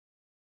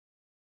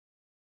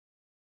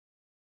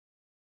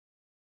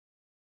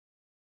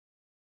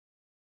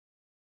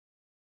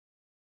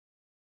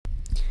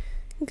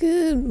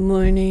Good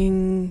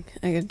morning.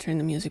 I gotta turn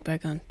the music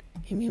back on.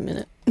 Give me a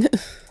minute.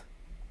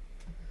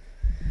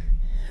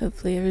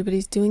 Hopefully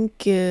everybody's doing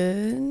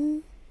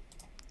good.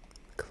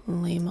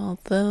 Claim all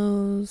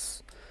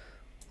those.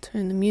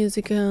 Turn the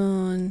music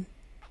on.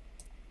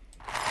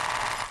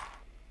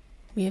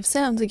 We have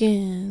sounds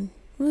again.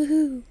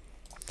 Woohoo!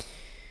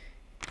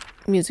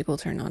 Music will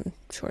turn on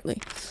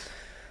shortly.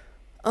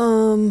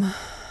 Alright,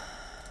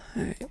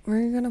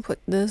 we're gonna put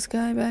this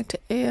guy back to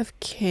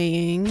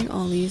AFKing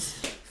all these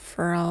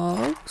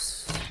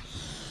frogs.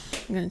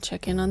 I'm gonna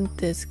check in on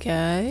this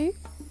guy.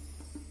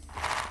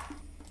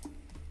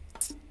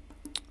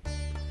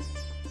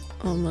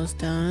 Almost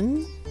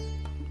done.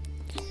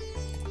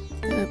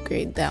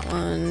 Upgrade that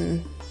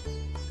one.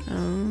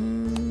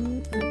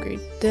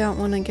 Upgrade that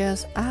one, I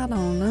guess. I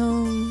don't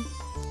know.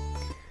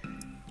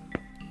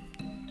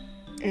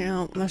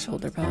 Ow, my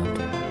shoulder popped.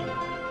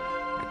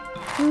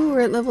 Ooh,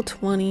 we're at level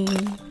 20.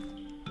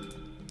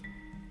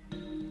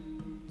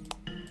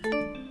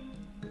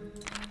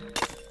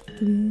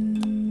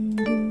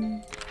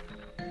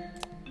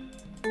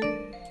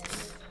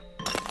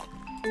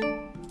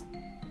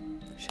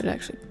 Should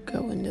actually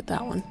go into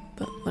that one,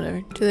 but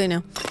whatever. Do they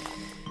know?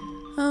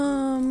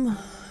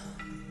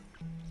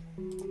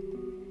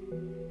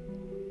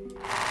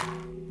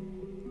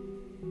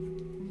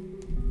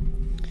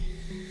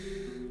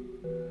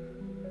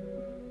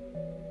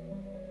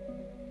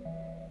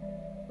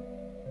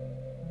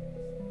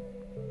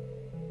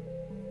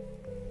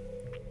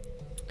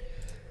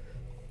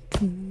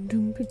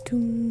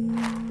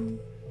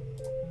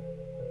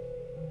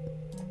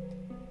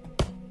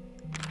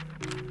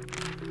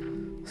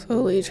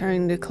 Slowly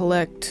trying to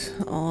collect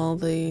all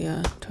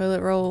the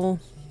toilet roll.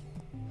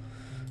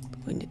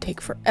 Going to take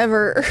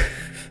forever.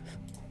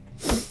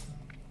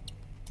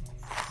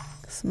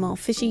 Small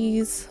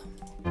fishies.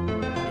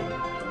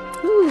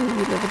 Ooh,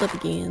 we leveled up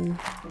again.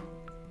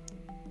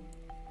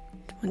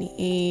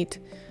 28.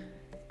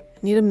 I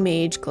need a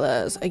mage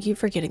class. I keep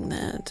forgetting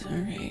that.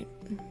 Alright.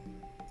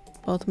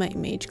 Both my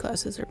mage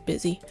classes are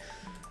busy.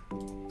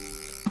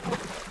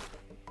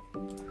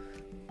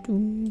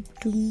 Doom,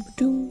 doom,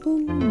 doom,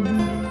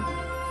 boom.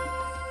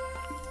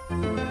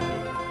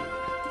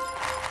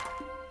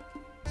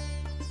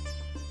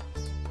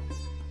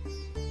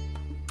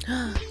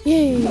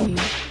 Yay! We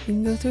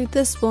can go through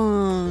this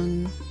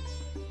one.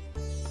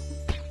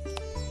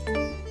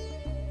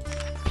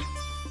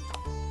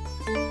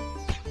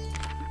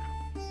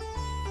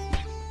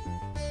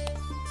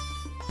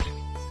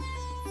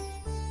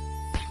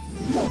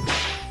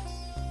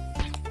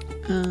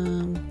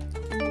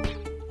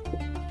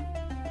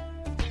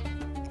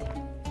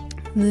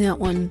 That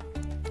one.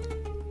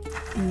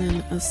 And then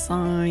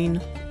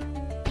assign.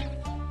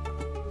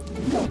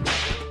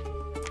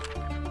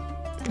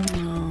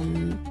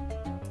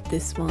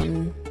 This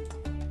one.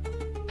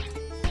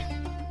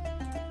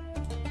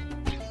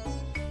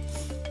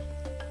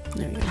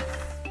 There we go.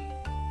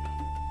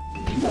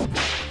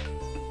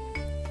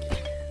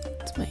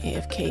 That's my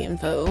AFK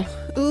info.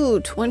 Ooh,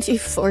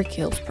 24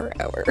 kills per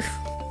hour.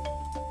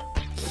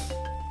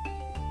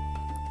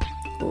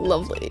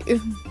 Lovely.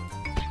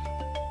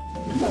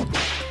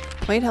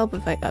 Might help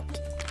if I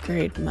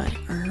upgrade my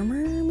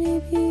armor,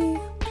 maybe?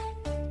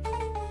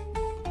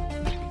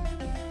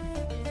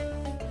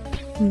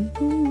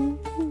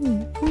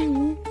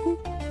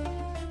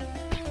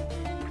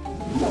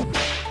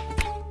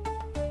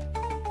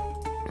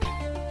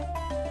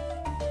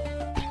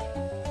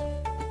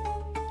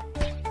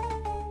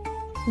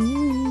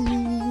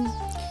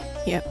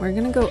 Yeah, we're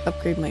gonna go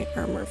upgrade my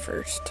armor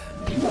first.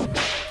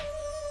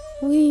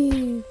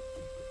 Whee!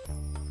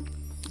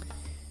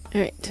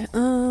 Alright,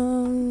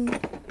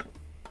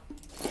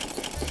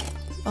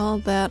 all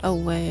that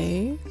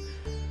away.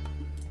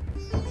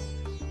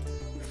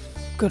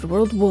 Go to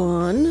World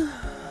 1.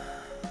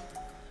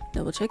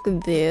 Double check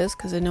this,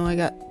 because I know I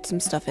got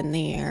some stuff in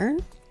there.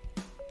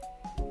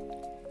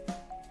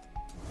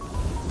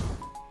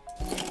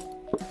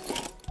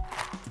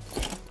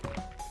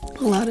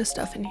 A lot of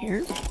stuff in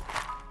here.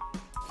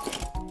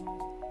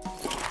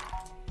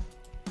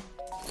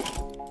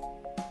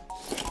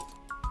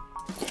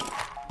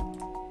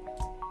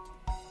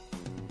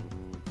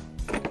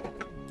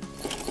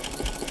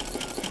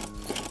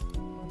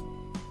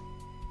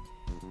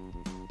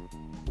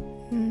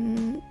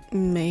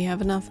 May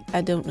have enough.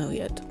 I don't know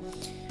yet.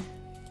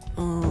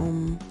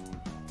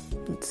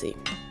 Let's see.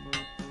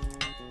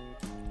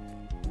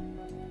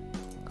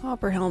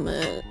 Copper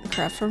helmet.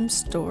 Craft from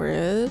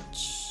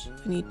storage.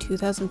 I need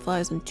 2,000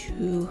 flies and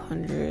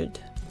 200.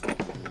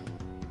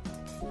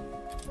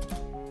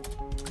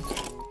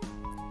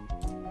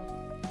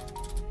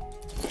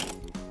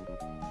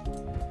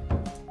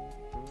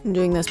 I'm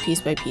doing this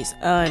piece by piece.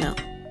 Oh, I know.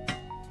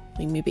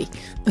 Leave me be.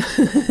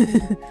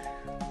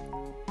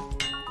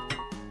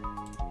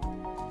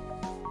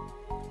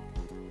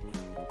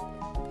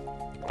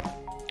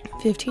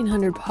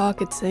 1,500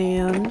 pocket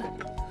sand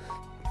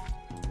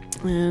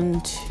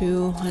and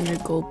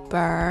 200 gold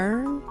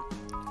bar.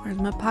 Where's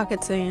my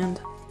pocket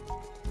sand?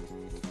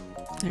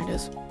 There it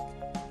is.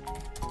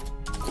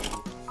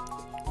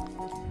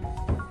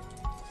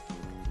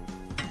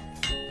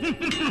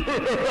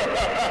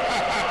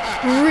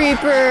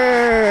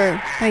 Reaper!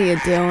 How you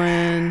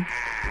doing?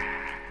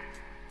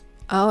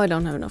 Oh, I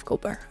don't have enough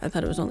gold bar. I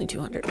thought it was only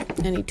 200. I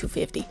need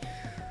 250.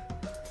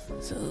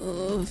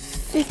 So,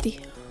 50.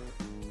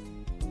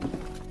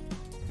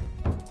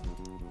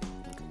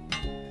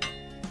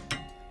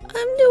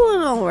 I'm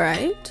doing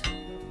alright.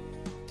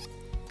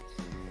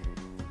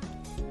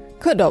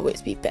 Could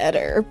always be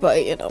better,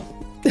 but you know.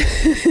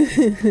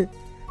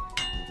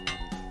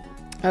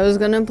 I was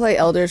gonna play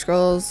Elder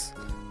Scrolls,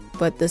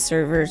 but the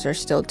servers are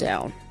still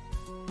down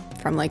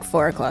from like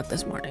 4 o'clock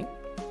this morning.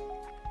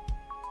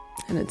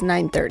 And it's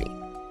 9:30.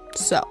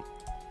 So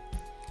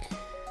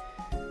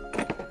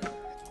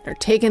they're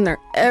taking their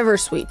ever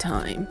sweet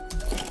time.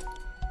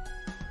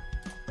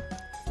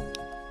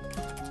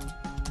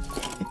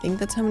 I think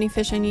that's how many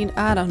fish I need.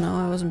 I don't know.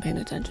 I wasn't paying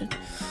attention.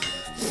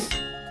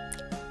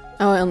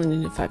 Oh, I only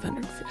needed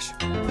 500 fish.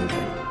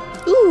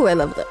 Okay. Ooh, I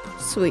leveled up.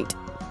 Sweet.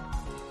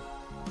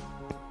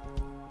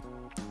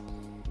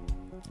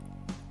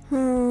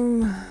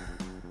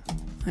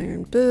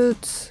 Iron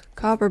boots,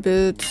 copper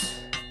boots,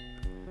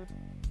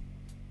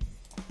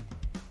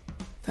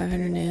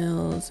 500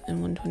 nails,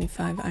 and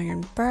 125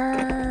 iron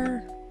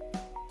bar.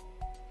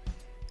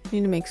 I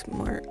need to make some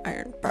more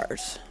iron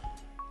bars.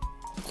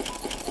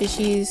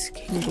 Fishies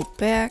can go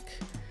back.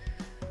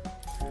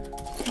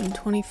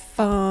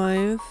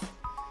 125.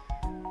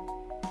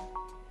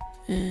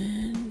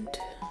 And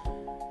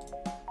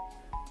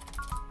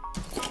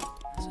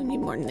so I need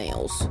more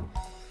nails.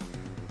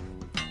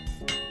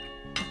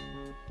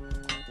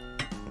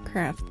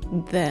 Craft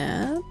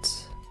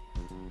that.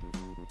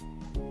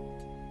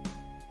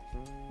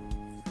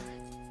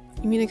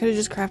 You mean I could have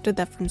just crafted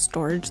that from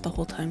storage the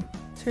whole time?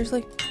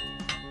 Seriously?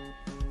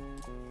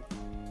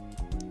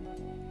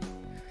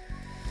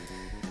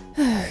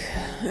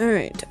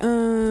 Alright,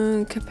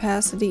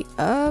 capacity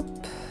up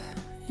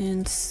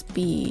and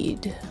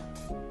speed.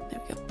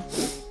 There we go.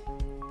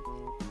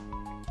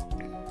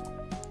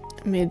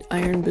 I made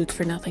iron boots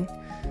for nothing.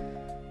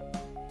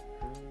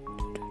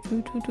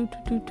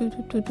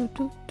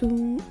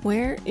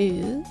 Where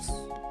is...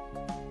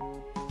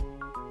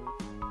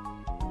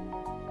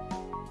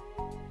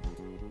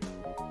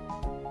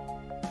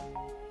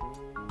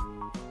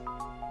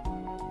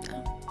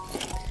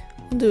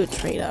 We'll do a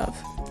trade-off.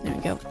 There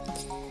we go.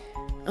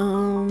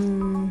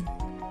 And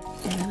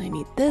then I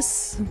need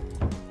this.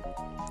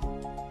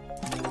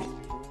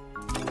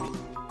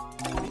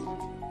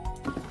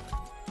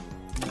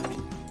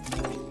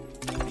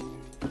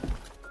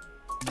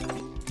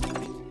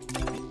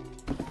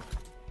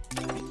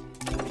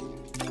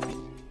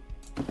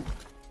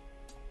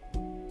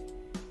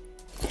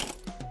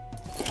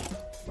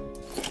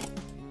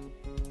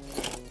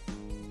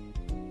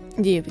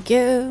 There we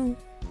go.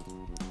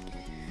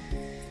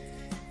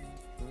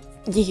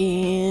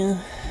 Yeah.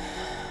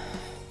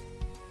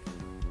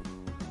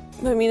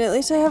 I mean, at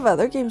least I have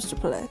other games to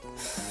play.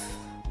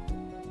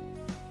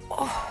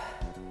 Oh.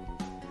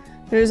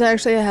 There's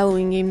actually a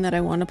Halloween game that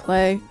I want to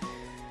play,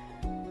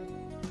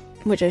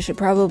 which I should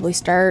probably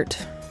start.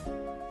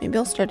 Maybe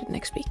I'll start it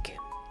next week,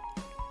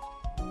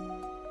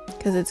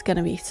 because it's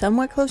gonna be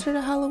somewhat closer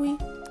to Halloween.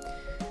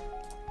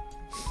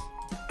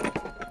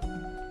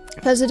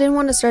 Because I didn't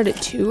want to start it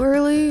too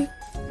early.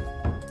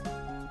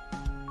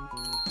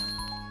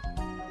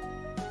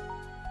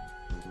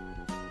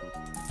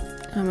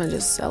 I'm gonna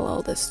just sell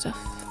all this stuff.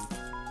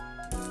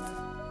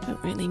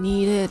 Don't really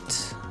need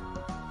it.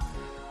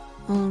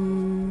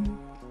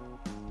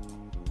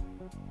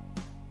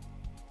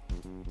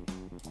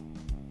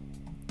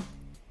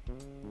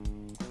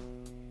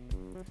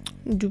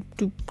 Doop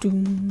doop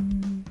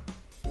doom.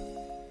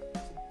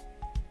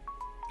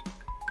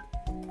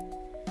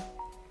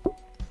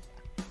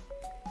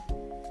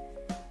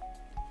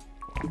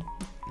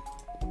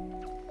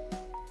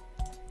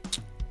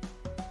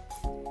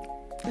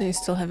 I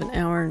still have an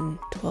hour and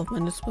 12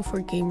 minutes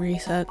before game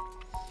reset.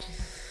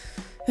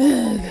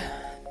 Ugh.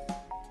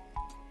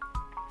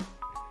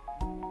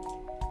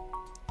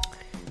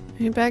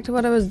 Back to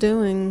what I was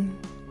doing.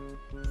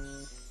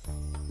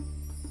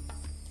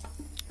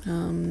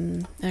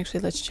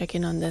 Actually, let's check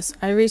in on this.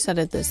 I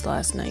resetted this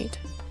last night.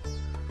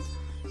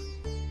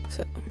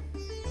 So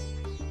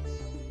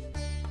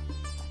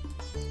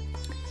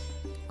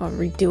I'll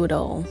redo it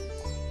all.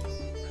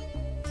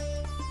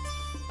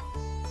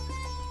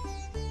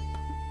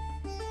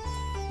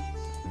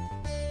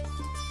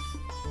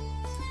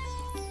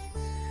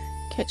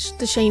 Catch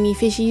the shiny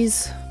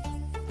fishies.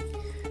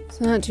 It's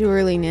not too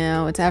early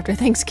now. It's after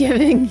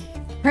Thanksgiving,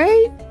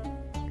 right?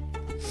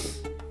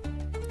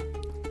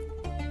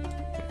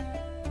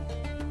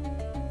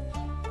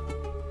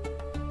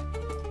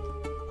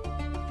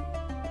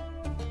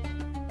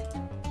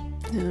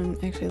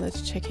 Actually,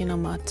 let's check in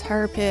on my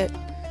tar pit.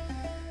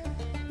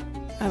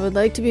 I would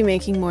like to be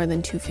making more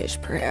than 2 fish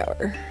per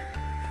hour.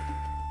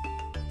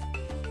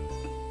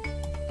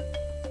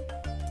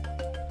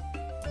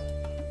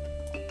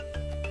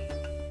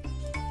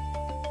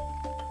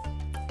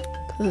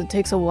 It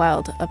takes a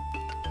while to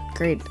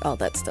upgrade all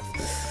that stuff.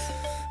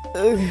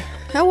 Ugh.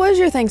 How was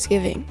your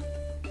Thanksgiving?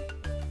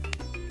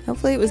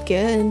 Hopefully it was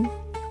good.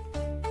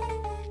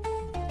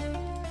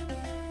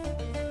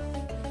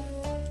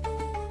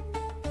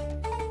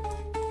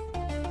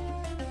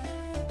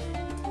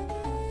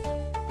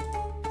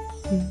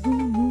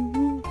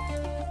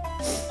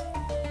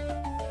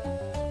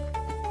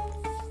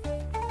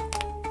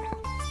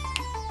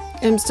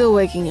 I'm still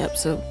waking up,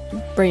 so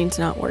brain's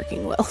not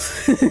working well.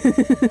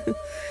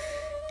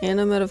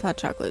 And I'm out of hot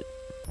chocolate.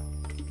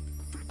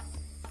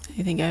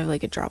 I think I have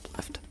like a drop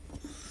left.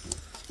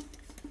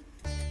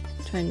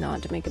 Try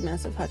not to make a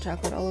mess of hot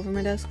chocolate all over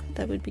my desk.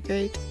 That would be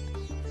great.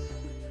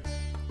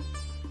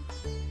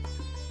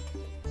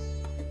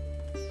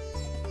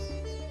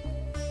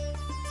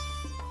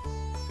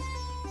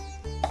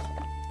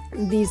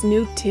 These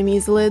new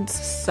Timmy's lids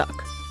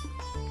suck.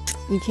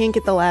 You can't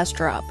get the last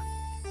drop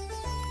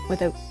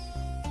without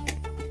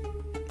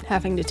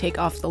having to take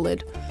off the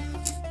lid.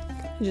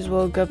 I just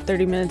woke up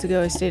 30 minutes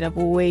ago. I stayed up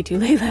way too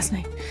late last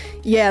night.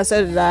 Yeah,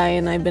 so did I,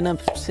 and I've been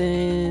up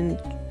since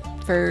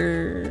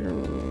for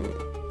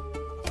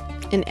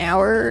an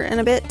hour and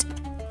a bit.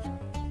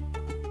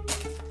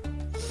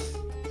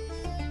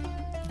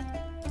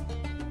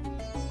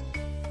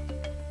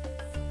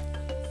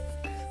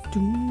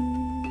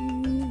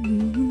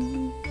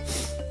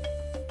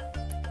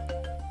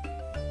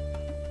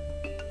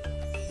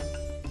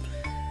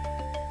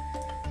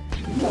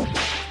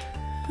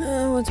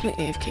 What's my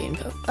AFK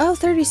info? Oh,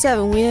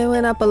 37. We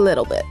went up a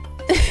little bit.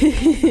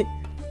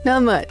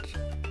 Not much,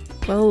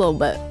 but a little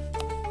bit.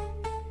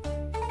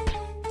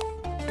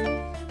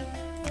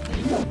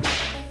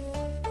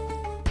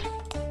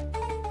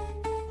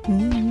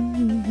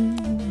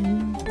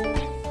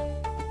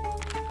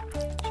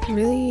 Should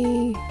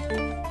really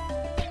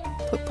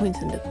put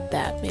points into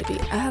that, maybe.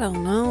 I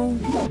don't know.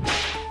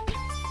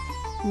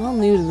 I'm all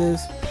new to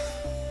this.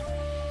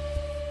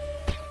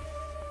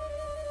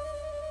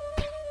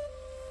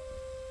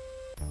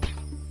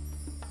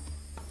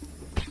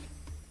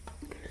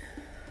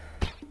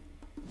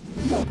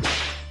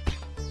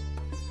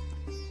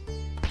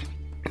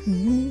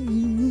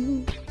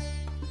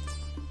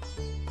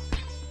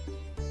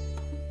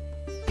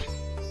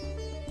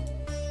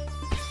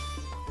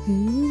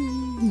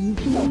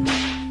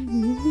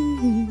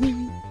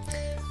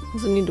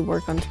 Also need to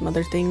work on some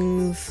other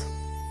things.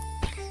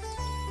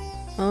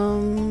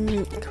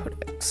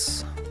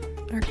 Codex.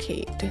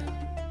 Arcade.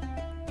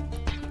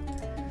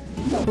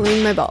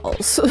 Pulling my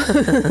balls.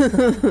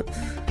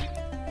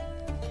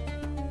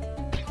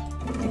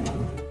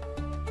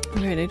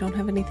 Alright, I don't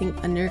have anything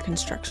under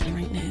construction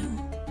right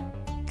now.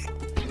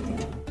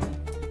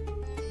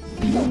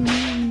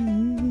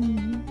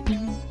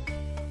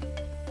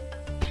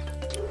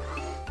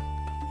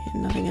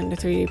 Nothing under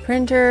 3D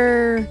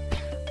printer.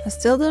 I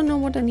still don't know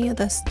what any of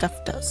this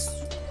stuff does.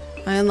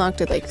 I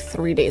unlocked it like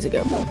 3 days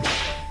ago.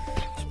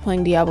 Just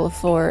playing Diablo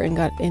 4 and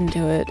got into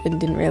it and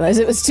didn't realize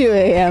it was 2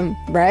 a.m.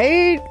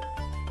 Right?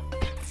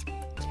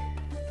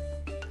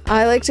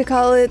 I like to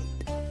call it,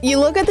 you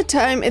look at the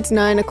time, it's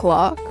 9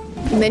 o'clock.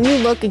 And then you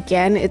look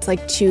again, it's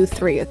like 2,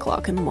 3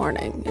 o'clock in the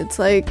morning. It's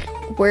like,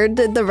 where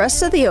did the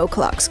rest of the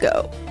o'clocks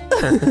go?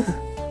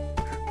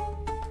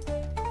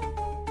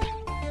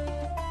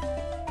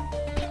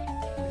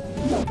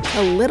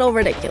 A little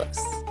ridiculous.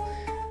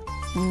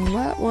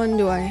 What one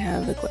do I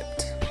have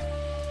equipped?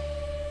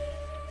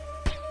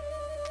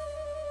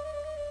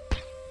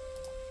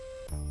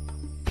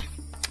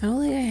 I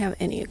don't think I have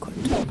any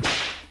equipped.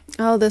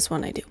 Oh, this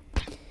one I do.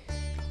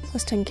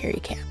 Plus 10 carry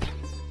cap.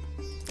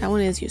 That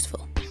one is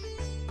useful.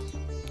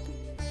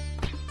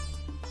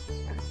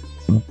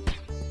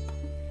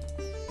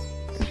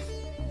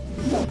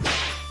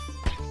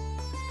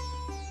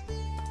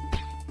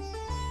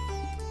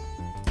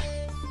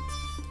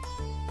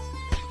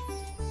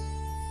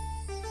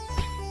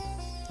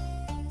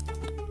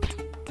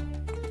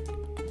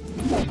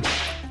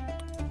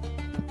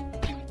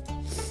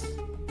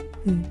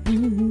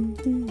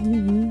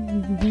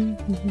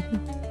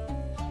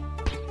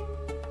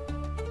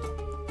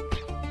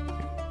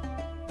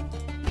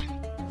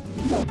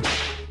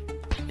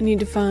 I need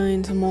to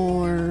find some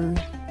more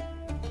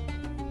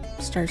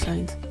star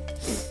signs.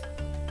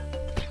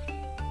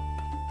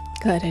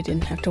 Glad I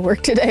didn't have to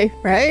work today,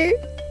 right?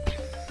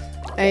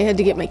 I had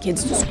to get my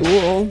kids to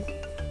school.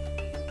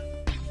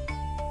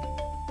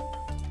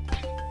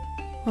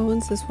 What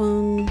one's this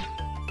one?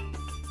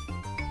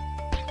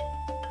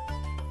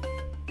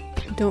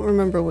 I don't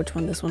remember which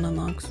one this one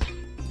unlocks.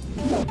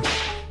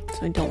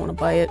 So I don't want to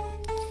buy it.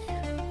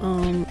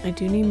 I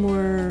do need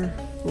more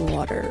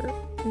water.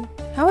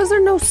 How is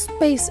there no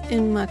space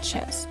in my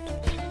chest?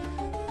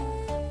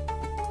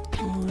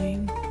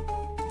 Fine.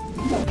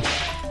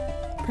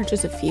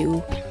 Purchase a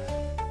few.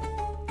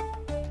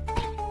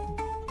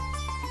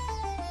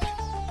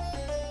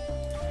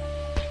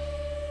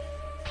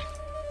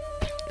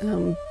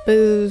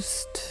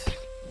 Boost.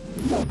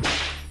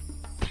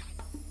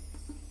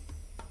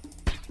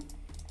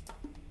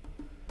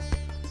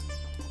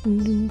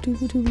 Dum, dum,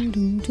 dum,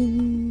 dum,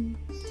 dum.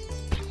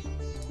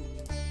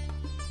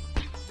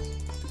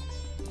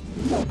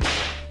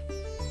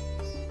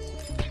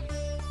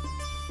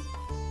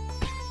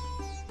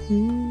 I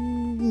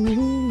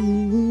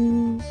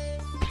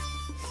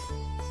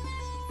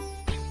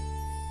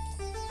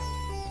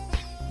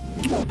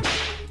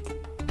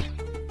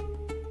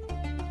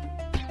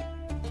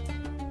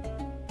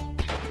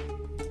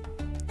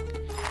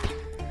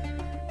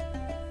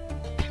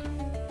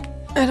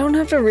don't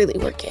have to really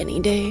work any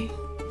day,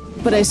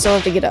 but I still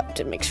have to get up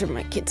to make sure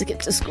my kids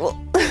get to school.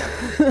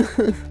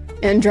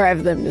 And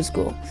drive them to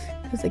school,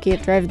 because they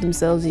can't drive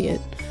themselves yet.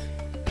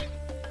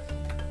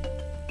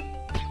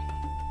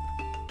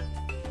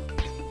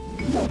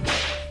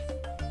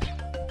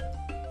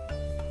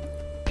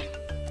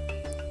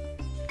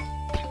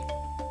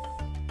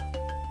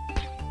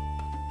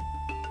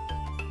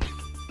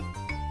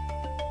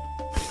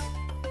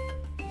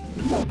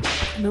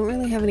 I don't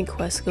really have any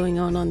quests going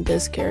on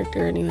this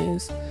character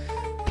anyways.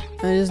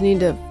 I just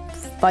need to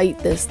fight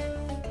this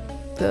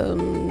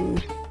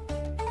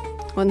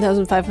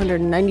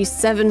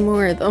 1,597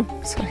 more of them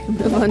so I can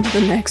move on to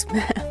the next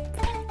map.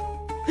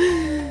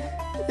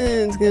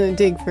 It's gonna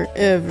take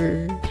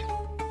forever.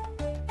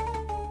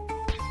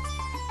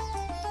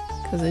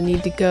 Because I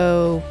need to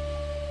go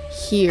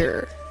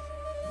here.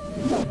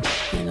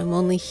 And I'm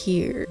only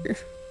here.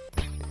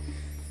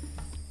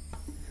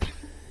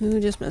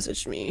 Who just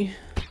messaged me?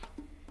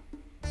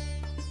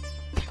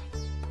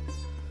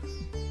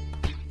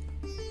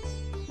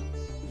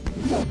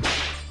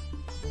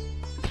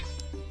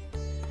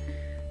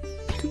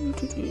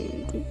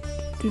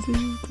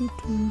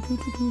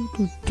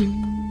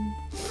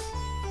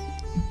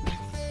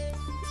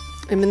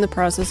 I'm in the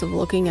process of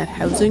looking at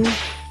housing,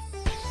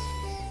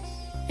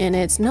 and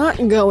it's not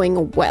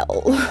going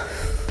well.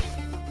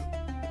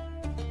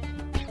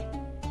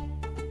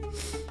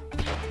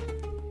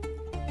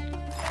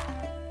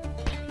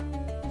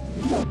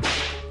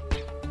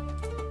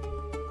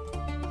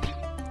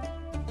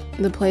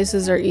 The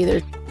places are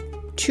either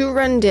too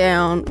run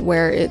down,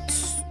 where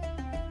it's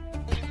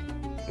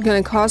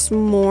gonna cost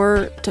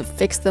more to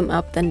fix them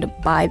up than to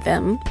buy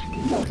them,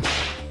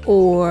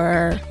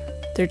 or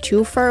they're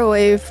too far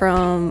away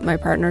from my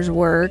partner's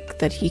work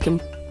that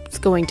is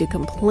going to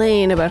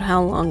complain about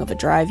how long of a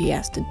drive he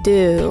has to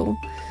do,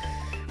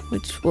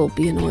 which will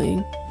be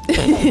annoying.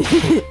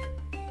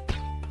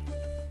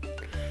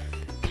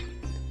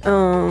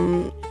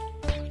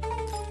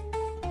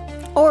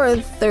 Or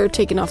they're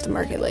taken off the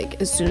market like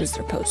as soon as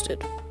they're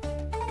posted.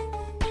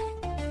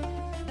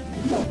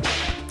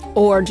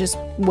 Or just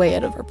way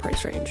out of our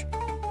price range.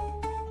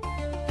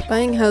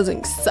 Buying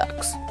housing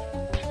sucks.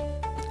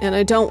 And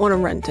I don't want to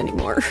rent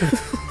anymore.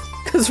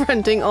 Because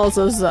renting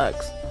also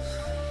sucks.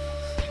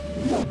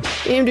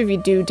 Damned if you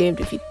do, damned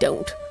if you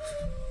don't.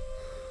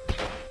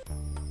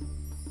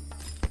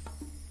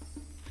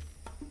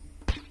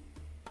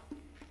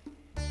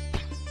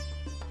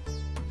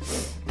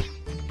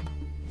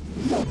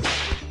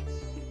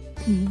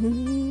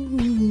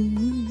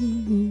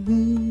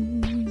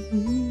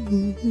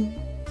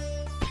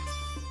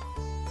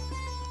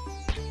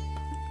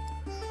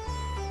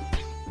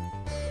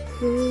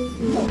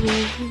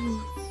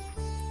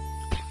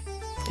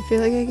 I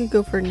feel like I could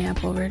go for a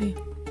nap already.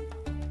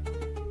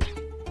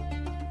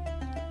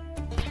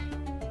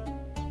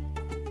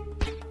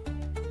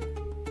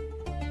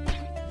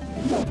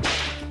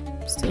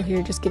 Still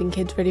here just getting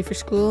kids ready for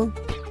school.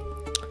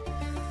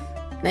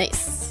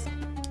 Nice.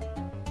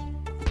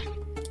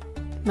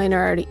 Mine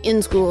are already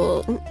in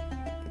school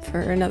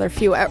for another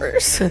few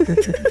hours.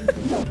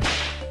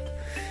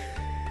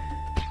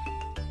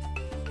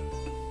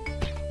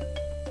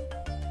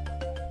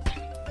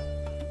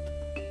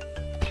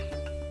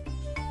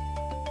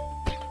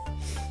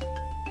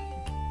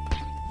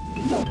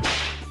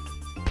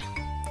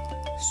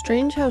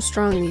 Strange how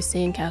strong these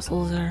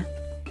sandcastles are.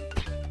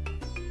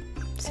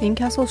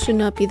 Sandcastles should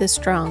not be this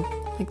strong.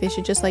 Like, they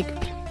should just, like,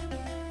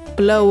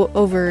 blow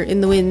over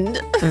in the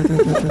wind.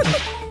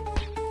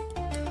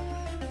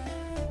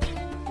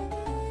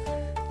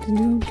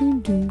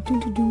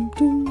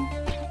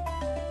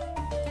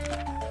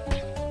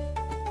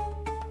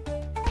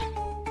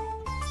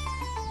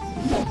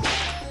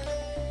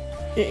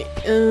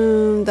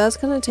 That's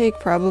gonna take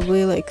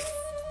probably, like,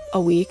 a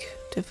week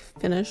to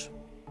finish.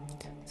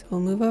 We'll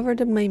move over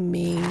to my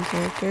main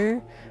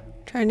character.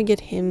 I'm trying to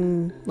get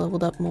him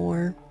leveled up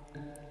more.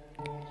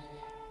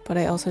 But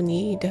I also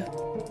need...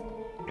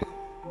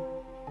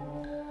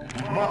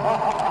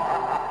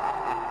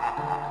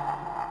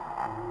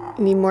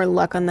 more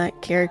luck on that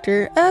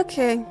character.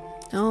 Okay.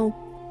 I'll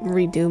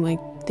redo my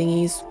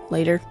thingies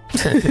later.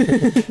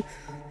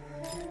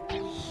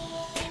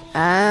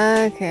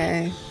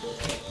 Okay.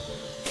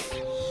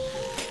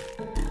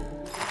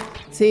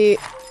 See...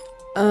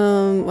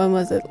 when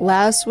was it?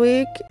 Last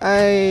week,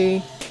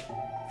 I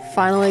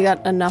finally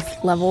got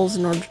enough levels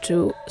in order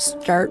to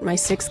start my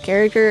 6th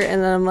character,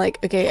 and then I'm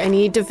like, okay, I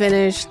need to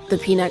finish the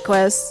peanut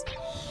quest,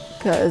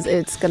 because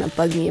it's gonna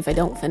bug me if I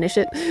don't finish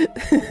it.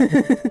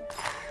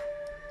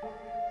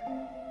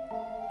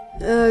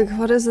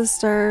 What is the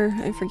star?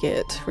 I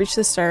forget. Reach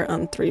the star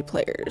on 3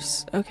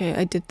 players. Okay,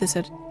 I did this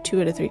at 2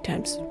 out of 3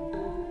 times.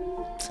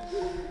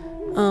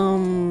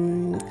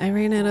 I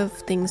ran out of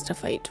things to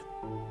fight.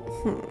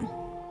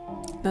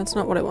 That's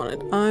not what I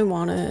wanted. I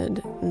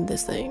wanted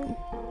this thing.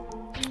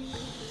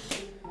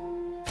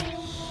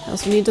 I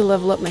also need to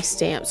level up my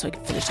stamp so I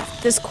can finish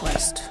off this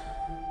quest.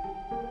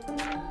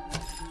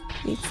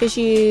 Need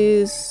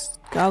fishies,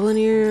 goblin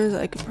ears.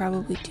 I could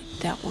probably do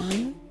that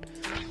one.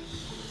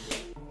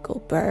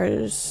 Gold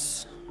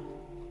bars.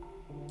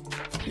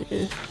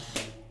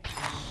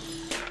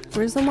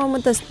 Where's the one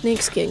with the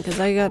snake skin? Because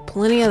I got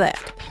plenty of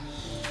that.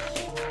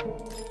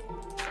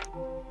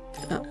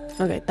 Oh,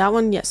 okay. That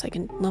one, yes, I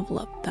can level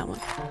up that one.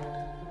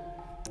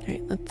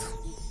 Alright, let's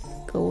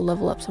go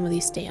level up some of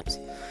these stamps.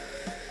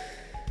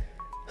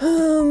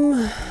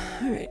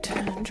 Alright.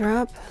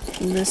 Drop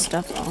this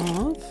stuff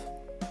off.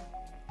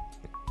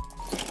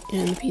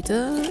 And the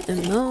pizza,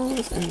 and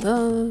those, and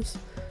those.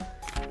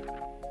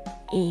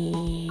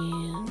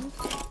 And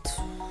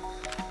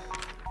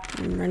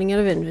I'm running out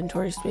of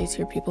inventory space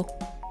here, people.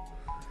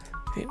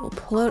 Alright, we'll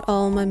pull out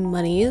all my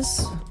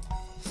monies.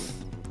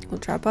 We'll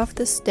drop off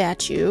this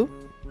statue.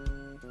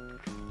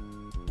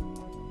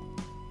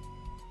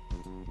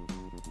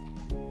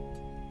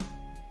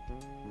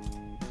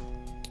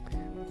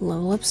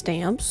 Level up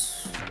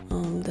stamps.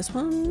 This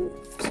one,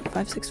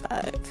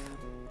 565.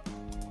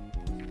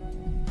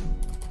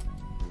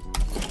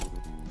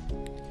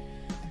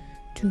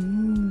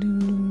 Doom, doom,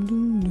 doom,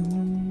 doom, doom.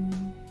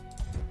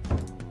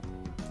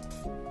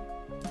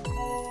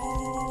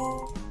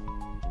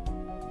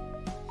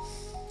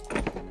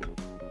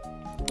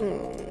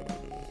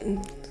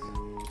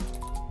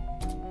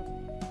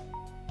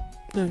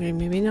 Okay,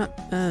 maybe not.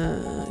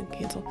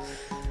 Cancel.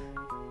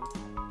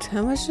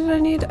 How much did I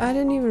need? I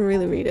didn't even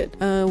really read it.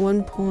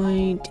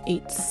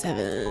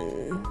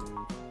 1.87.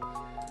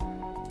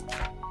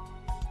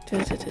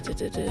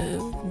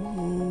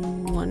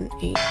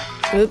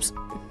 1.8. Oops.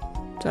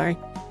 Sorry.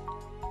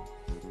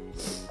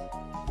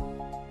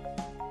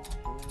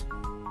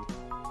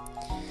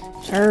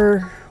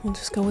 Sure. We'll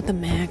just go with the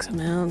max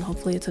amount.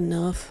 Hopefully it's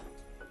enough.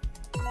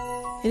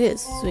 It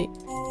is. Sweet.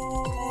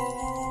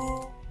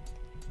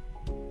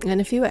 And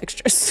a few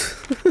extras.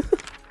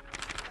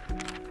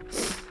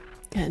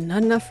 And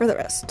not enough for the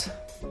rest.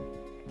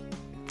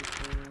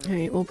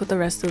 Alright, we'll put the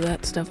rest of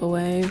that stuff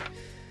away.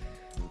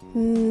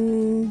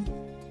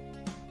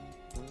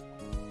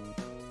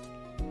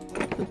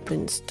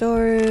 Open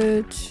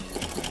storage.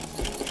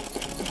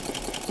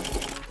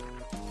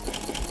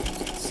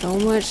 So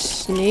much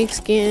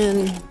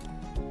snakeskin.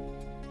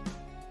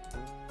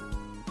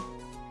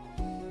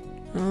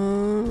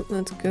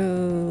 Let's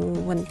go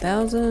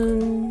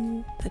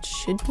 1,000. That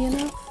should be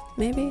enough,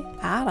 maybe?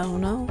 I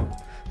don't know.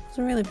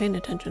 Wasn't really paying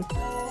attention.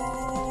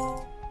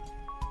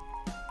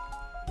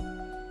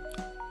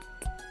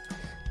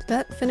 Did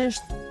that finish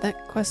that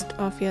quest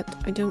off yet?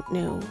 I don't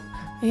know.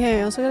 Yeah,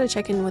 I also gotta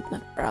check in with my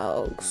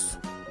frogs.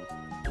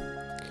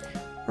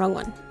 Wrong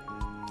one.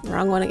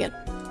 Wrong one again.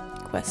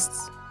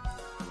 Quests.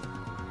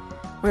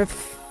 We're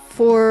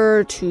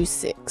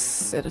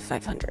 426 out of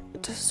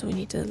 500, so we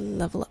need to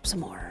level up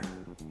some more.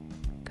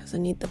 Because I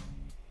need the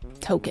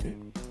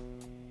token.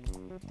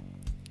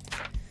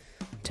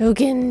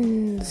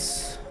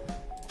 Tokens!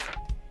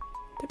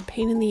 They're a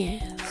pain in the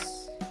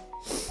ass.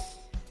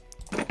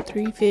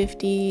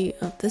 350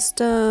 of this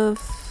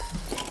stuff.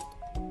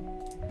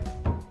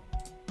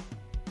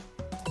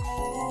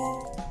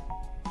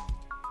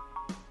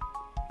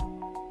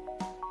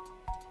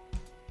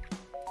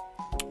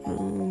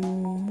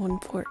 Um,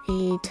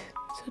 148,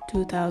 so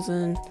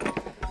 2,000.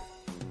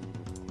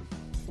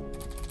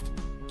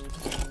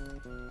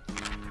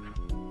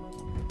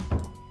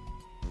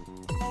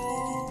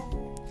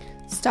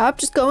 Stop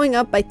just going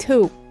up by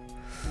 2.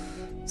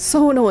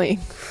 So annoying.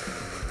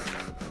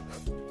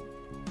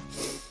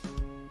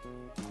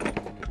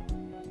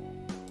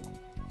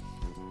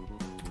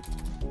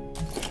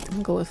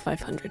 I'll go with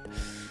 500.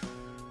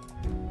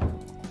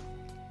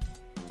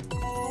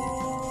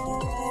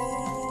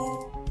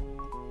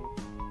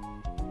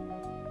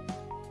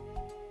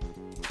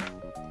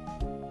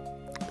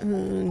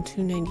 And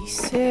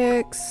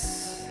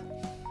 296.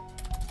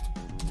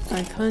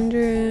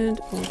 500.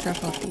 We'll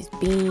drop off these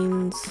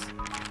beans.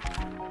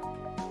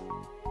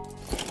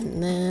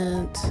 And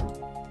that.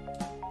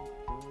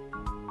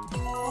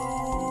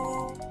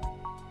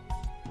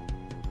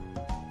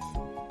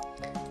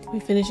 Did we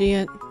finish it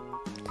yet?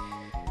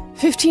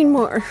 15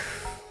 more.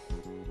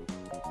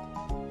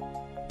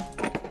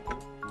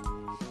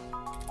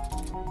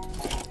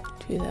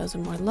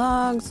 $2,000 more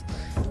logs.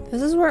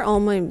 This is where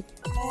all my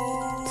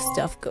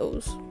stuff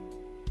goes.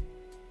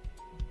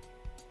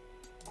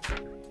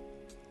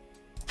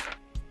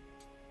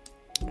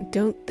 I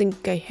don't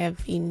think I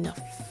have enough.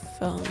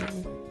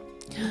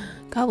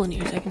 Goblin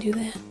ears, I can do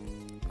that.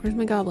 Where's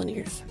my goblin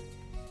ears?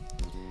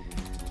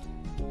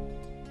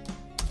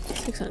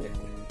 600.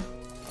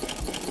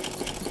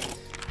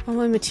 All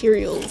my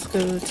materials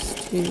go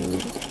to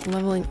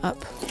leveling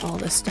up all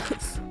this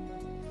stuff.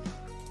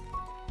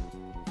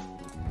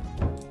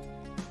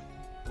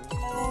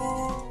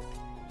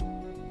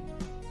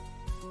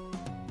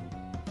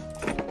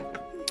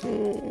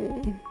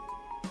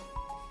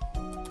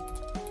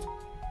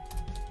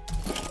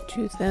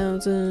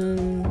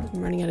 2,000.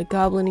 I'm running out of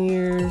goblin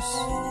ears.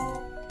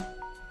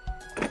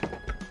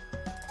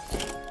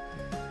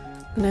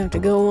 Gonna have to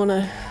go on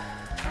a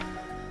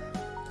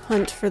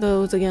hunt for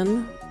those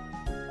again.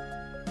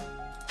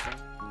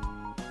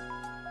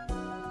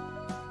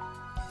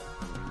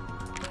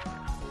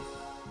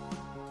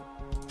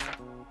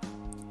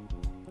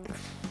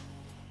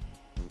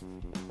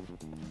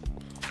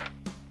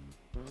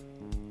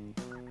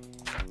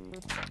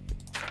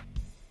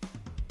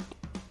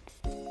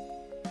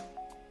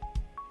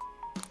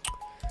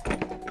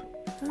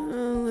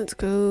 Let's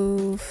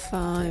go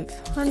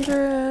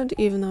 500,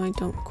 even though I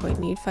don't quite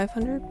need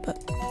 500, but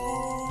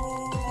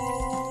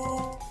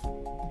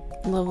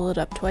level it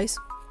up twice.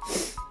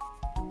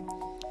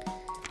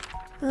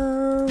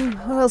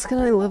 What else can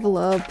I level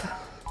up?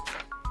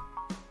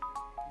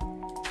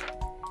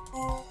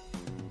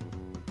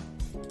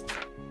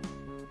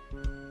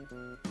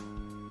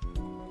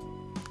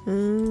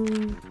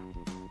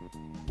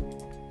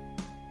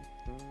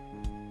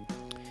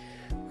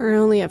 We're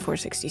only at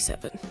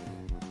 467.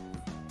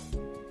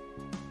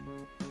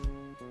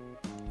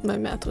 My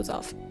math was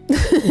off.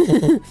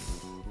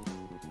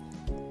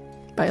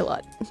 By a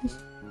lot.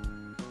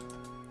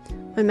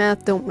 My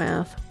math don't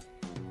math.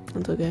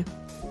 That's okay.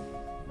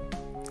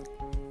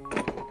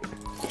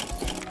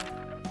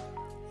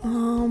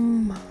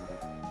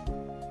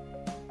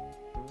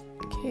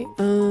 Okay,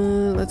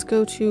 let's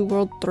go to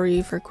World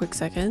 3 for a quick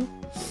second.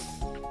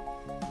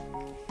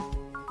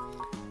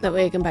 That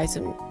way I can buy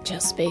some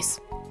chest space.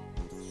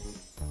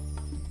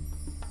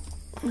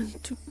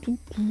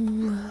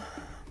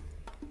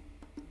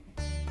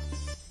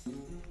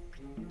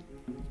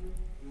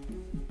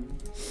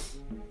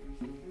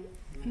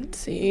 Let's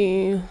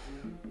see.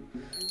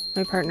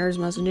 My partner's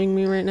messaging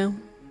me right now.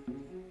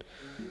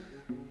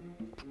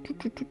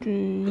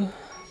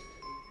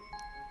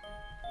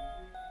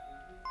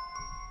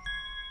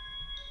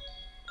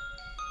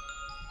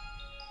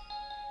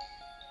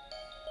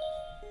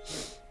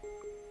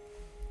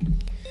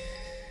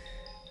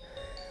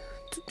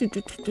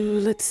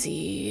 Let's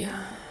see.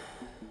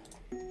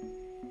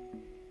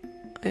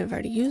 I've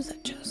already used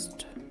that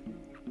chest.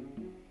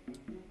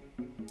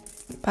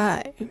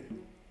 Buy.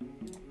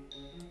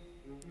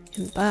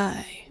 And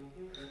buy.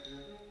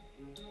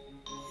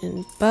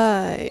 And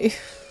buy.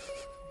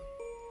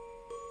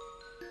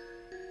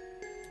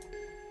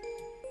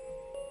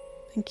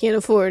 I can't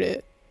afford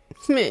it.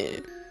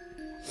 Man.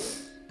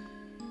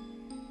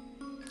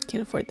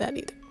 Can't afford that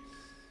either.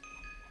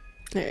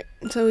 Alright,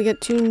 so we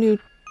get 3 new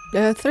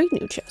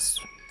chests.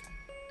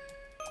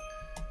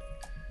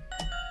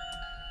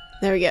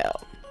 There we go.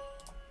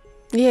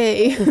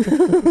 Yay!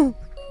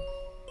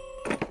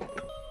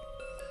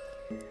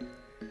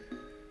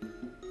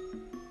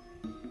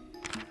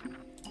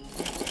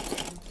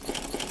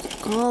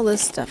 All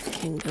this stuff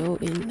can go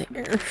in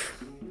there.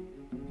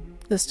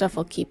 This stuff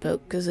I'll keep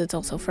out because it's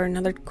also for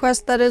another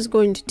quest that is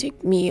going to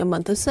take me a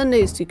month of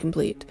Sundays to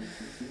complete.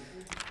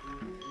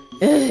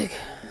 Ugh.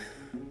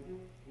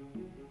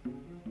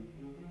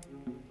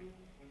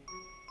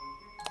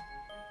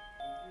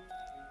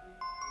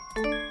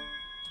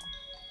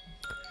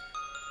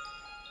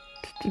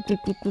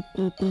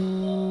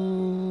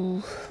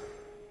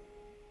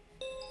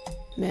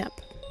 Map.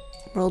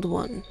 World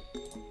 1.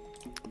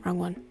 Wrong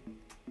one.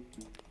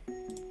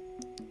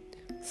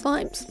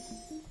 Slimes.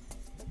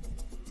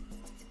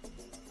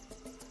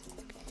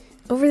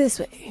 Over this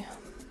way.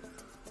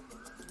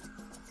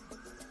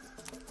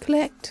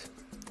 Collect.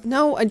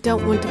 No, I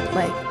don't want to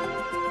play.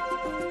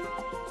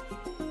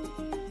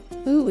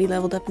 Ooh, we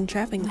leveled up in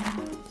trapping there.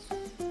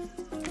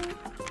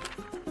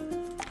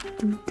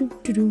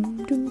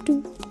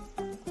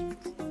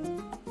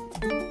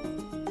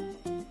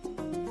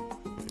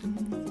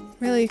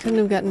 Really, you couldn't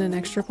have gotten an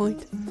extra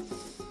point?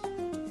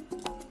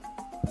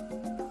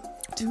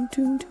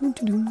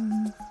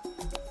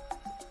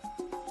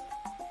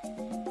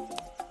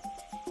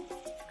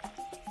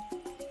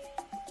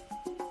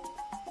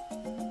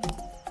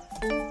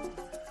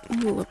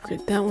 We'll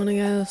upgrade that one, I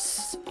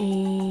guess.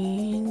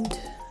 And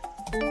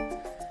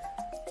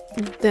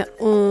that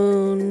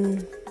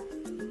one.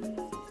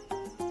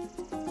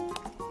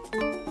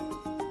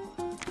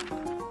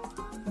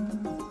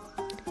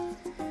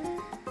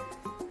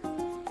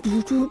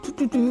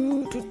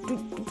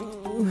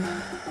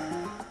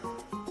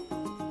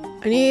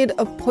 I need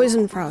a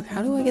poison frog.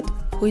 How do I get the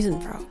poison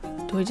frog?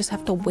 Do I just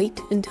have to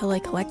wait until I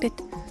collect it?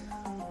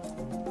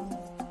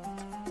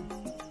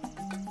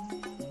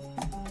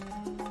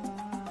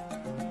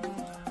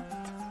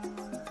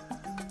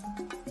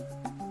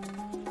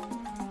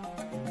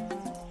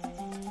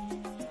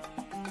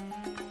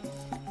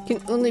 You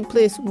can only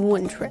place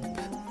one trap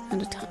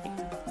at a time.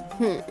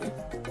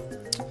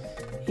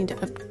 Need to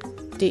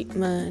update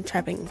my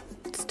trapping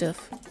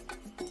stuff.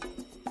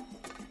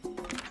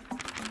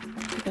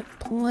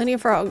 Plenty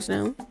of frogs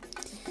now.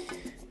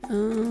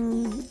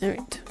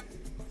 Alright.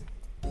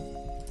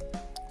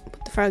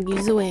 Put the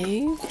froggies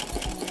away.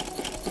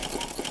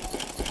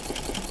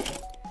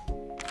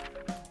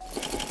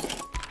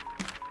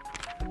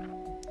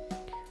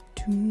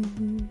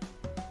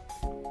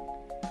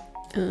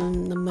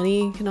 The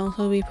money can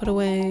also be put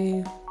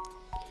away.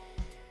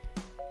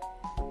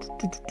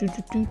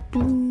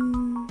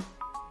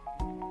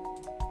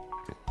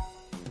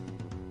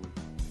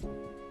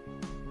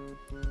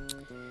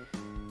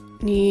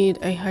 Need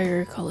a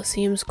higher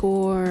Coliseum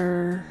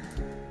score.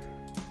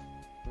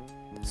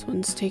 This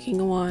one's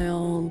taking a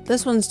while.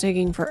 This one's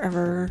taking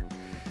forever.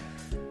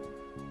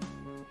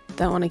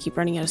 Don't want to keep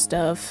running out of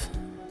stuff.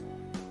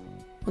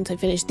 Once I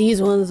finish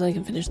these ones, I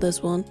can finish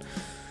this one.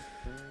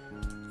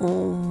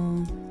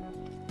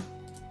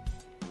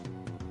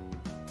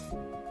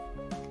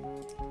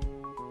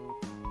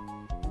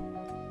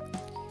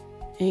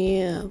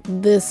 Yeah,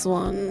 this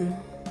one.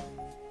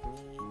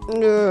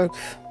 Ugh.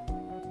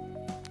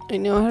 I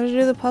know how to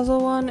do the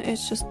puzzle one,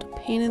 it's just a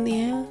pain in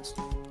the ass.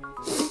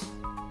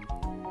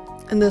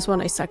 And this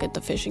one I suck at the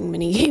fishing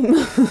minigame.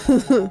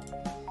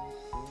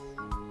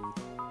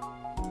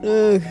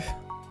 Ugh.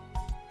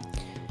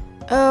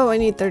 Oh, I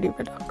need 30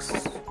 Redux.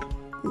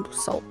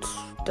 Salt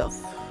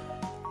stuff.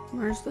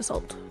 Where's the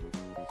salt?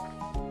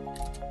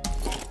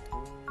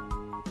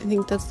 I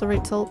think that's the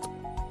right salt.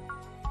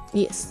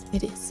 Yes,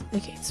 it is.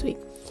 Okay, sweet.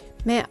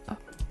 Map.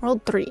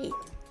 World 3.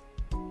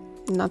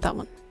 Not that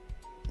one.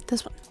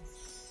 This one.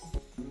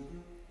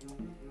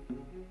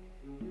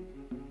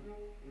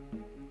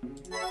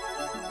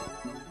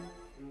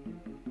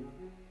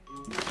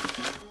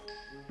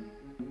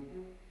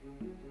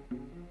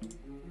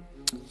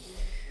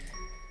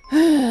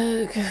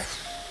 Okay.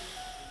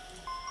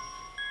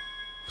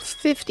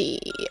 50.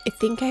 I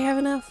think I have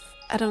enough.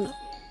 I don't know.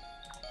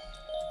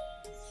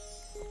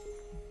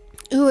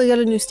 Ooh, I got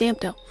a new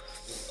stamp now.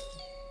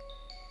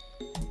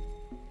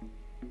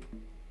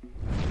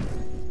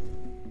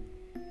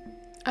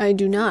 I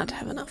do not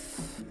have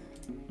enough.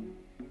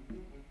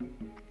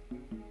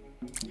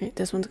 Alright,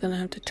 this one's gonna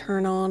have to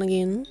turn on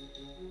again.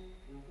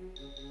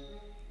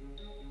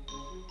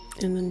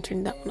 And then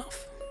turn that one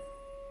off.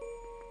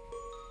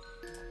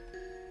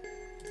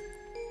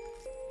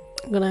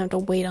 I'm gonna have to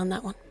wait on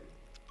that one.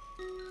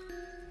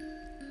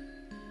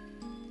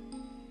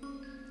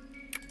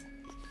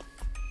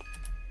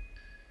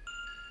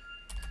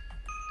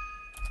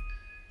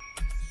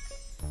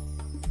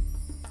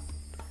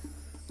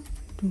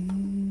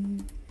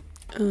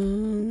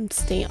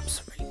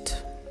 Stamps,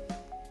 right.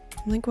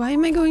 I'm like, why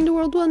am I going to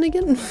World 1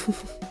 again?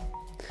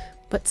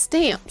 But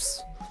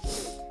stamps.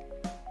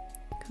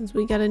 Because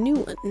we got a new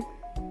one.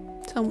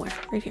 Somewhere,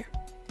 right here.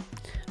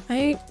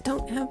 I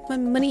don't have my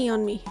money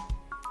on me.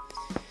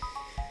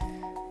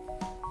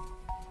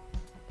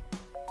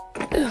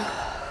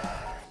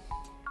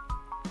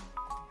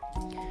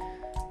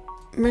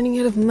 I'm running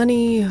out of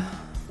money.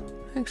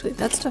 Actually,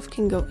 that stuff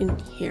can go in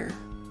here.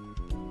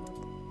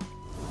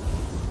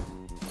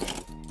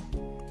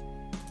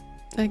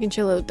 I can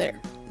chill out there,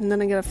 and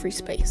then I get a free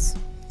space.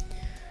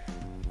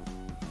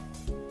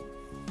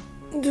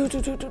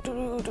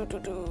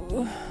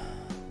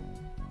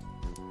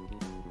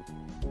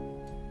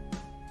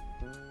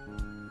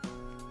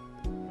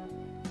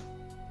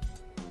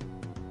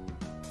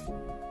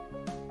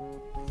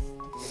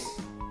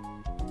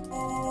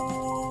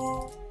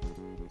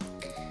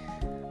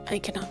 I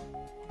cannot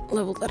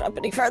level that up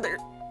any farther.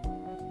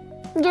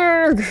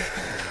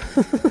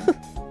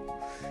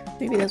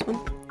 Maybe this one.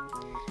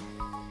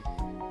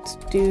 Let's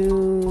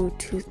do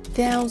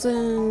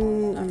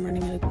 2,000. I'm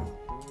running out of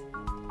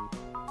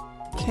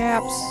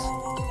caps.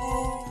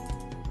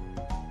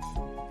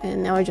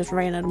 And now I just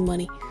ran out of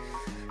money.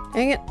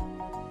 Dang it.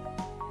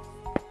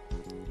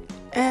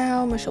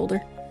 Ow, my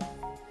shoulder.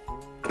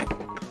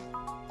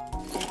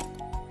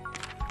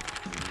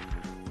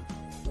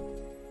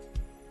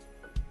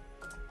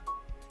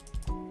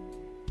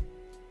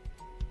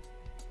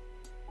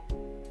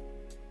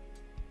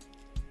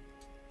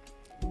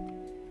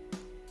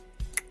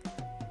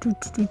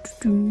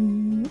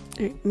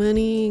 Alright,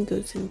 money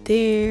goes in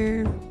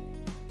there.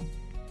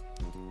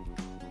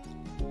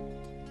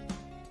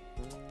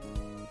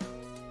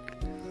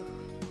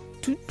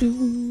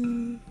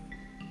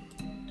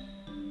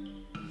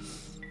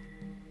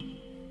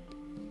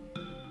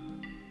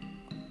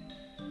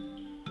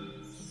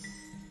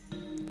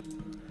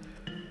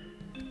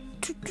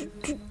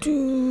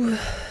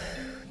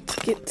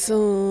 Get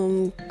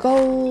some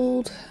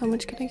gold. How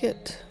much can I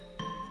get?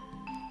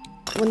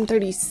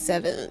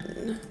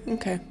 137.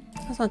 Okay,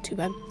 that's not too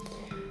bad.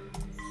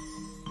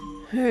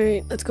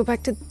 Alright, let's go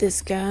back to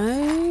this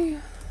guy.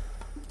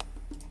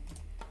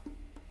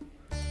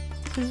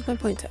 Where's my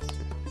points at?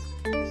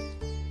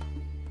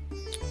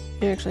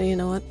 Actually, you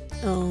know what?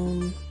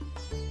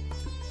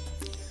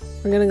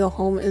 We're gonna go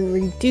home and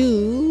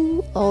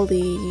redo all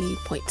the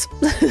points.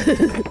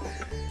 Put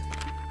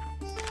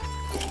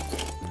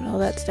all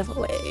that stuff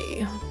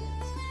away.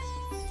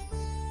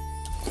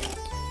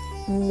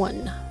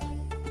 1.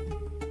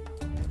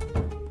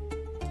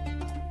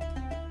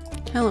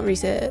 Talent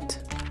reset.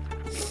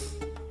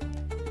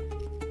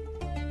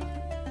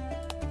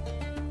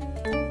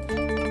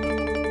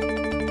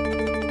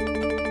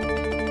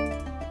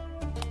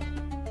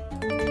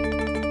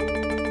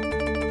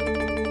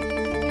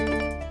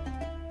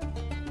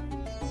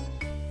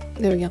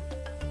 There we go.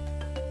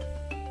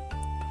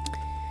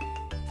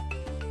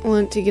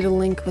 Want to get a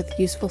link with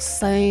useful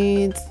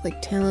sites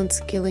like talent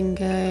skilling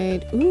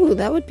guide. Ooh,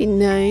 that would be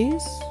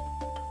nice.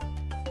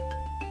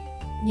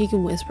 You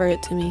can whisper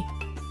it to me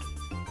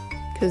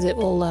because it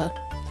will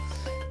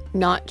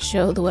not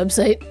show the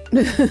website.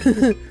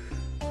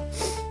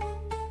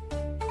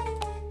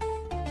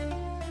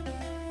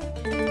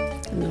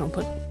 And then I'll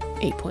put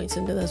 8 points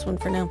into this one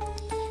for now.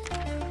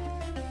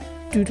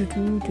 We'll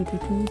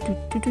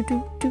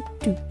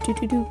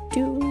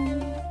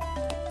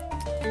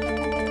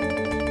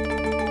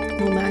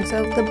max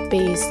out the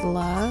base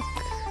luck.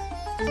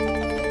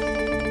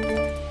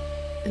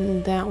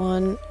 And that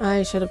one,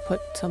 I should have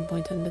put some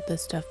points into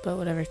this stuff, but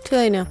whatever. Too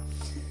late now.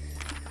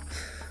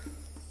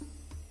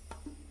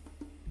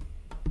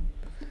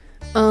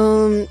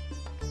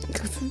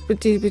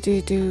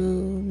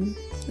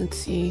 Let's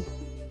see.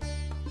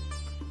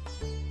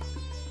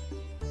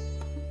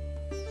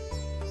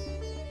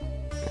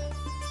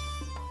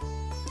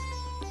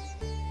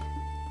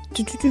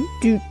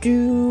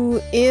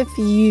 If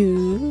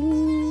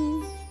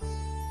you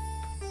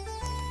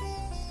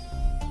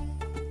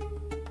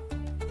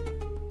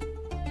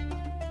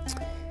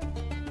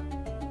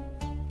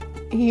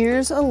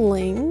here's a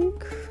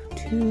link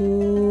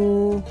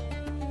to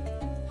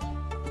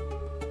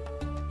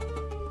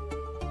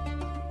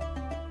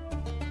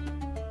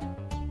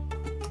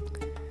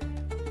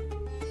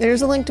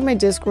there's a link to my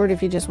Discord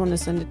if you just want to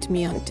send it to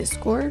me on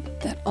Discord.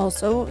 That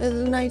also is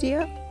an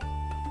idea.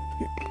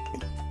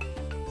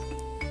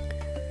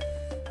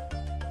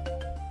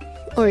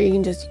 Or you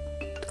can just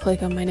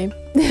click on my name.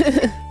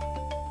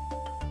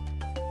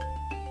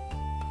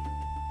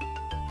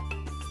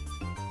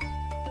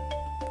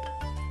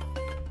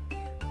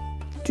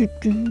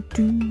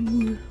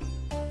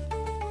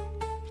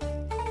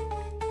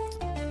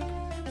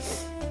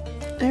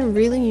 I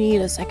really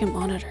need a second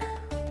monitor.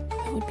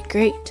 That would be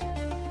great.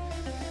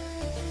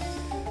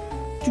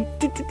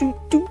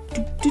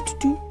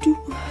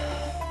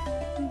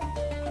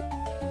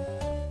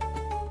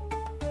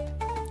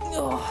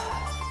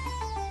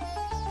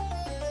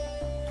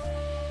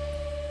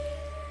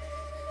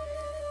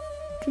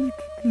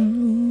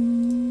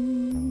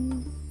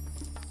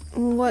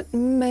 What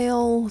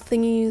mail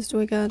thingies do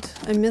I got?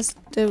 I missed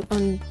out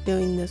on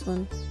doing this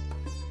one.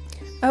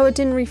 Oh, it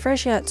didn't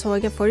refresh yet, so I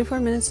got 44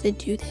 minutes to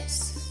do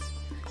this.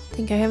 I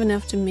think I have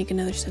enough to make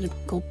another set of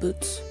gold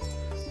boots.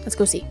 Let's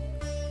go see.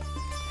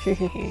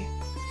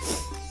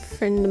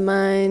 Friend of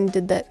mine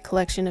did that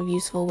collection of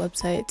useful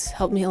websites.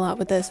 Helped me a lot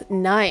with this.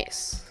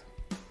 Nice.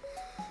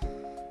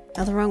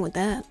 Nothing wrong with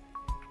that.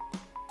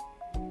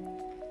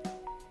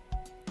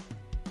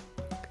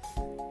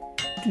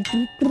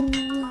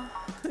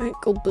 Alright,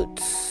 gold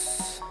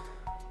boots.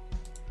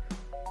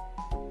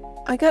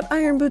 I got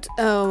iron boots.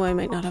 Oh, I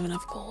might not have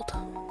enough gold.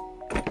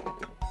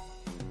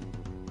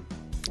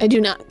 I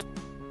do not.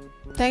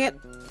 Dang it.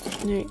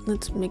 Alright,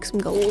 let's make some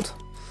gold.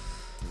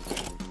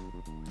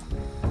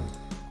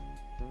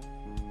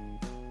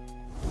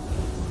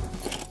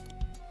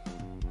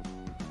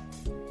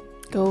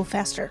 Go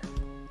faster.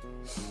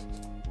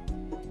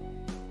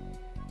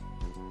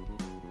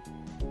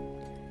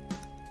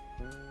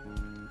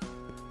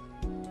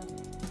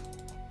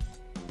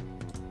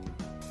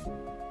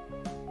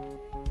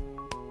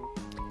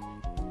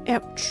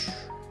 Ouch.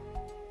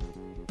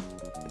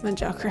 My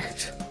jaw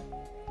cracked.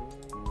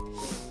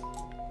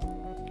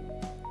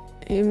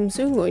 I'm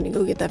soon going to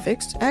go get that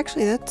fixed.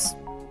 Actually, that's...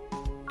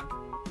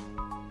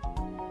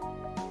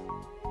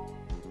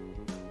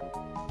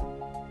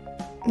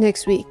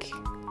 next week.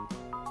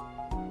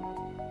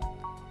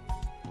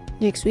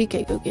 Next week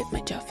I go get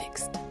my jaw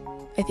fixed.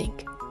 I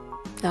think.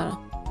 I don't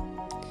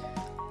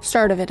know.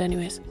 Start of it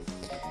anyways.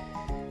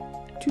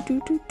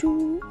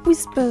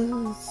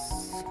 Whispers.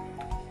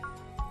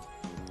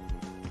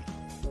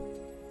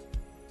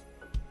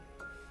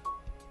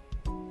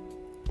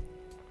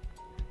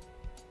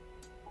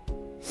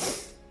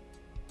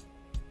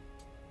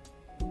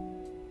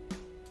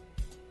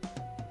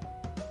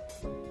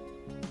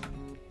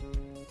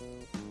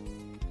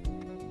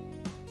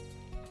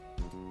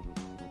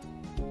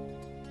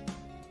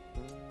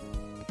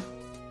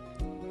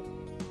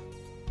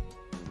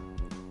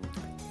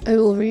 I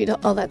will read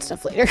all that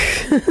stuff later.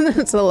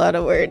 That's a lot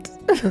of words.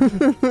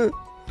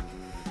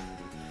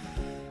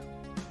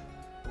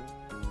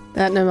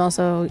 That, and I'm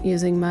also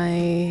using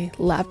my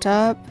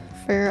laptop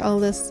for all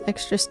this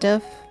extra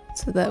stuff,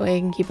 so that way I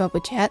can keep up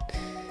with chat.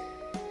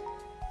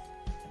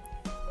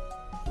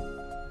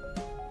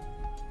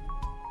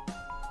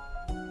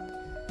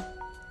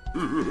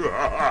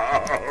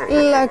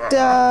 Luck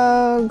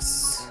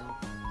dogs!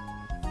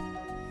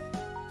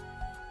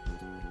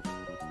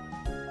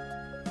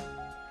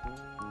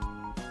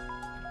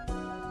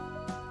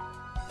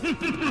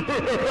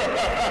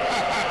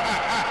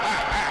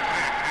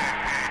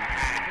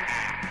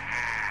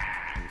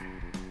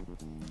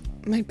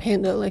 My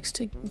panda likes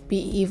to be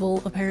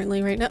evil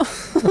apparently right now.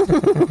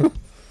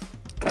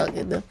 All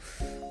good though.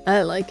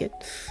 I like it.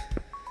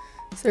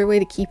 Is there a way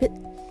to keep it?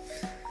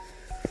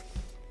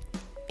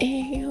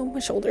 Ew, my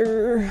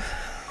shoulder.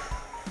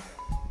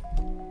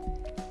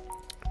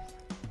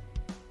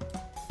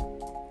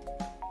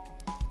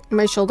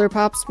 My shoulder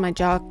pops, my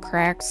jaw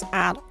cracks.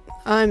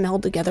 I'm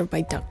held together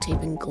by duct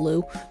tape and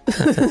glue.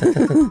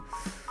 I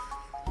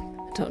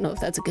don't know if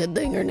that's a good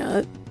thing or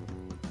not.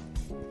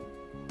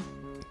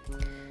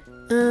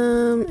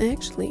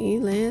 Actually,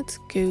 let's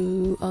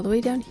go all the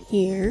way down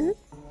here.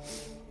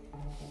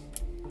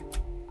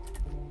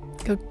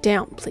 Go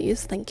down,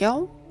 please. Thank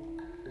y'all.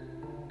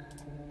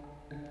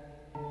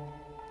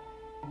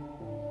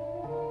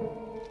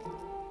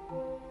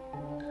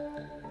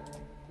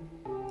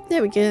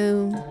 There we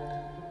go.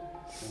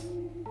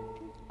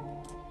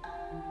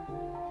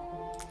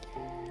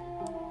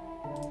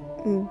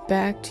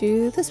 Back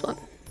to this one.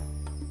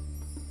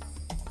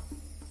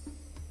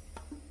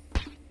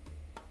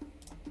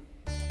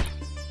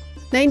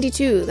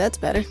 $92, that's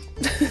better.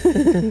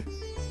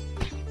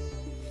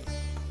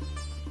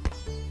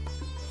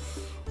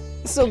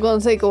 Still gonna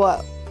take a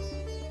while.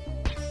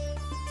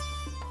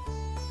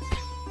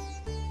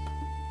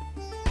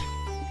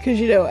 Because,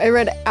 you know, I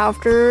read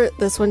after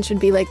this one should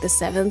be like the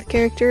 7th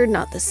character,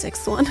 not the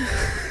 6th one.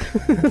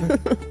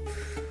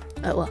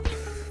 Oh well.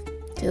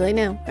 Too late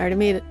now. I already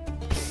made it.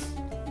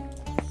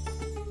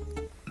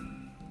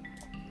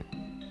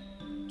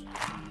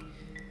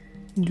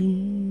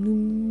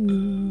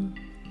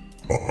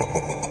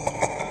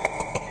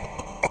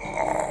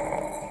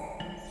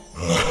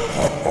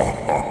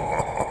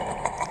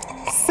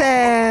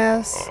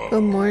 Sass.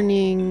 Good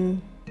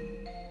morning.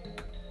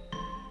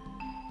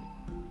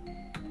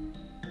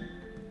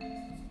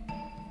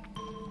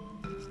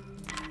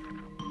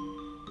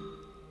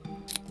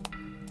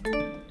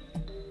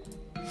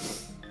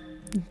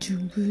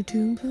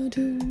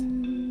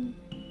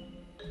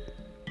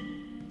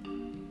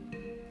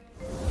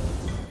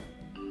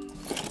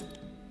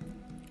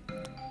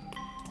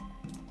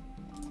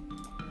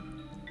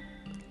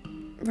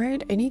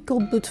 Right, I need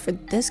gold boots for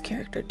this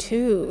character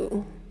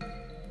too.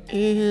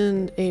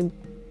 And a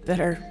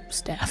better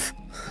staff.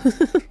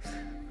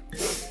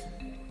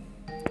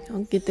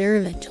 I'll get there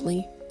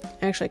eventually.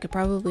 Actually, I could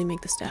probably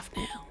make the staff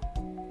now.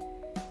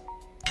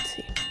 Let's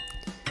see.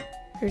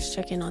 Here's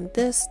checking on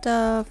this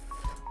stuff.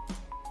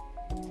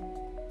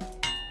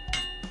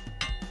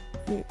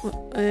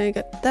 I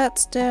got that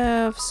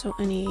staff, so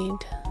I need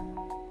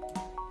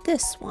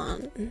this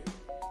one.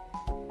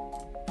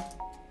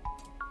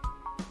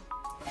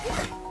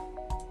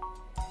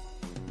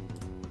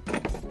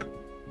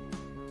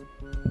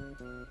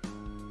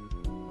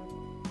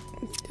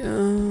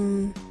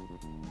 We'll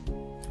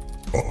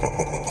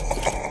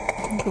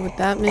go with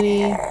that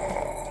many,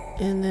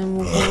 and then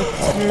we'll go with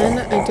 10.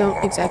 I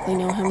don't exactly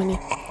know how many.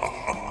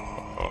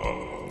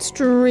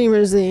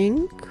 Streamer's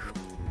ink.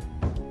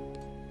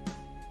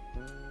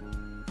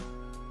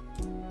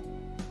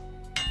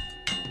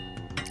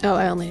 Oh,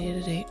 I only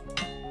needed 8.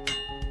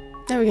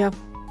 There we go.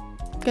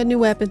 Got a new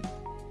weapon.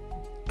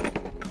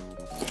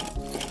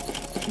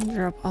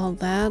 Drop all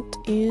that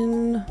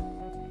in.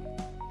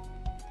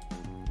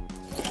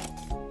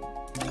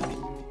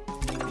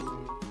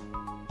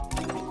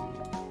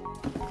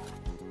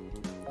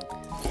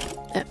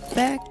 That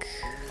back.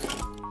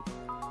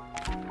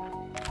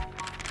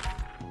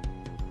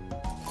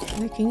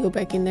 I can go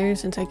back in there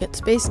since I get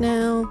space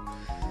now.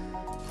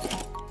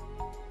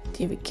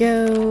 Here we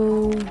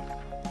go.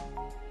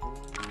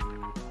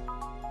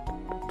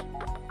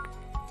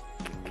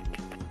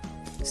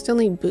 Still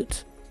need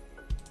boots.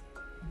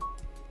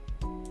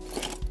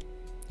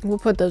 We'll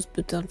put those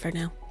boots on for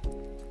now.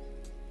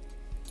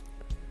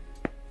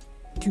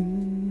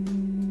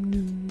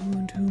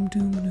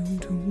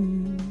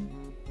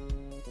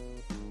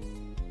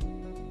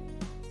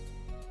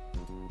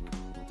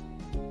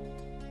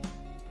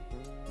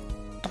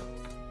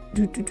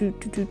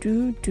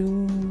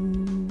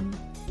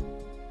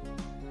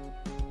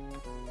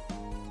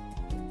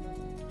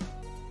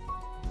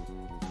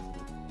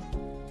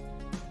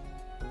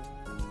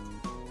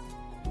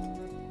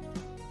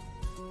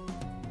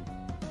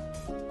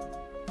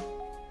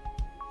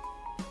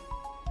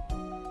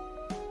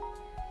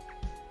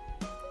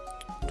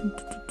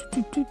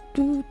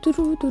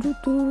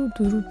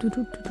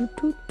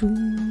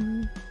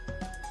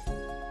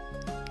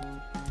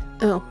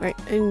 Oh, right,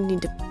 I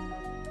need to...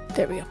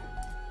 There we go.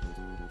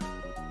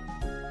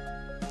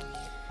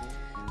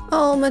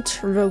 All my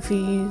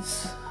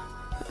trophies.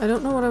 I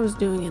don't know what I was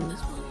doing in this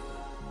one.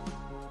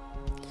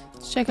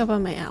 Let's check up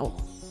on my owl.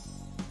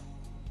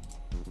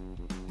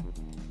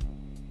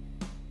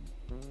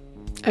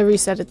 I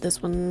resetted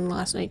this one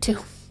last night too.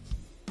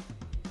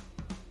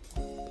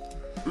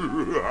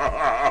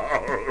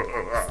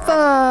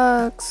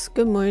 Fox!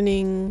 Good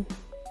morning.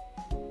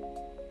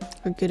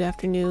 Or good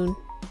afternoon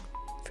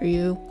for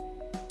you.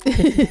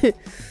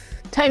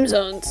 Time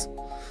zones.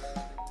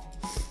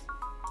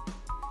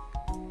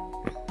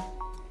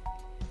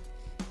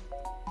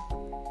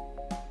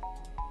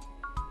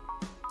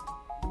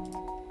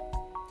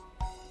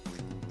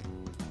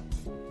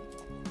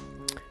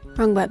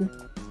 Wrong button.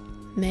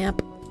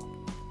 Map.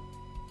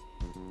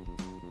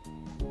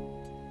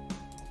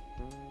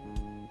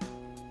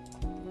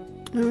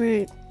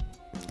 Alright.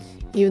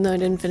 Even though I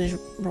didn't finish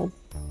roll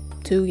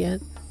 2 yet.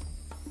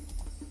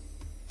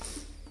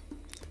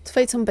 Let's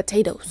fight some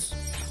potatoes.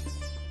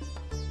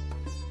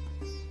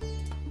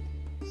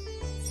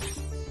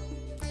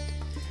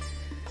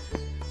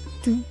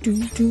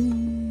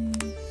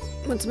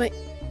 What's my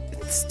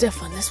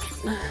stuff on this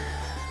one?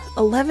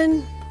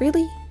 11?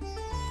 Really?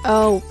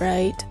 Oh,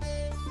 right.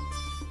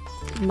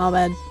 My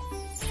bad.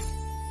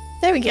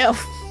 There we go.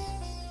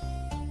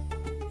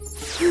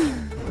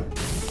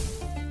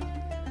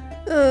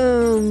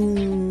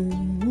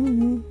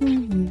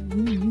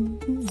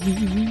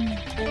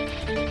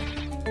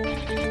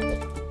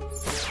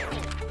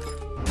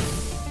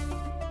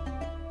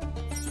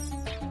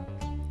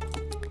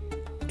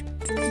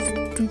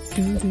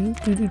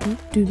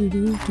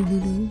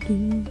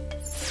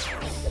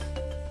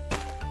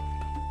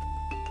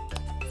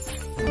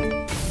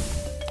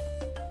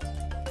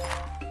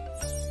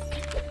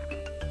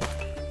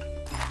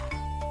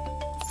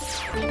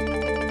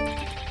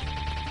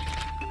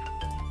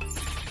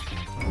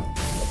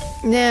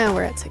 Now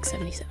we're at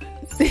 677.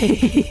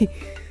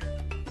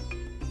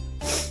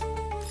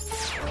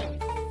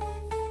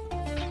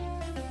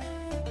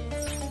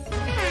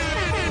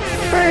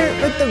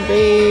 Bert with the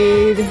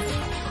raid.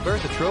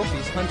 Bertha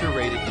Trophies Hunter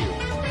rated you.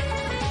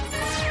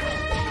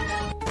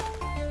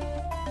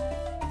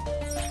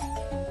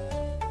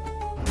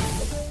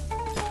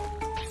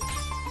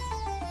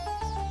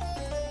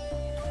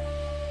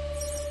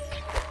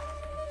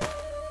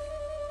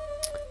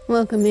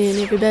 Welcome in,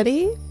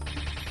 everybody.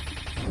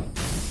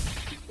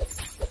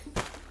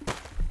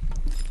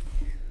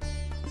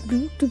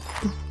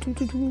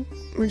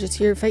 We're just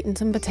here fighting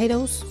some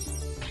potatoes.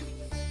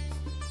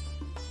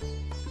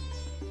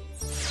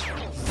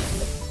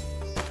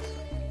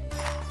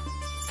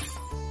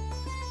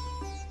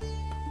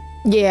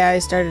 Yeah, I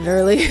started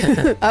early.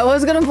 I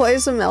was gonna play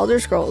some Elder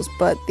Scrolls,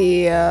 but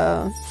the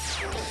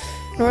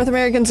North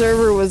American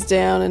server was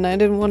down and I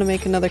didn't want to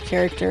make another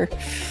character.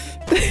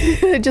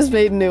 I just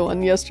made a new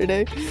one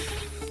yesterday.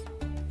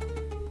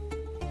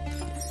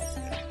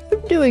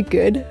 I'm doing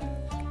good.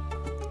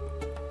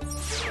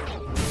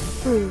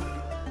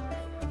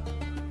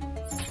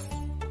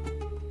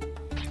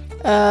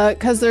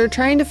 Cause they're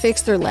trying to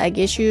fix their lag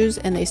issues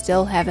and they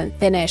still haven't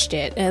finished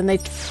it. And they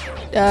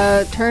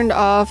turned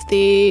off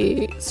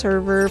the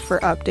server for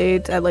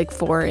updates at like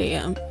 4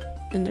 AM.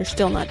 And they're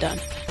still not done,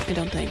 I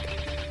don't think.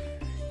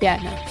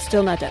 Yeah, no,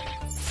 still not done.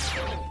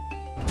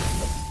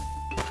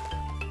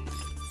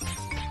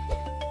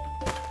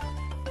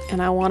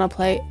 And I want to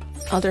play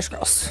Elder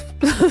Scrolls.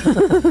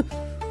 I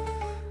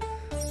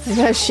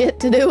got shit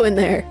to do in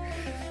there.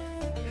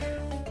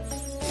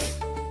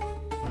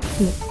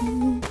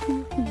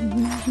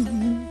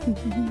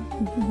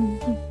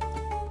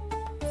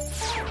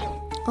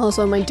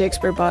 Also, my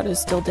Dixper bot is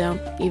still down,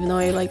 even though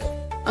I like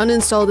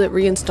uninstalled it,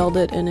 reinstalled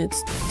it, and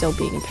it's still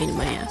being a pain in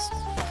my ass.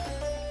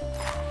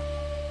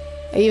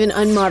 I even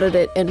unmodded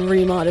it and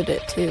remodded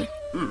it too.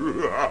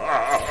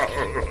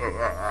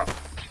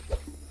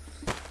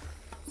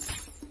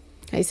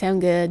 I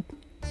sound good.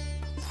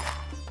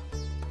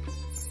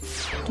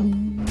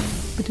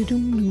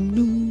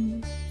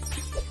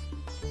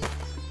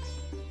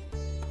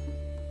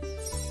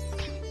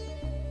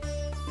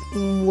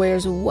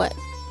 Where's what?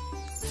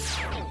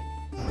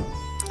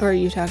 Or are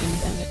you talking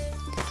about it?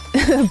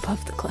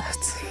 Above the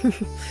clouds.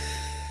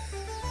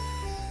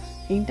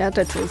 Ain't that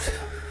the truth?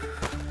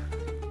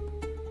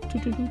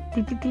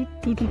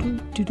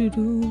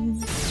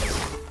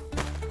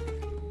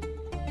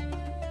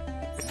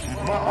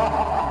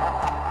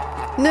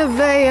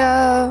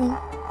 Nevea!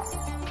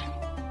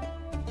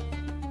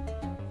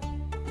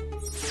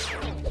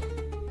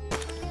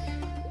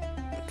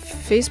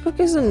 Facebook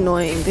is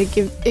annoying.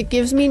 It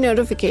gives me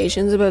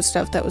notifications about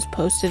stuff that was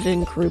posted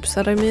in groups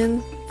that I'm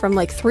in from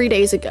like 3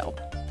 days ago.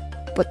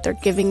 But they're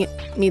giving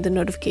me the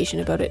notification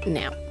about it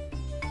now.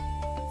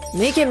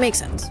 Make it make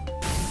sense.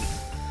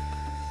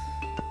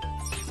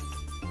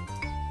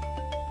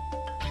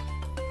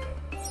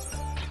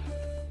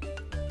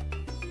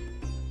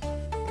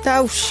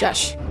 Oh,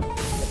 shush.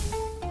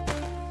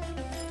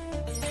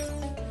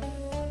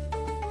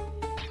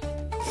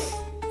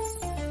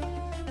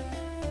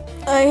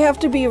 I have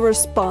to be a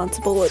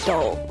responsible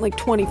adult, like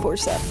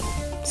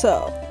 24/7,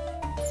 so.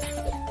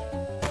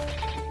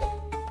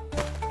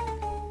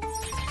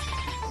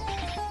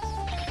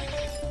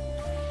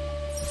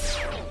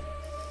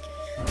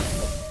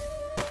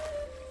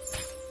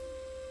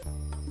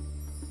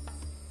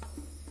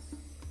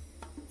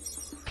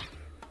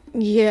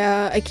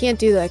 Yeah, I can't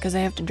do that because I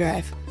have to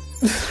drive.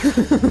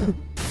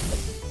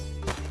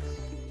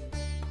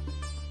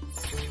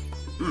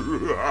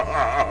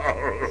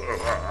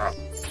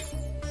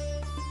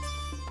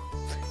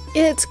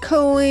 It's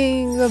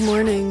going. Good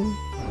morning.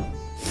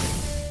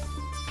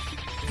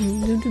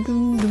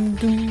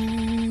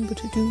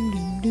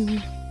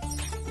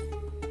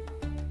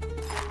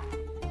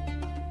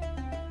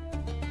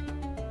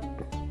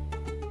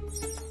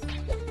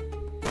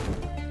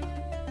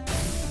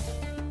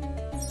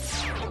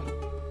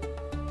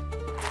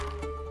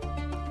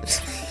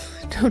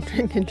 Don't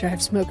drink and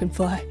drive, smoke and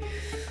fly.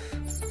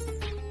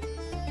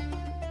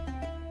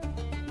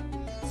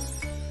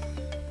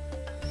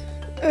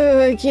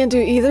 I can't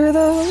do either of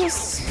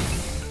those.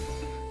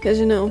 Because,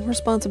 you know,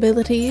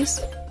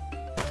 responsibilities.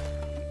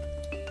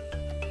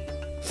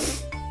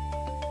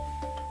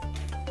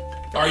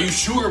 Are you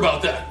sure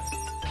about that?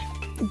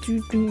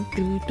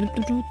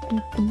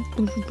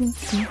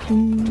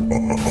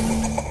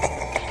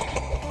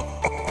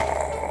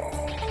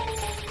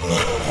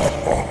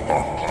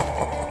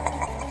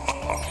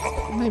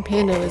 My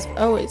panda is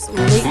always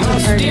late to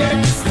party.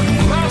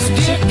 My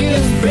stick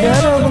is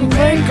better than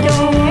bacon.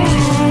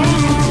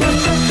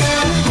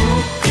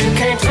 You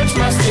can't touch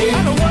my stick.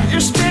 I don't want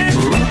your stick.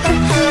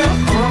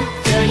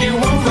 Yeah, you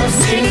want my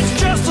stick.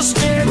 It's just a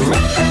stick.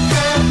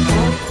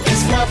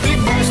 It's my big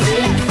boy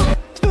stick.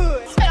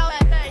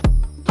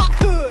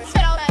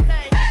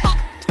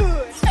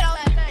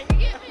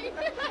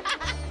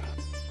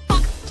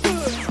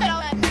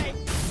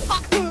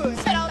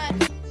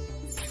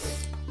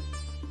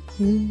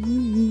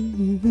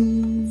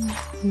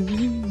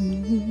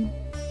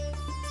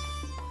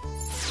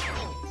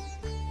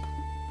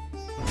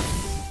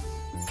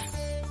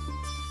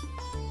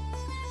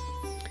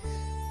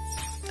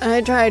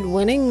 I tried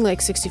winning like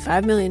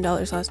 $65 million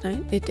last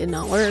night. It did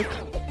not work.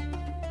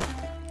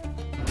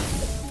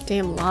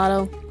 Damn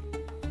lotto.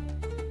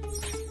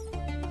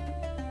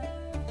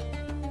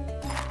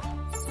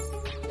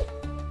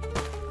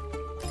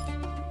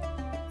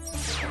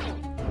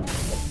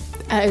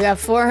 I got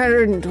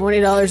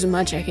 $420 in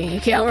my checking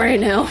account right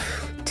now.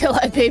 Till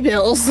I pay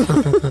bills.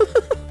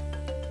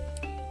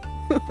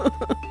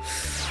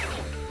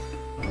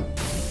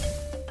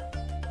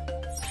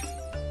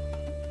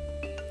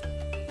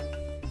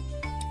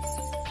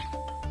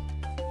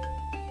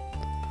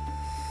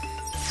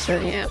 So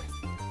yeah.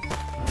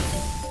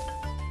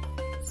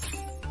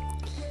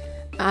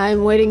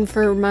 I'm waiting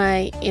for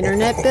my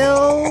internet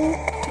bill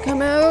to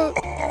come out.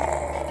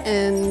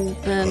 And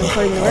then I'm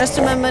putting the rest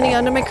of my money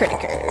onto my credit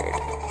card.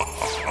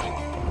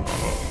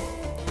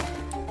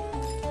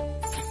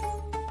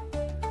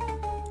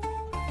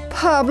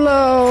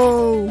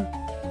 Pablo!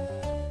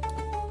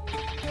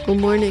 Good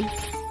morning.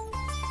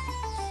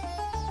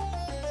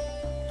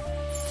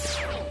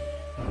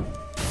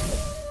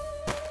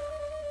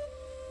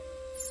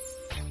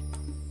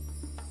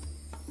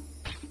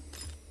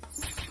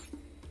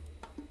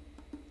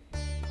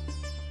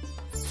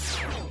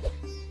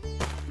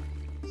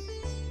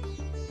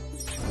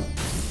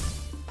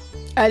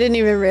 I didn't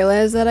even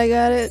realize that I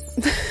got it.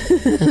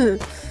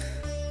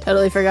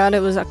 Totally forgot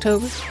it was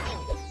October.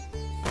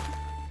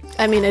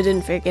 I mean, I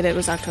didn't forget it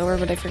was October,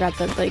 but I forgot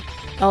that, like,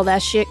 all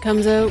that shit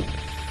comes out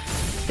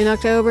in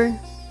October.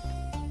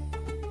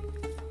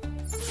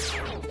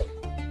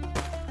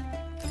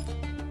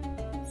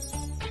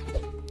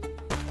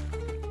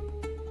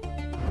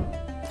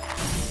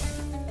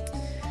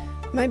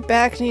 My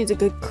back needs a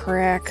good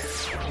crack.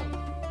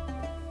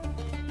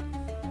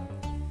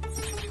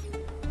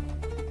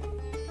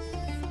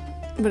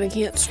 But I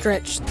can't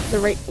stretch the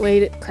right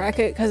way to crack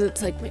it because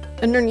it's like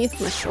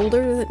underneath my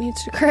shoulder that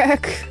needs to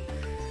crack.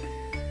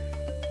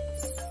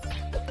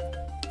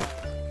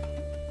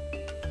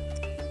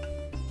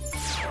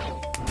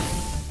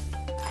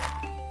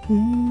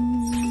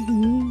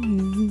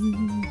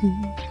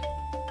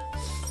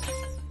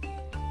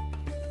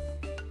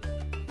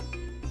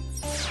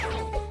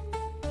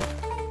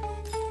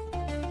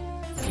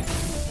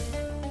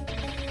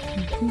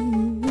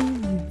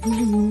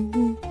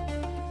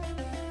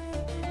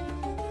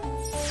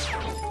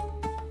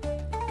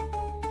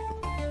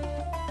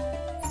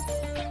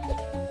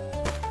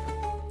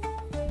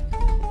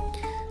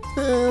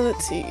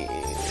 Let's see.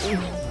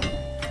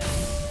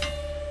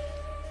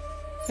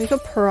 I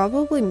could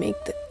probably make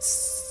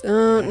this.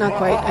 Not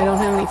quite. I don't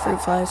have any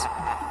fruit flies.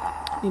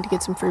 Need to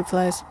get some fruit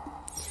flies.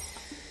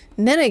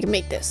 And then I can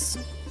make this.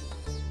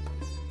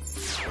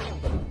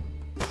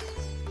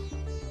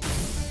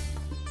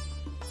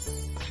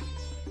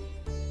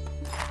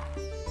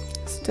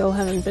 Still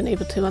haven't been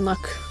able to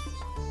unlock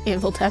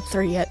Anvil Tab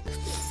 3 yet.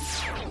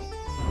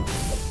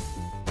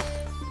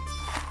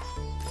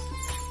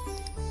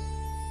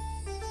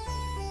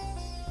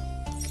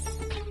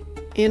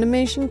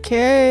 Animation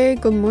K,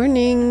 good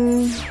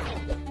morning.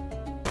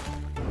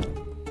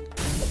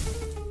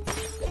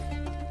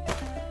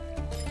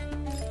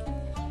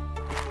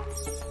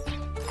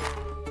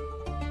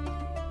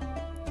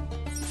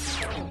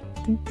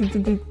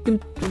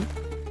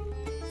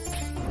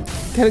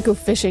 Gotta go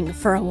fishing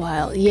for a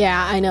while.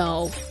 Yeah, I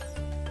know.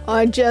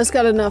 I just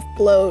got enough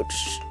bloach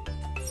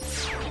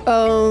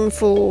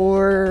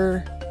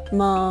for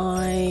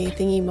my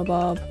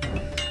thingy-mabob.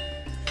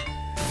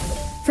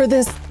 For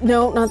this,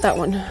 no, not that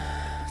one.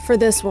 For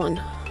this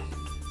one.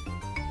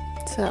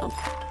 So,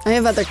 I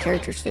have other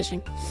characters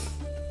fishing.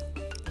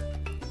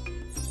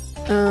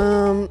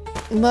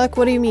 Luck,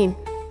 what do you mean?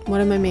 What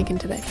am I making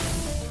today?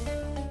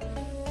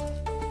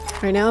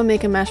 Right now I'm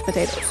making mashed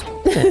potatoes.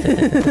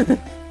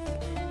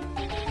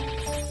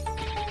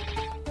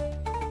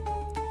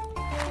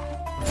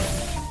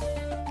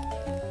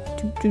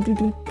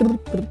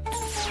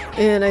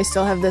 And I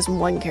still have this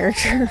one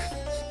character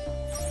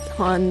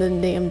on the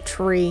damn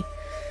tree.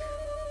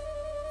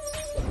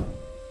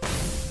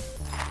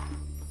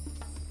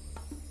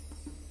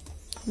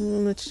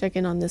 Let's check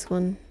in on this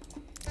one.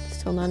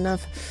 Still not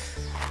enough.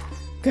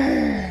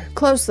 Grr.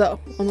 Close though.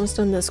 Almost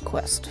done this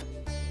quest.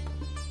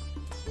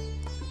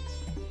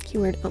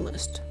 Keyword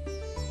almost.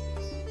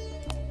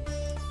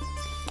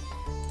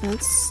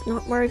 That's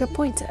not where I got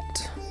points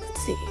at.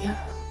 Let's see.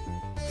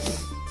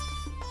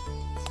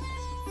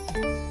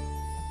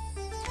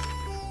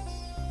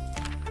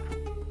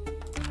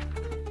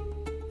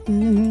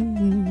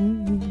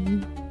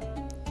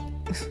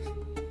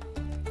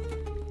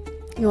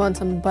 You want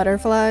some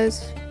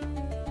butterflies?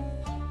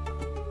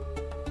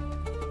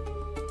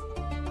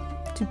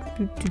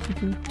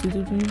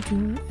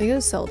 I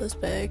gotta sell this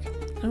bag.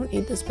 I don't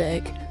need this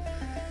bag.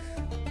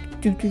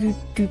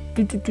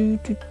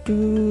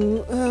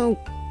 Oh,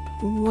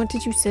 what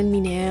did you send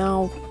me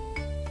now?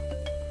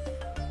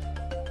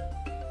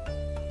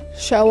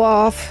 Show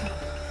off.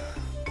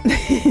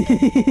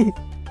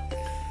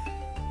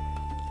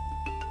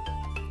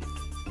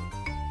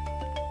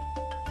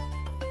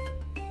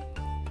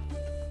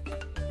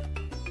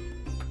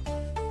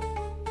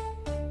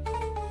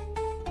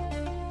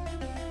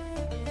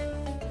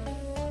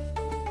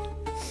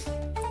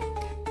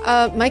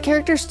 My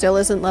character still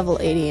isn't level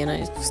 80 and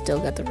I still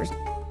got the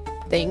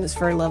things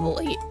for level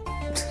 8.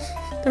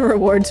 The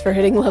rewards for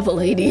hitting level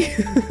 80.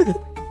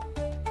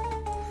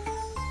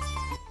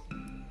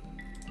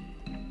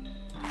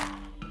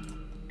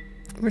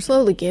 We're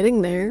slowly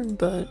getting there,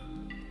 but...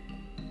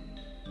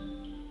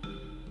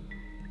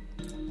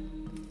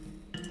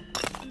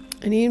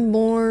 I need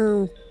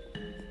more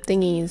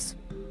thingies.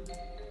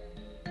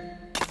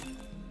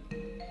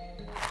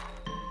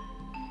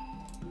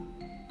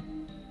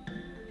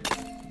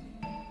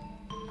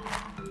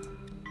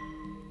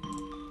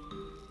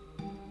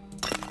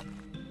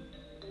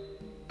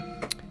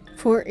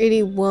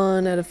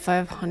 $481 out of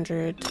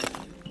 500.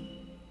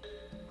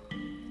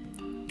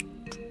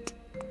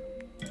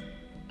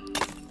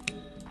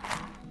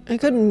 I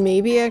could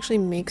maybe actually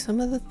make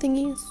some of the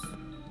thingies.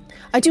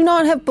 I do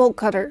not have bolt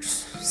cutters.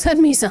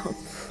 Send me some.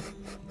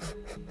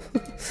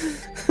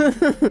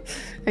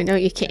 I know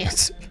you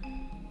can't,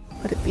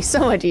 but it'd be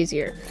so much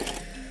easier.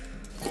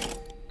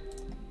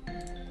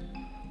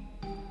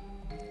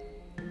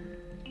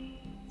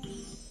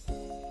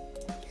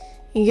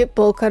 You get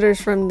bolt cutters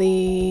from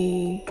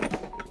the...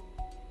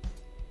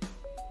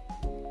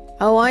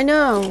 Oh, I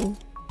know!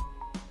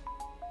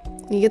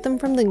 You get them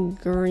from the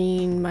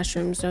green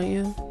mushrooms, don't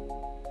you?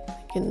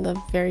 Like in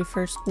the very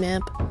first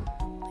map.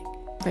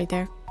 Like, right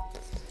there.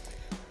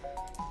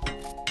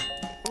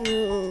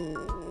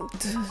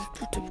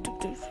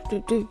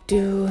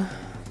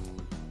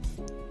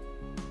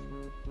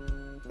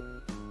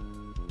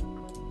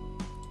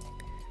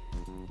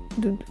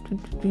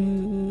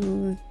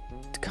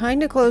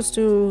 Kind of close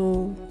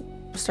to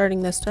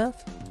starting this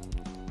stuff.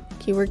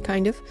 Keyword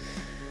kind of.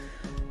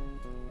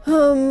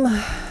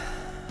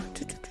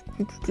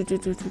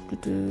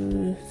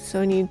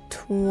 So I need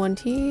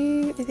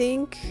 20, I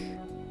think.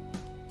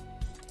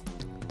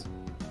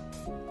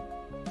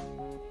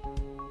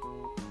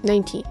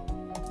 $19.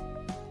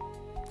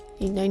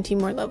 Need 19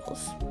 more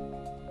levels.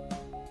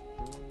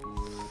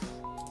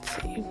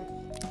 Let's see.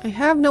 I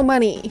have no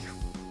money.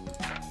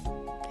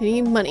 I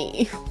need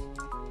money.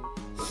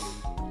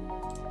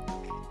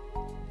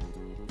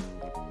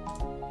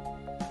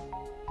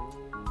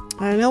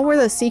 I know where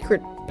the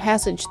secret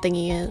passage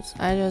thingy is.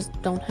 I just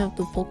don't have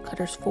the bolt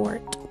cutters for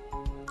it.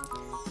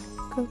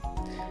 Go.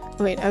 Oh,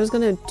 wait, I was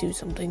gonna do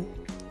something.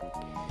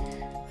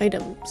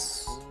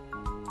 Items.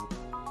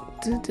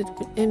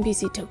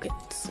 NPC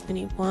tokens. I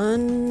need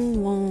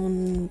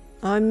one.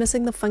 I'm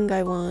missing the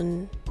fungi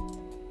one.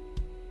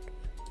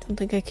 Don't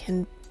think I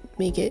can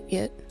make it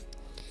yet.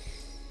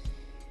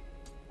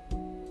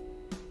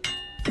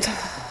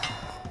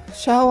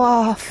 Show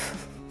off.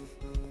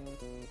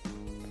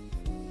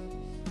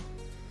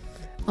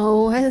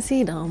 Oh, I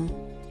see them.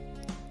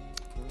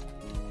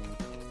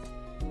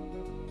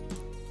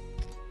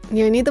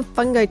 Yeah, I need the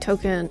fungi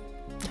token.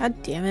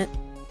 God damn it.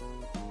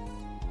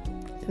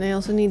 And I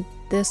also need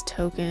this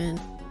token.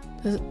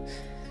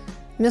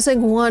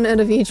 Missing one out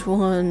of each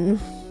one.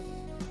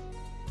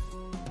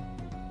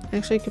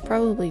 Actually, I could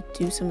probably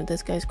do some of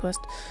this guy's quest.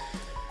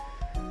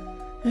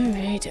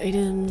 Alright,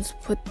 items.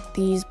 Put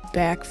these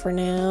back for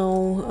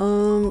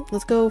now.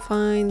 Let's go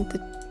find the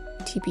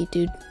TP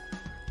dude.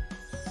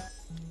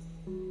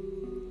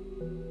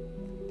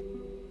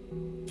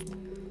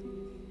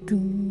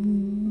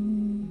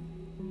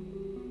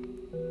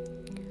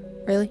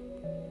 Really?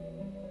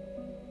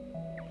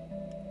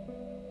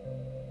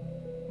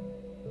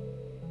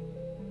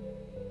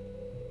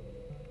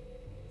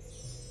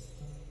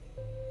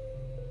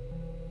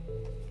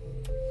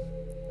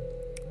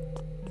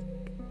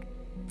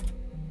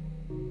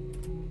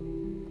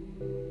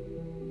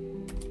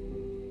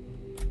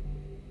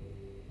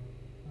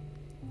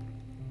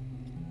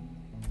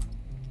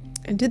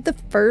 I did the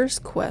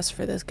first quest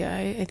for this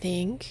guy, I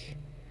think.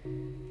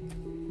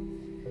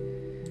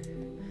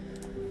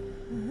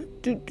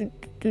 Hang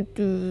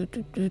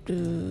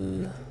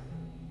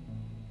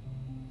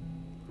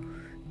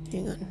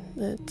on.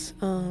 Let's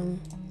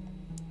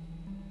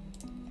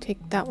take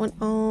that one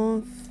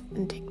off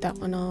and take that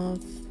one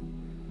off.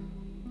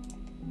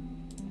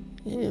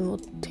 And we'll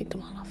take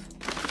them all off.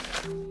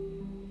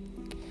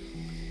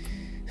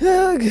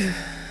 Ugh.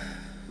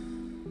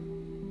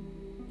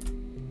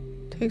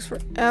 Takes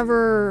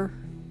forever.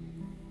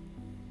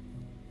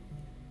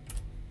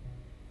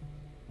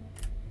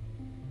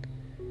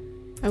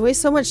 I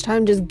waste so much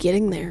time just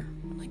getting there.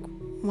 Like,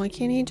 why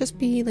can't he just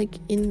be like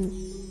in?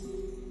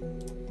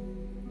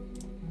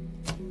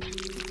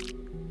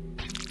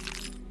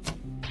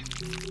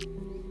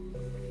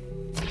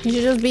 He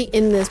should just be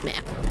in this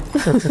map.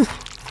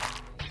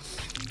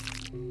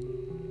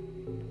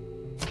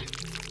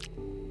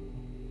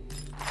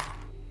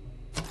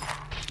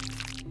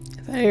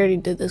 I already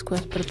did this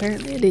quest, but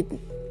apparently I didn't.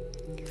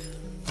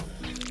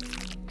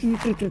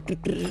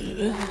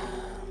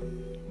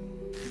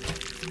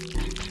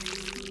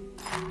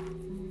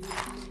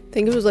 I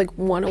think it was like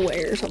one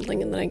away or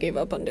something, and then I gave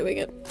up on doing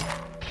it.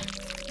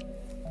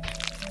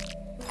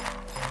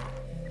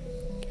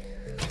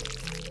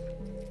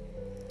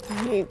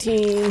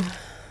 $18,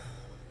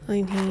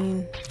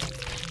 $19,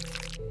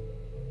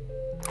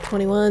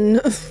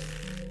 $21.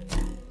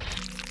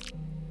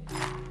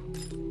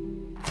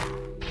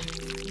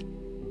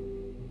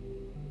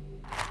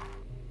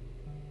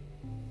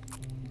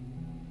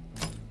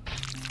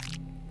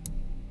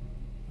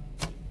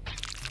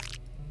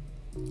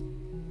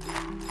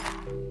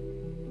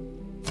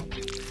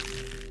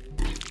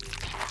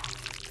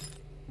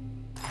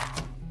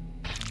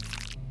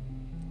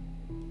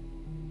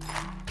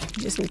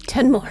 Just need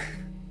 10 more.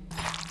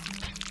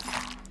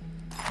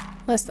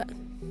 Less than.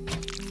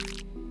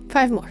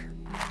 5 more.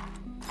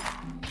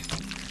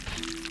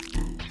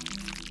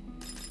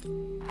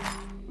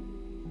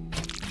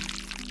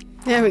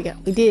 There we go.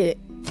 We did it.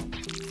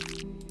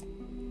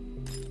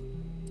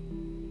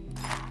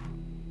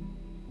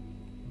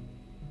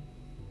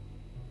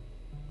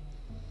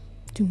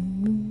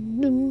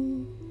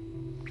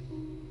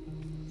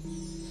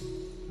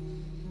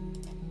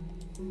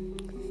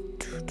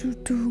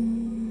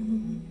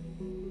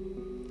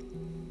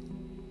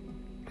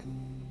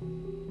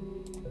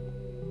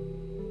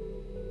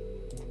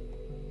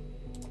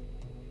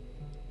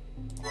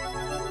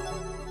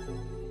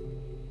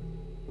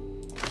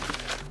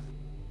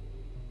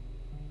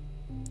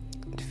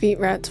 Defeat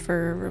rats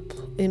for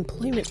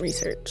employment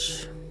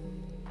research.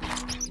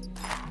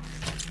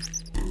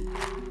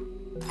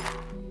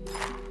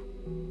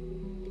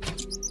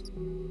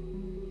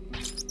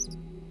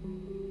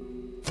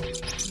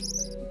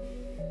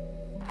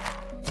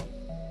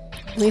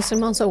 At least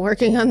I'm also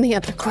working on the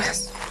other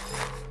quest.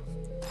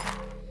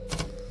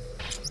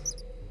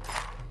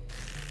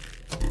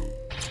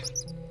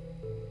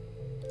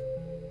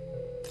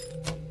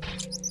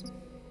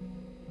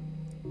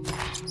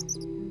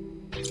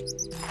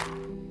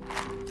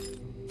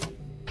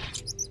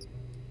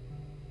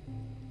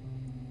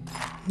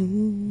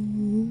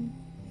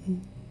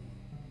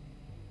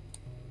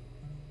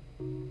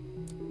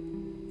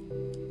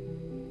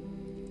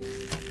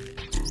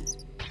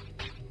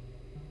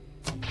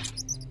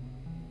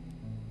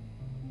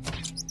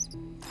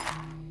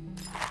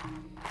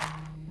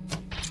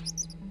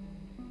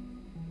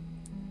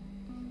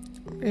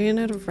 Ran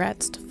out of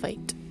rats to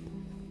fight.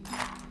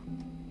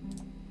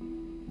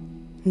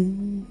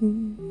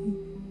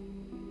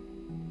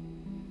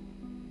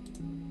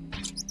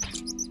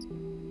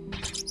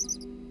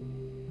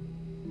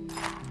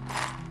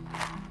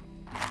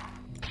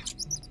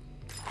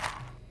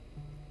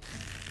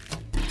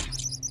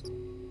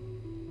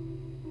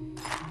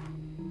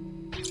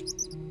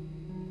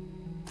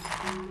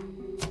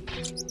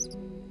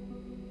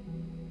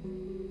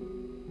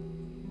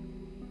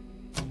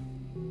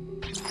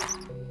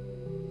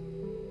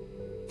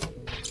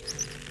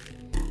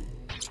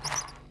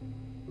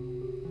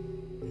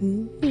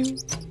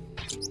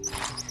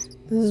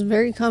 This is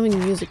very calming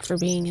music for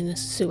being in a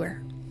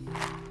sewer.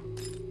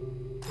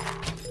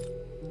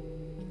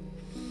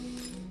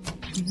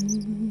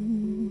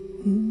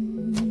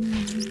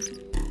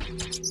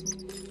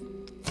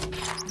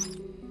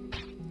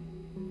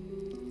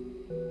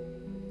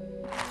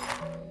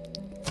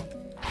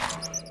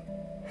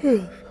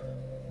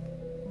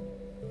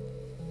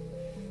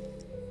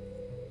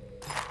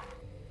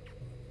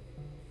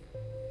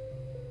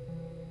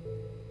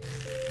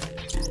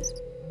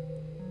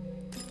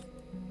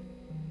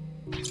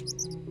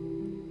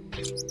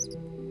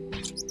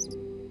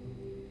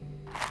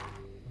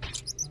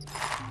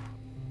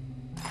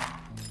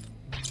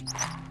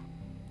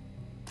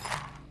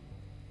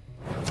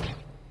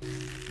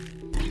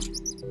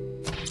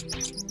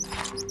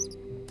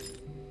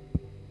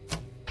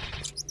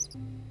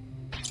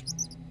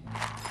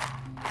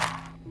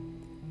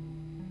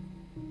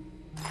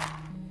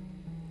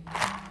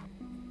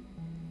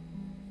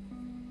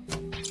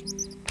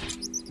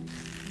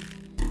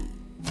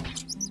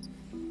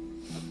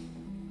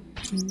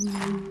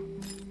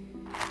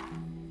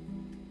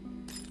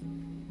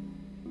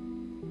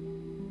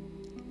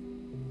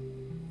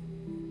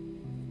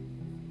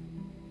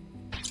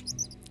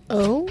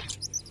 Oh?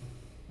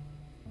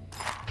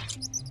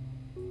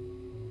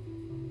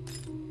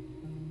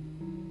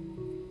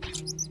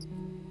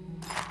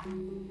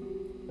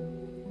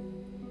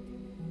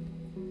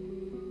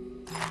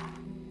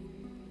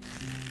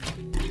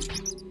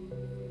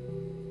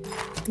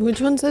 Which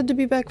one said to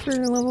be back for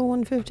level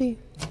 150?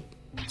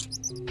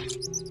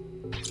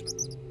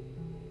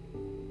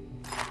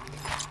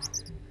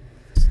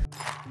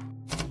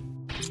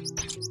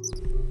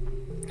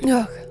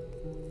 Ugh.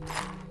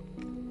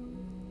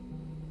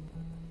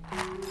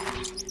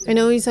 I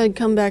know he said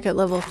come back at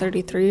level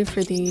 33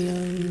 for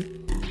the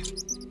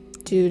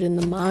dude in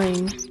the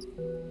mine.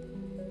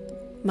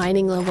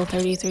 Mining level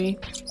 33.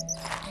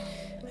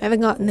 I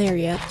haven't gotten there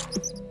yet.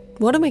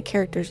 One of my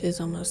characters is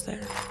almost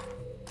there.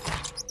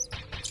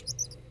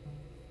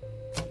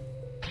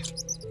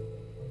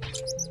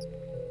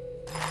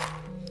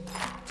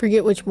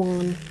 Forget which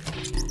one.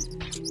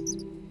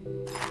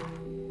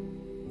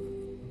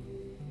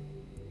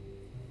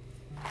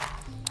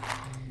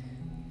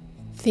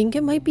 Think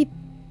it might be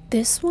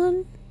this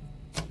one?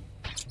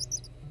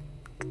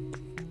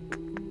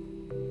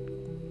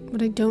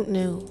 But I don't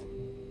know.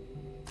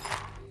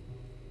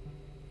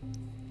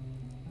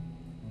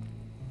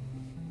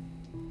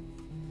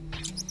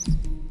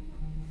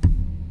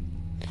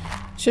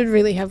 Should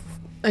really have...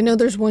 I know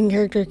there's one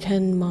character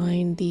can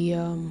mine the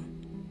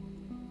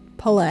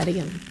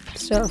palladium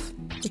stuff,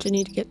 which I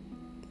need to get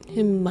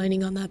him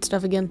mining on that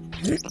stuff again.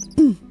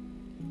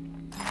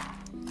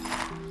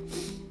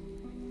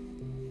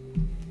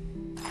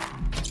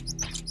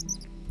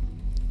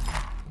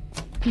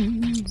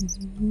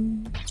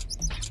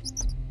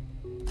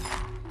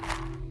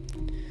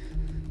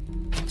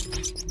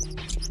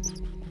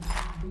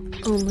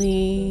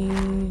 Only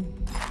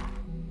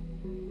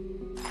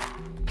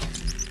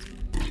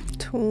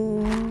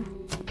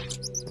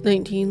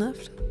 19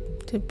 left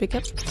to pick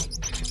up.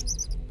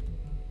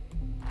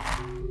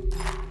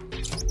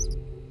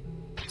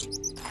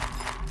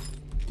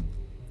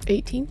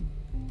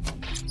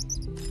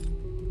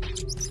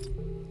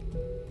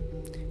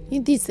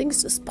 Need these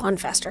things to spawn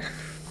faster.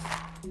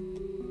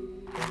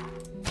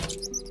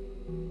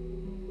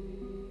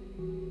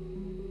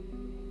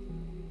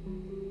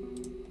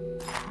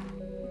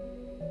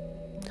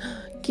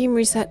 Game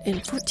reset in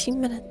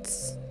 14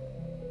 minutes.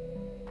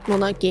 Well,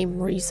 not game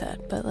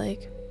reset, but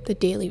like the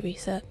daily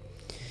reset.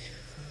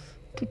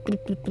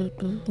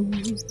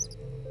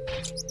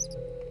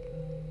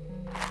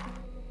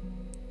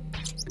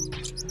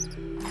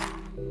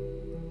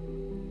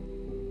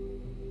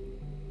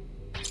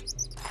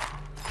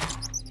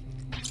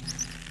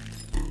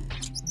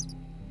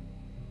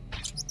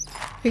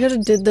 I could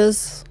have did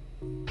this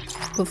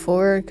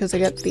before because I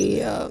got the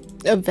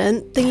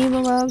event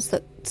thingy-mabobs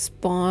that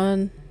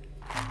spawn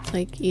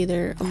like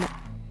either a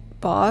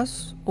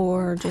boss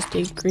or just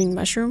a green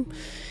mushroom,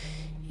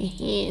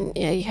 and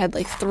yeah, you had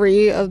like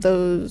 3 of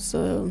those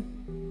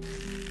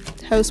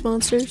house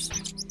monsters,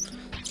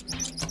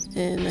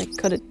 and I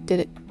could have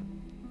did it,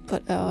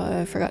 but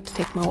I forgot to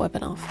take my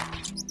weapon off.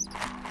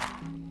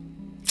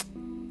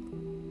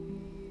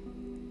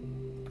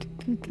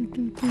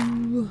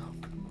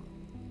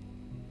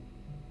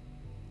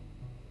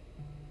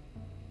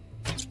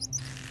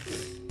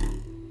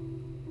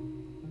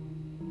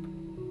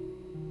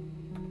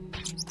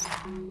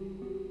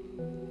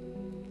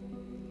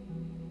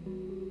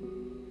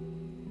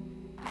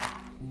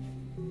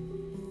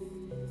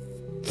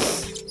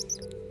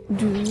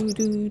 Do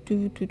do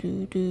do do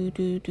do do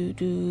do do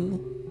do.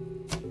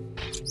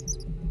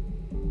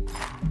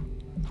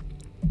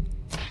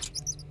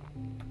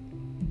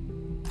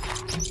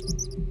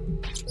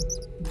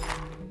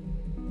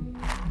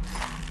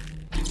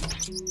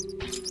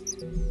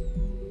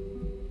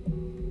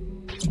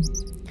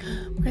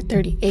 We're at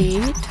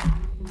 38,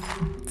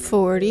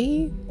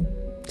 40,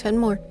 10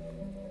 more.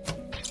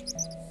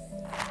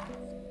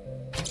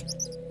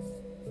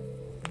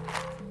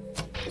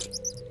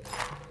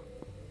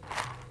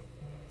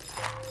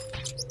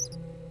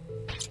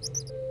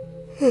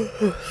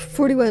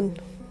 $41.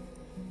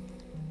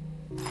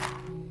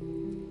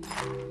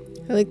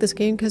 I like this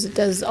game because it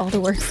does all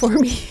the work for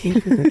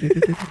me.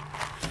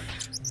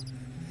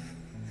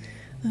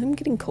 I'm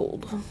getting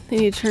cold. I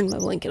need to turn my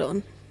blanket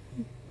on.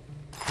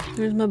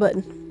 There's my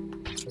button.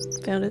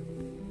 Found it.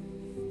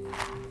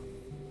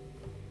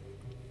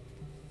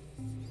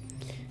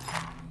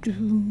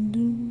 Doom,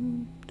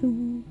 doom,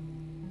 doom.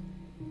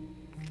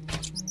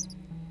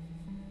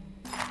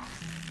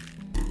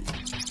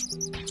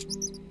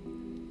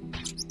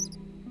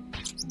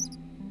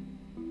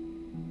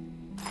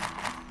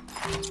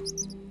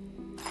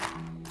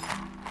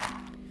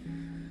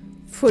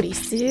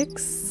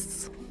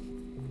 $46.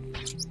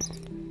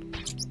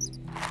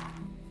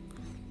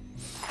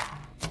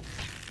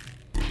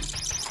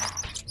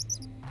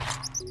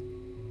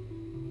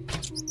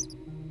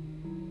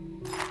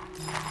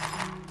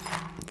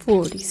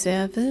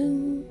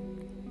 $47.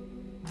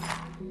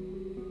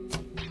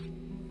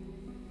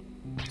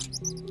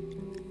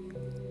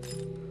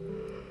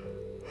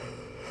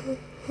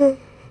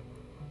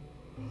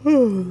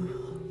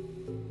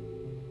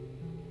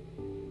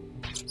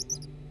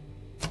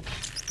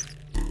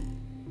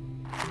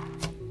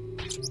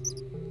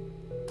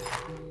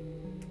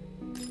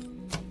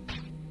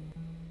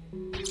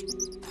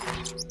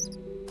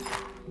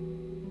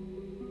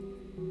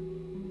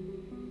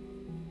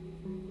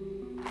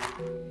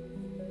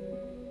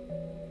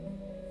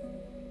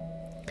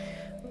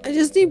 I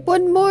just need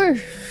one more.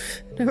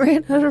 I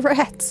ran out of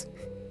rats.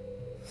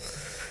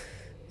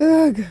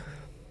 Ugh.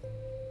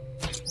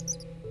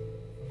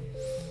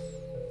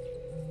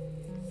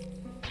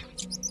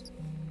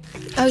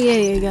 Oh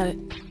yeah, got it.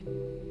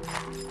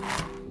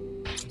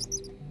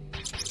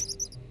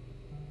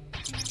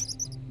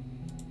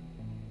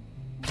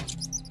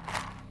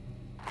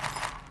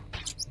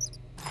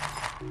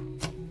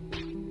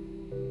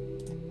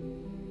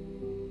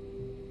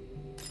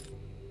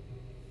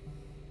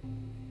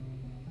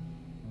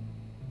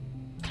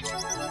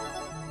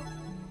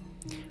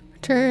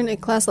 Return at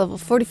class level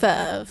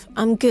 45.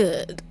 I'm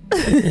good.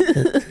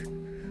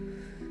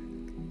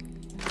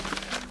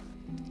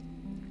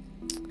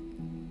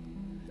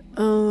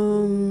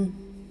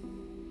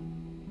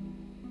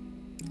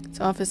 Its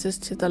office is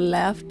to the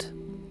left.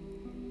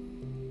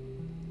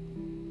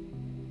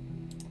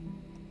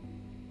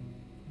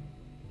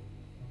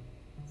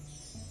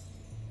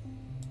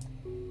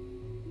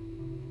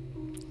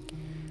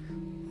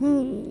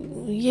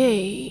 Ooh,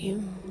 yay.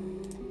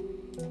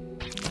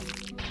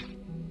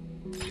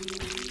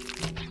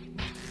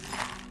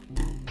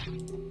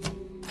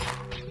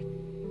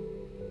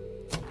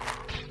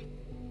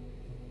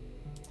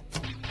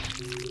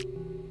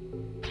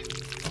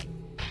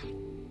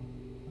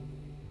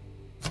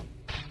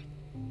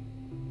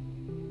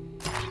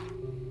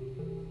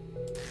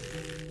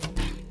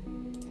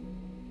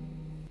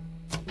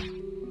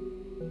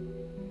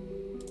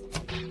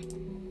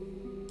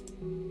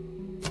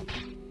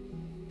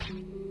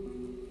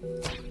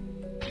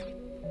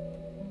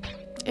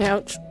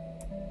 Ouch.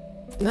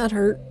 That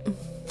hurt.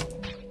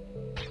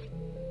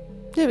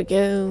 There we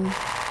go.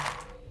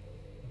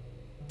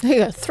 I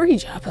got 3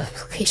 job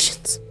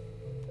applications.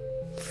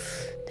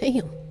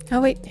 Damn.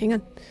 Oh wait, hang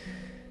on.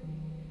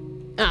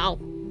 Ow.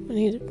 I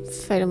need to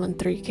fight him on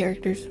 3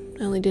 characters.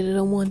 I only did it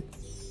on 1.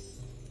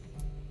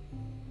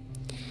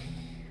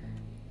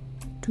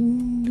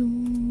 Doom,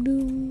 doom,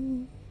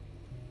 doom.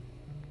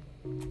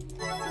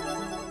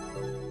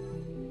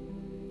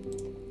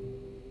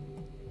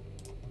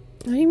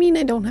 What do you mean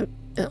I don't have...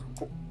 Oh.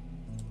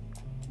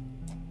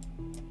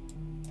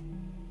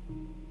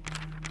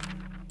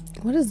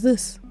 What is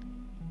this?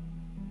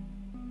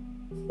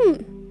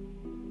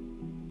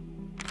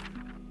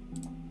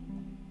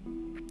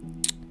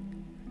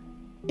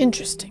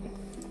 Interesting.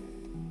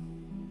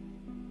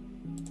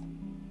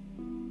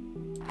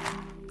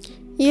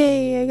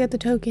 Yay, I got the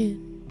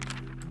token.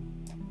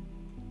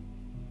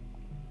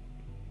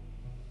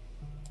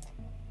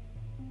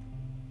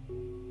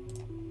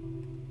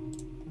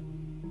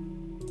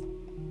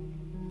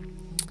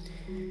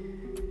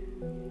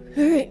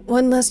 Alright,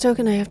 one last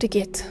token I have to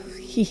get.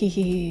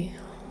 Hehehe.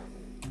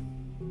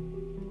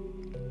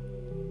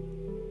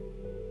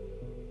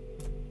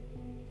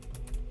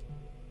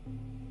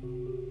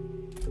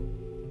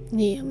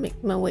 Yeah,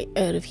 make my way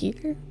out of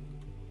here.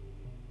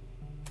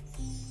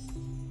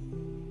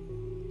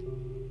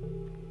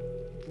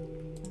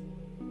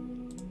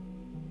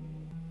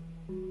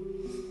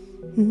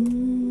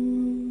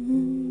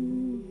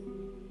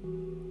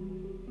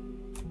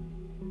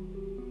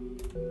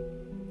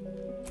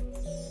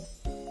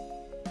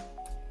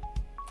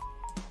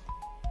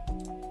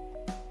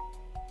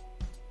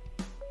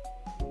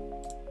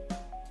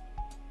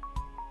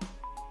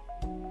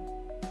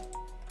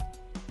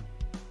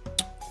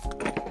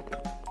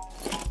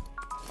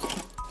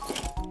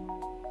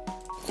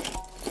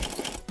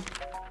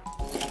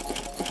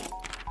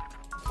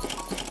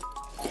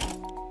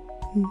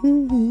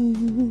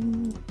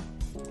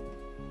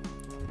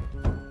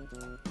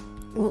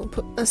 We'll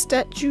put the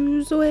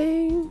statues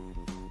away.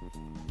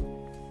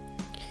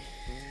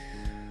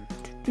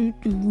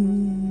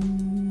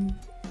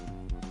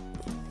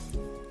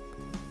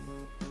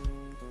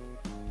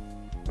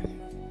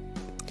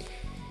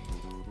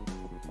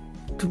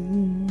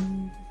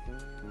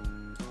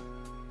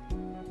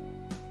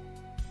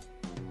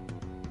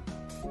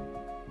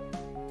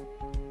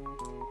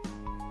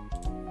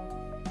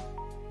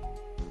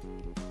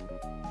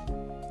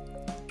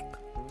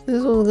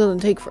 This one's gonna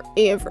take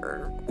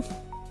forever.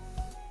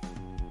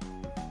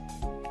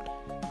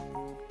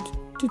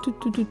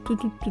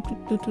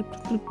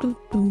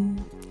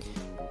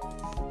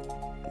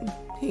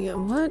 Hang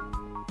on, what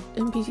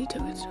NPC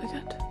tokens do I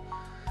got?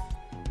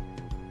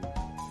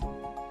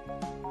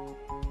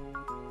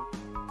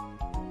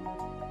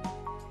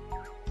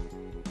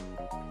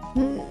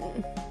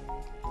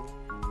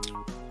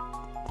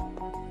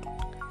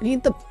 I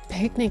need the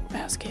picnic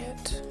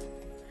basket.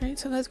 Alright,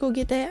 so let's go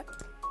get that.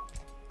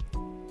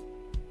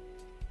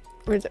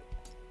 Where's it?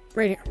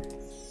 Right here.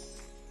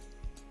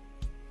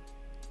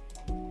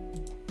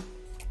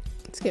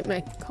 Let's get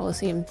my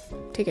Coliseum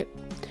ticket.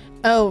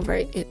 Oh,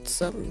 right,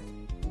 it's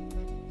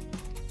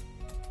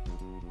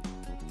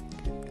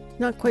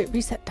not quite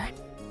reset time.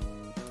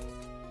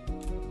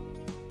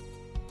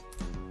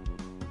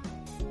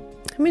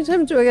 How many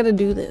times do I gotta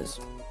do this?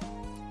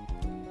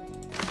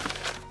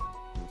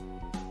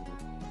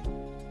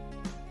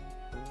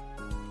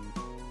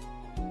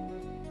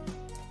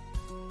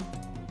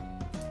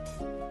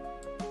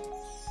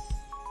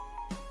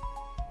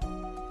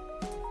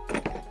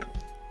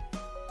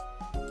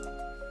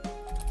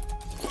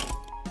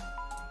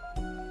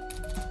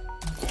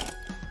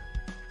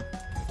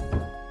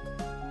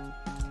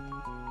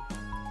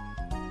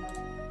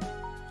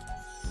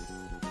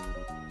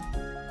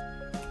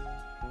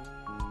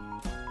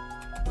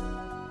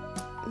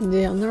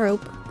 Down the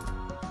rope.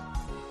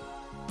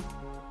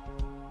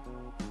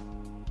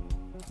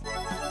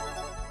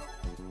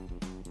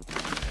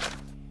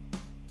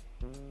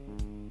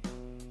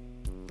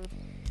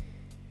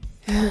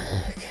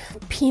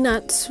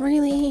 Peanuts,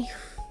 really?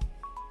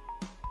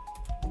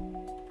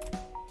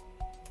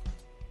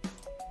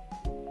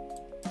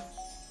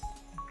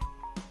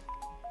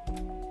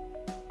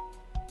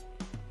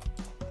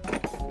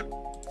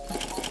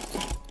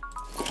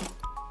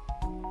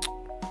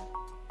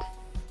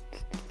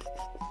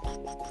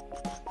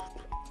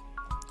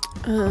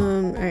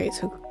 Alright,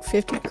 so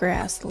 50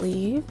 grass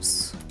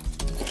leaves.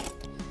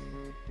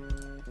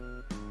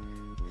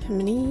 How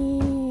many?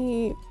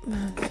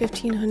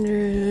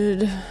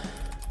 1,500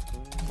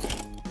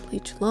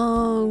 bleach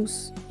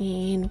logs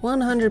and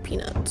 100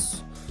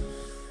 peanuts.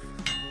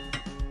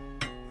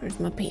 Where's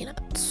my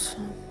peanuts?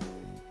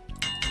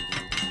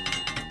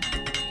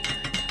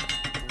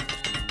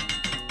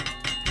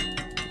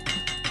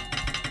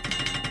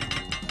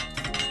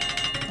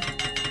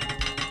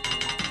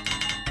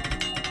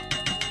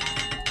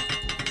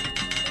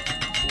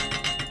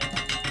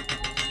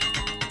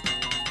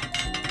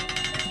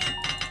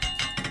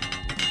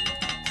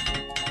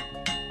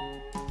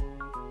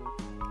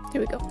 Here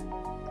we go.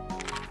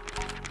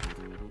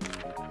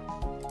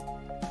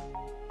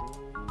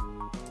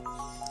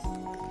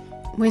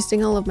 I'm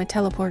wasting all of my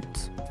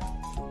teleports.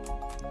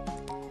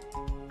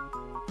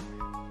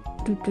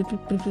 Do, do, do,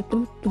 do, do,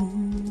 do,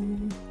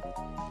 do.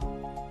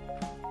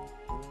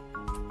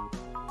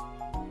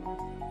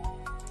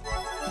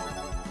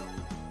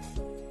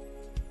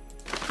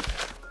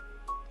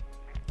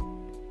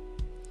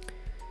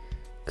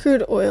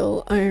 Crude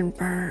oil, iron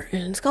bar,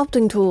 and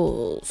sculpting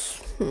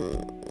tools.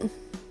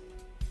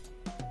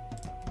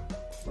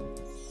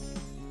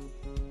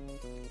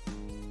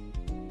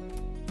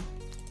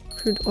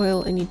 Crude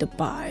oil I need to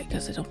buy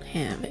because I don't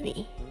have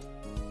any.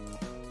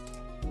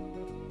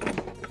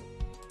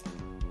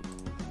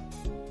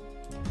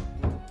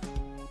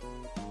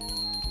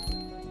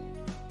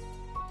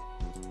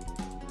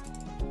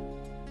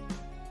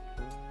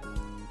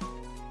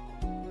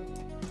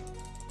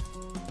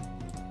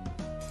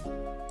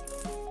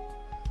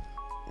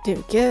 There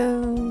we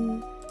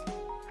go.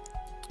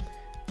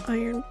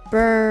 Iron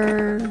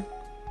bar.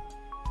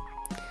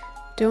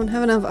 Don't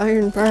have enough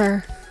iron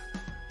bar.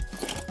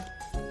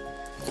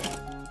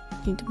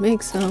 Need to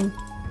make some.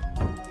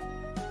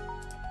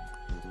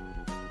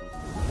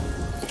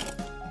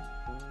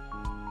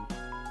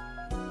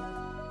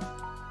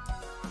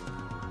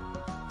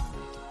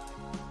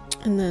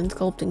 And then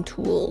sculpting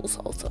tools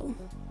also.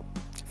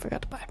 I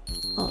forgot to buy.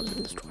 All is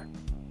in the store.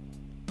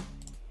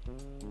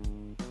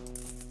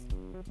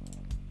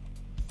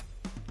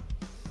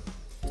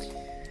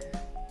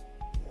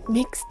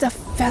 Make stuff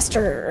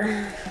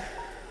faster.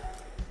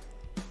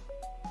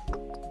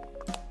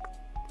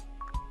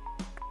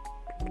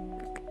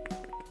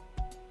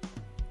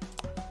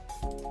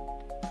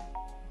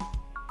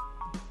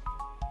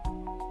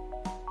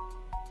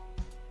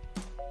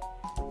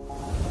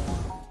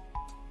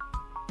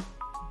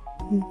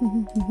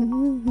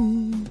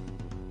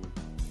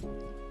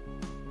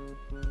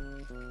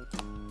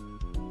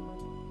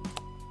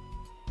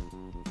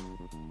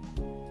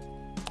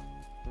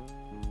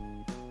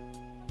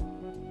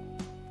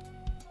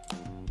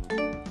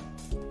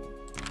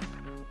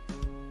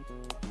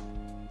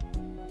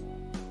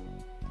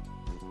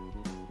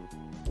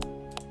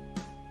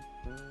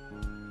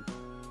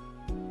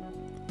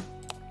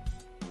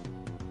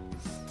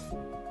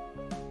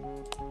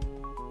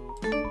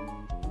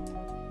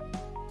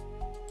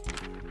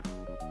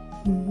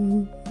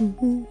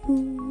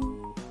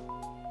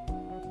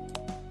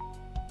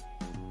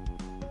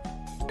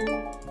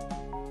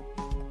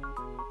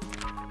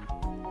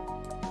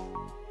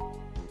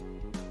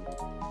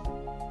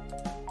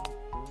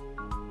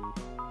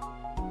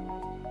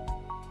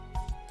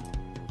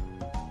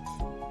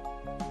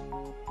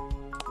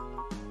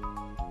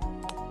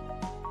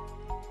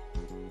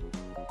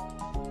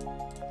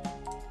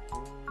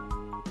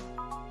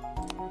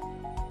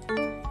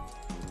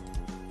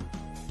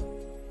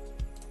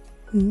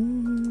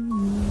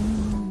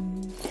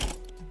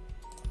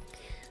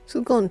 So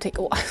it's going to take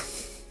a while.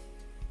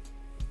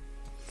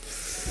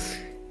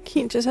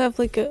 Can't just have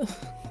like a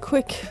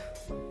quick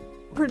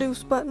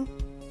produce button.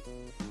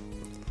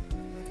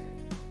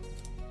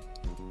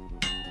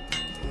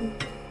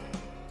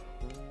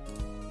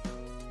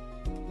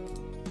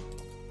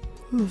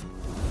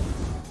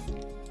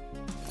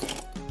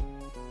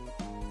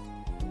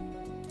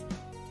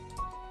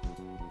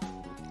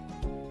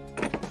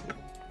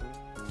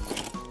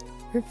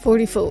 We're at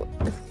 44.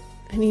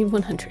 I need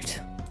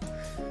 100.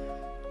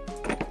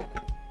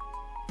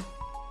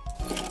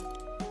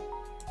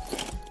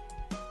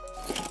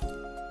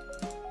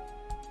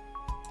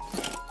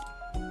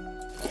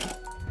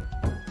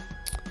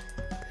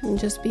 Couldn't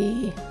just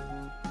be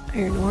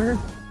iron ore.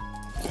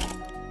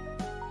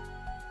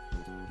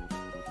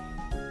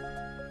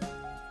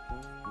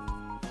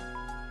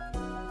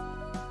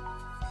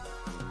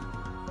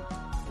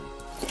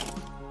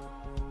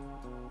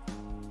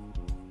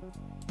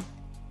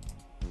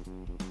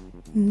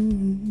 Let's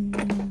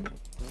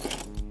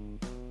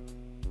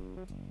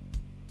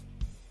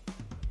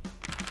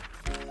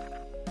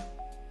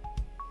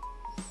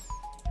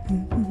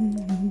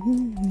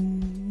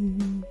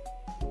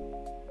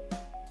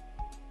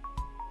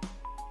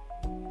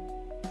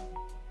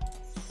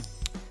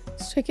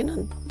check in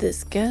on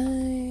this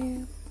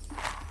guy.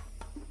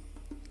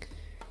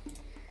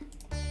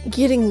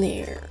 Getting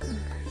there.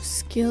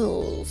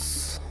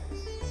 Skills.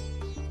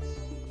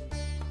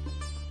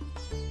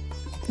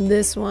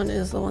 This one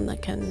is the one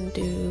that can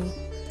do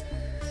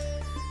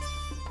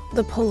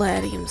the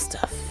palladium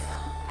stuff.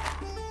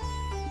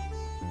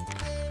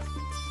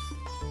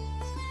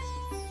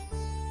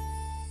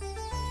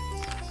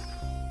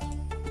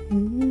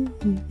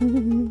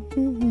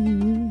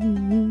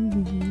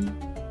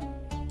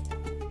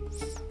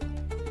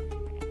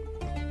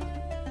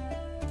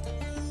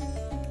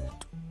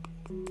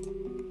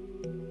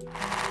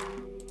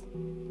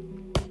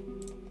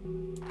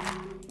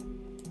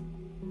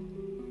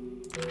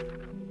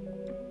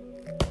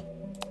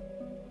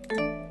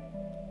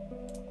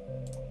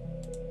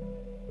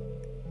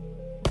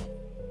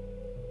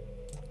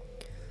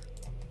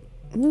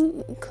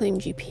 Ooh, claim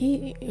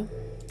GP.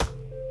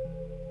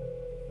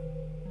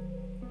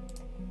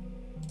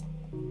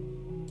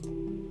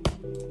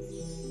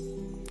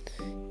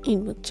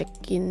 And we'll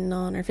check in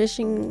on our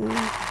fishing.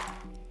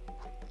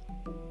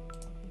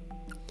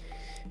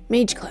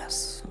 Mage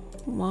class.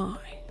 Why?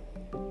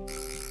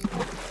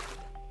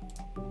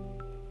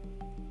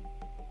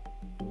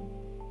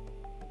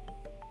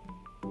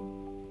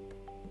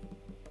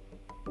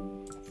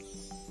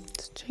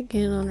 Let's check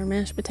in on our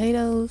mashed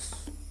potatoes.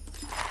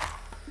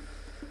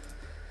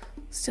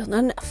 Still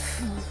not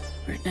enough.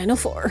 We're at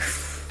 904.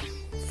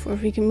 Before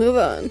we can move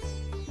on.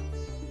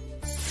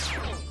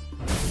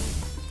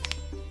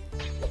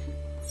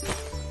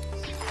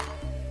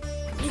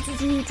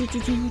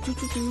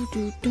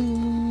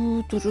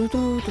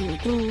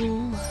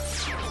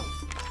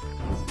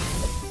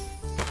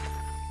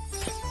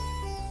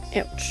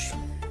 Ouch.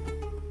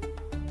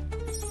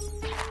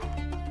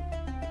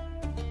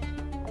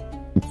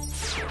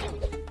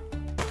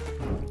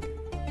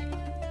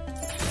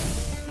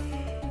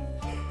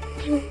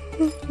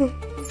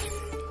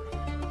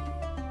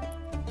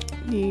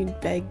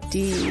 Need bag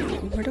D.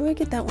 Where do I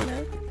get that one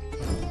at?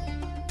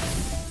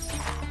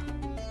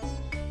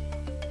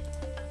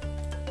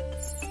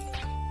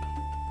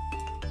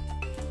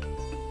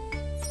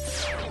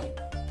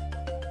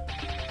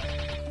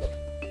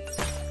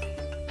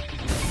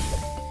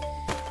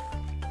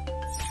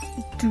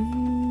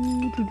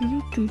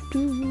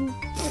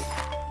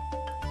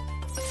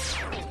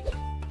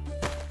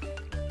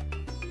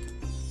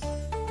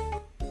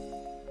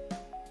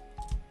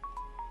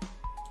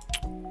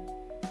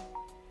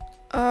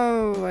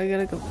 Oh, I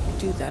gotta go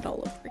do that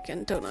all over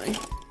again, don't I?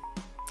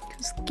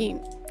 Because game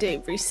day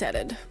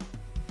resetted.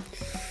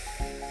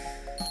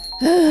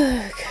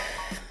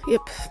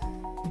 Yep.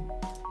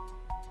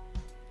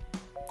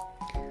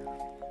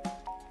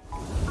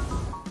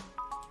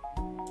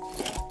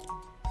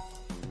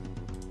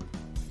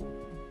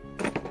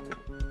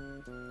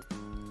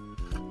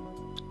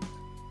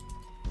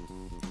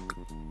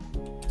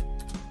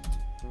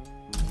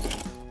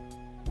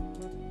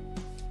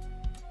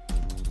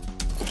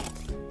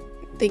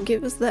 I think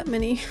it was that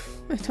many.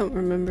 I don't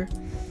remember.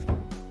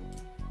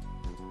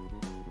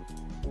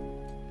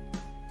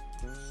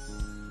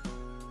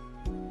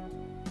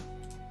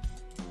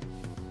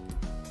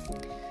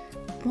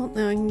 Well,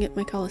 now I can get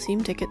my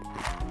Coliseum ticket.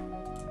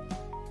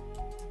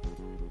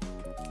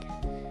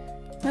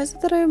 Why is it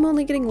that I'm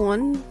only getting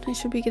one? I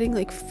should be getting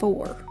like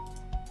 4.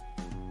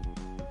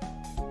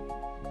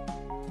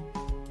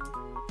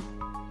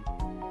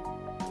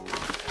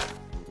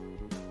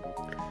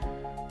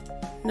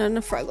 Not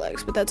enough frog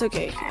legs, but that's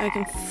okay. I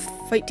can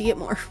fight to get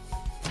more.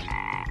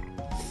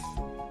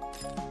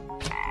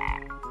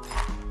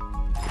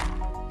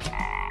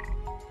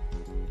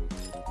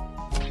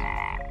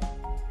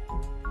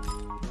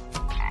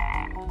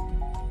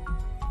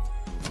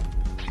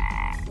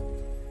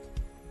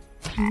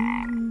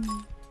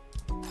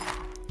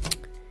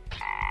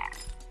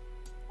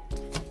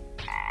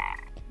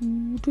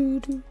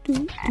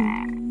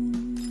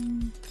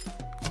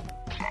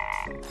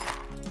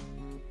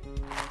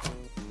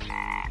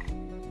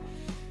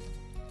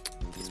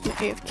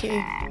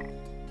 AFK.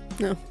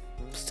 No,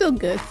 still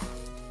good.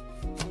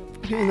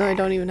 Even though I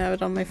don't even have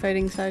it on my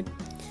fighting side.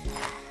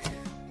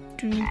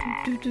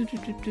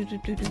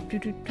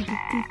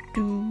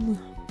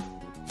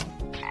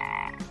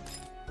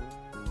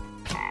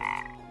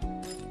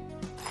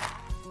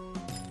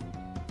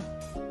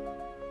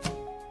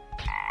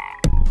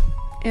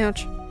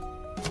 Ouch.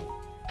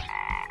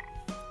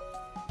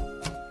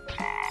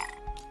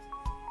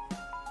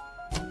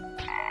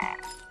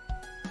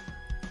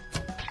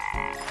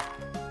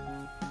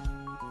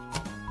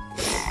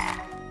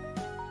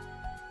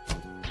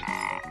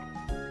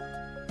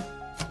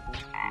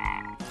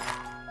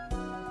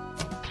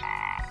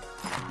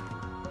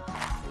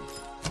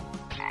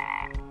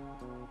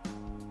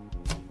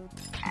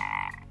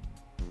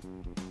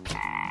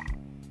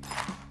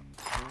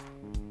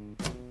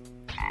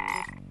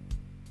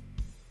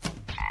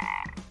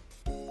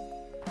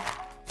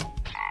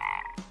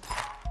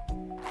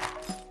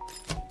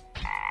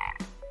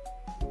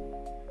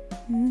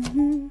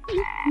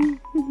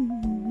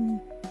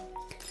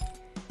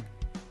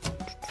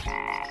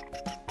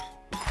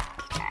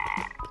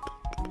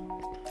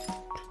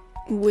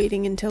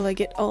 waiting until I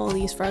get all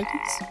these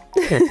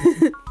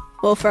froggies.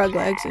 Well, frog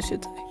legs, I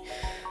should say.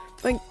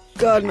 My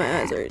god,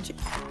 my eyes are itchy.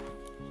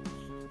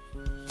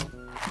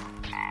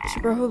 I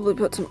should probably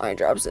put some eye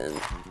drops in,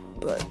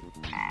 but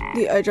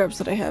the eye drops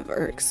that I have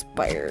are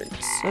expired,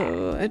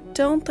 so I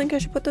don't think I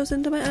should put those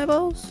into my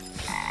eyeballs.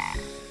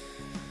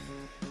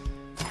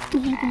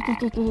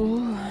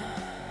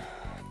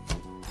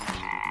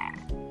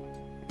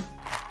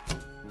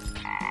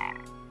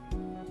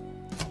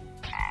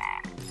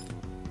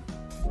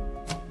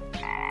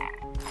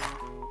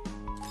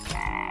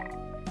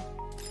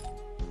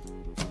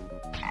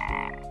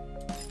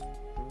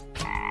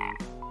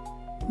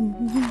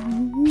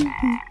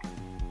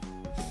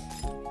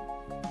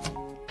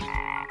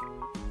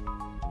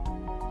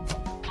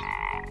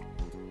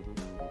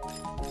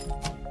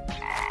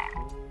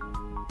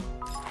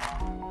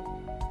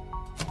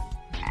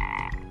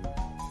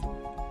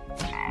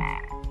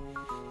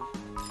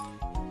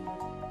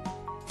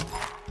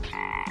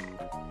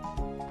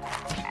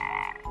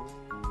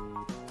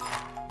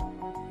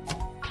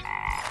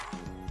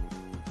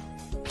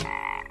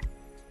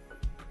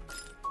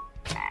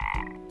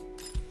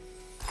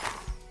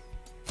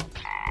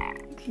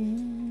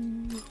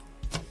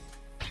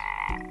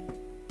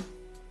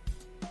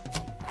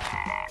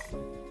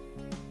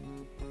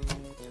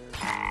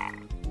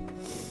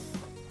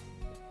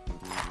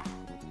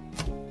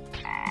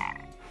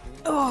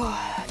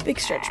 Oh, big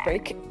stretch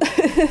break.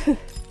 I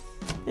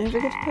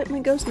forget to put my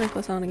ghost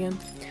necklace on again.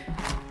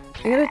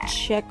 I gotta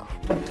check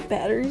what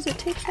batteries it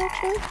takes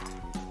actually.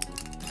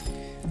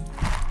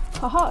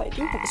 Haha, I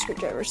do have a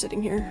screwdriver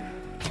sitting here.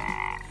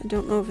 I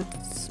don't know if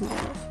it's small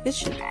enough. It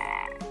should be.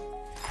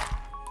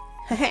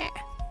 Haha.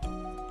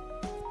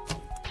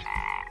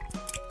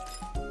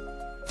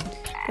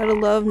 Gotta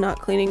love not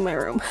cleaning my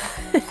room.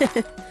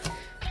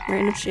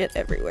 Random shit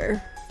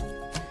everywhere.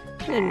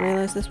 I didn't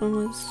realize this one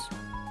was...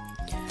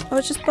 Oh,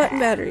 it's just button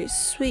batteries.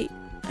 Sweet.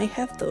 I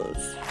have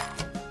those.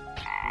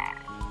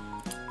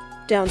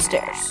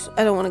 Downstairs.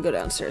 I don't want to go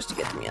downstairs to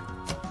get them yet.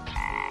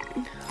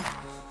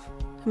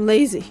 I'm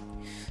lazy.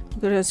 I'll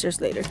go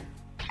downstairs later.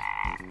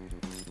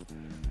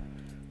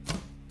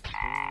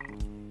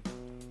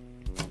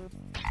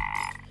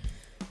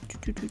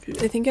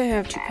 I think I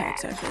have 2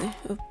 packs actually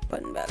of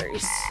button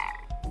batteries.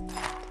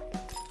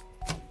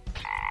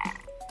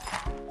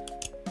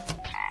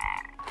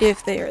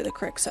 If they are the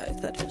correct size,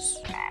 that is.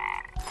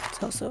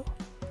 It's also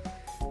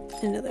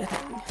another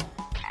thing.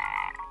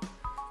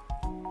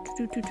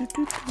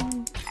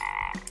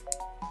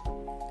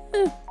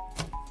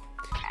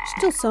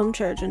 Still some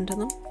charge into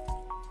them.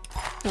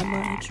 Not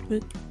much,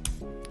 but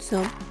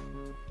some.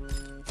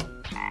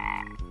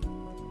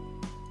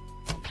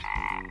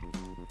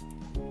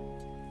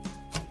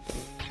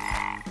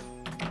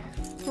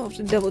 I'll have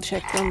to double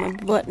check on my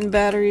button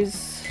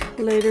batteries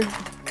later.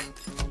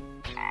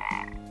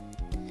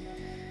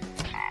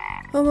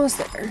 Almost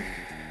there.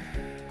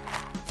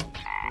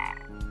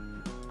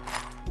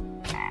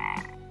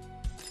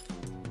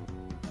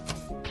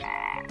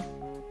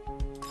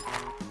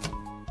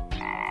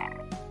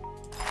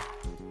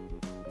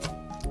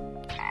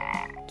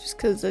 Just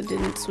because I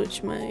didn't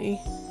switch my...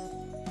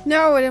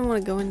 No, I didn't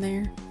want to go in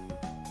there.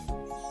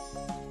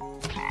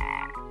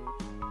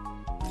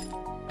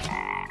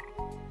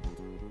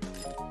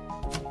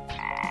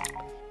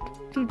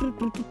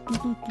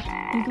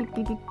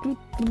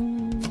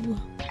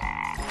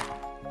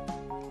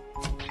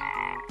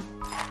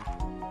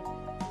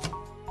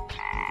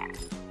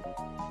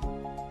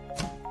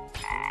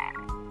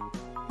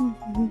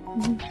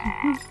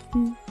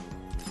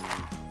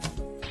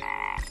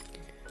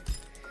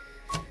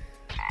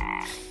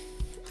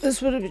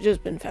 This would have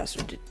just been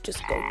faster to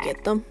just go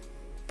get them,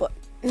 but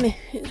meh,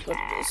 is what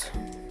it is.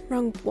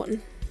 Wrong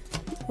one.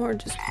 Or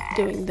just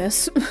doing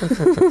this.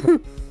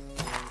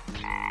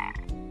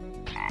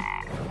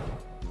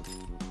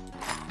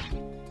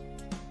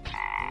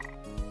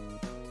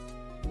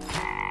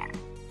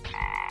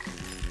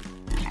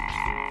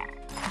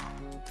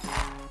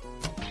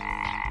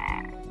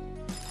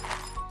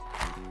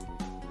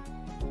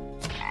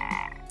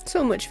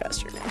 So much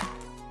faster now.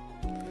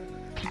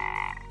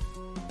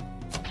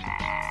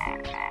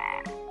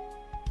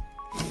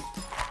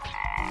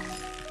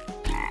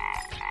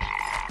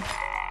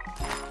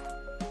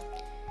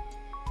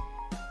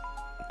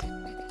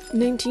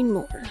 $19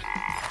 more.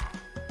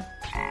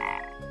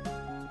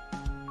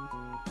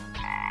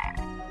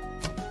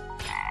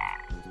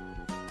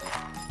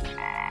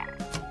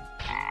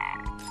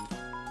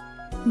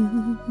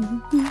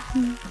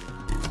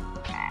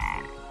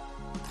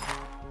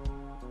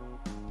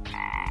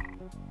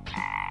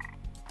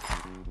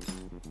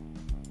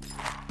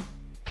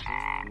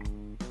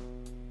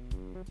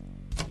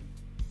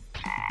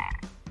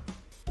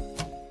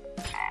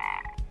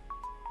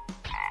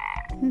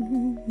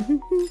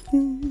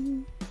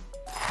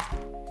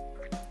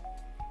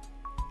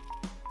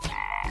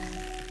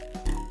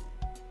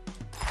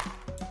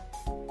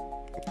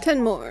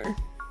 $10 more.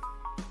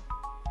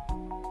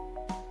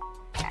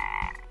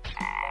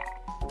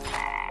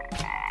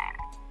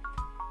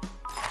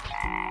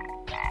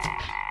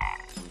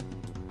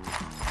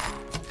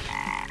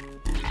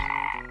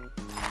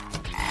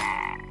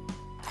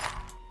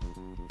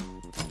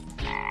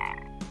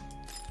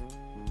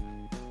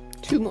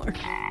 2 more.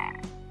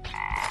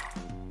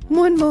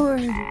 1 more.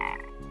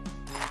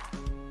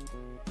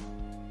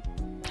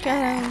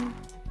 Got him.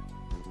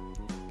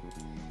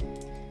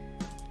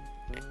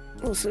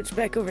 We'll switch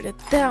back over to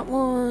that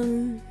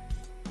one.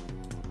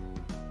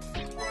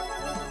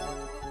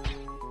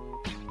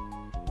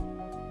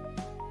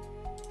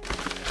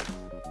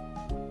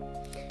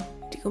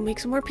 To go make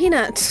some more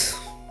peanuts.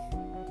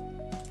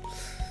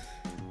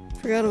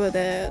 Forgot about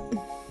that.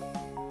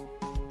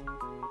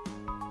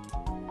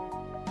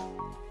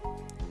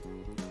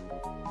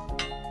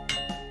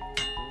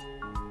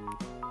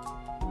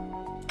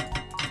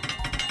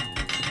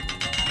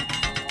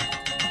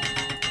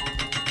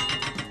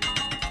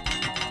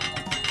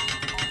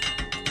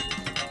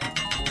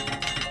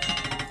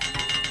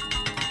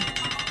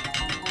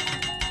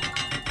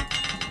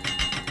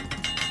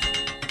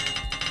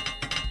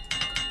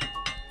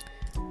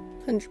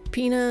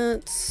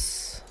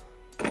 Peanuts.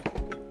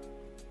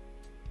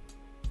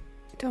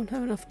 Don't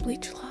have enough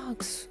bleach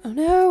logs. Oh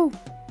no!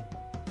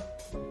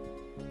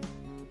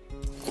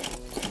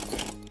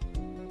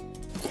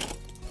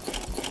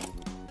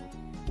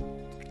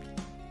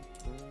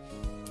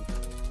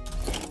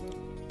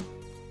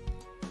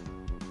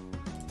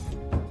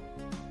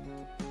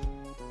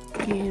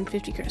 And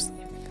 50 grass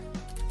leaf.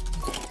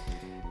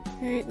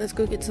 Alright, let's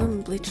go get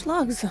some bleach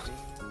logs.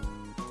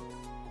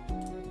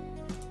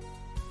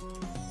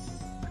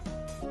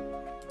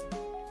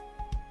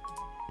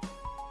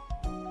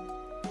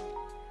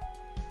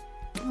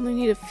 Only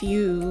need a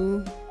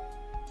few.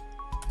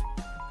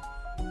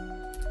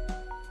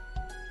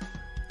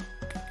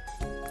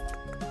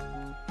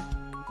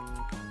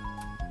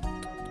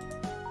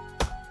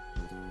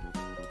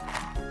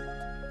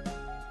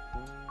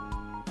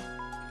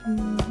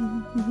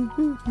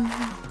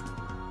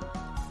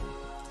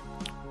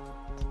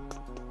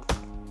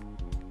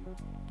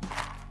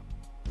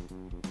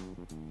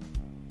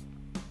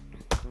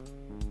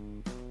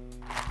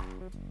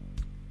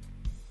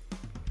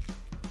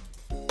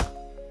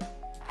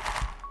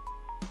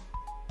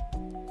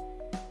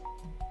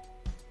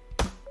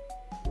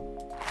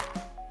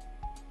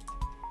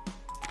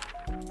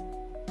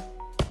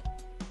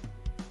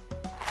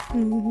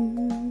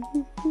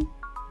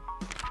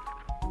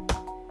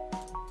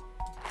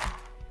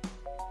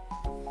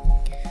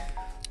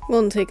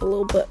 Won't take a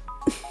little bit.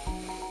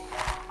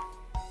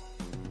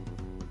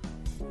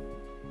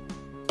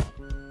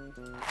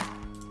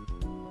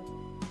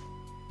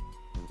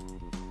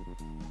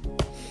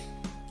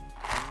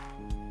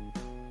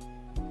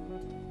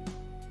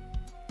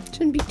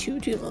 Shouldn't be too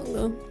long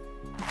though.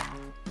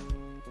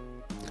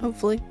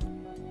 Hopefully.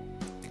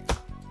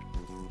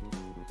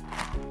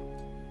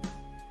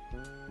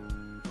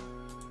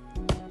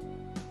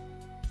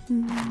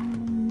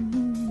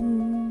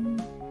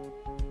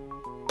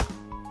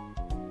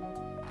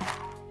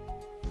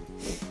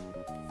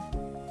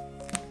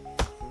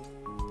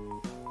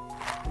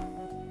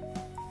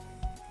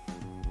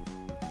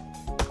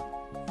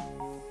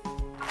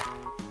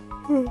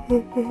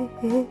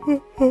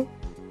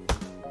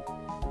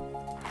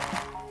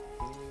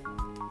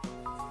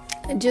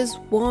 I just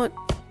want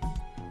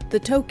the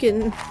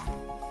token.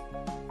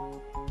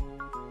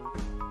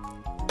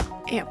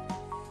 Ow. I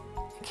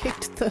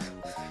kicked the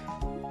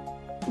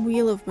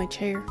wheel of my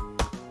chair.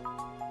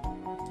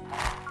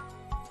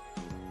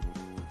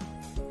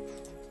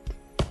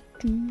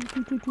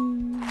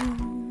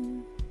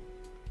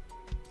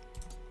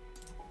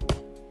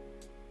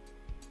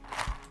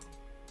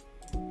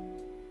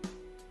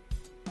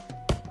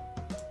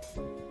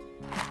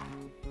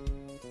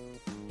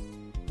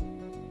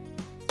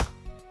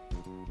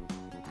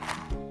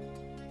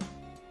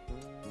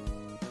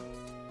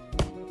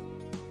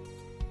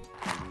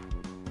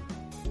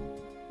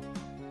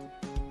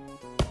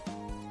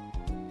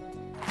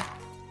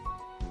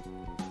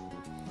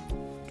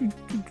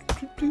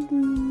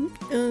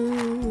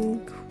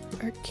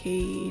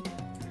 Arcade.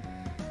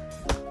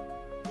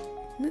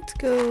 Let's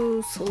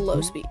go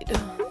slow speed.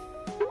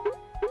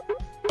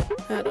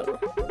 I don't know.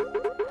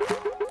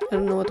 I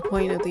don't know what the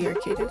point of the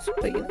arcade is,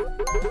 but you know.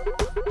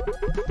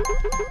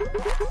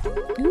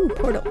 Ooh,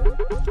 portal.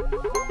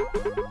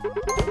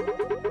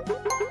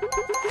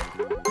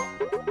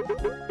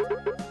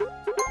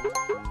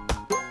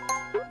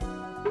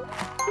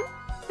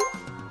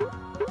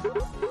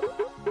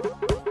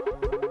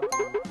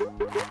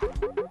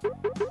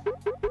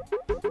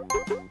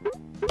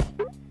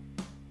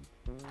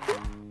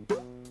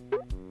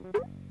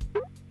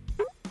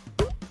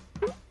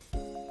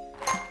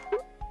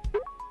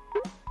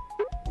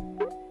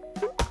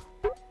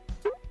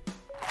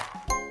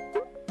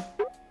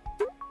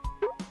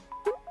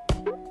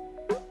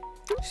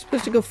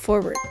 Supposed to go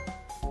forward.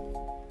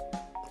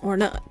 Or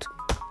not.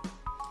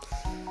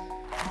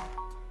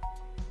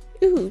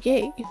 Ooh,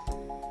 yay.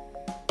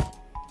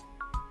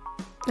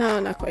 No,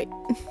 not quite.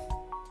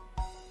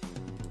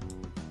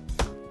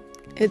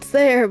 It's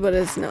there, but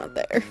it's not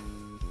there.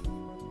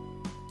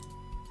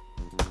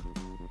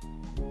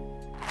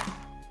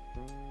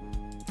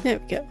 There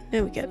we go.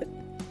 Now we got it.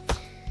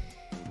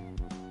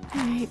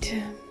 Alright.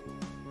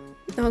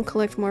 I'll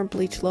collect more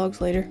bleach logs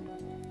later.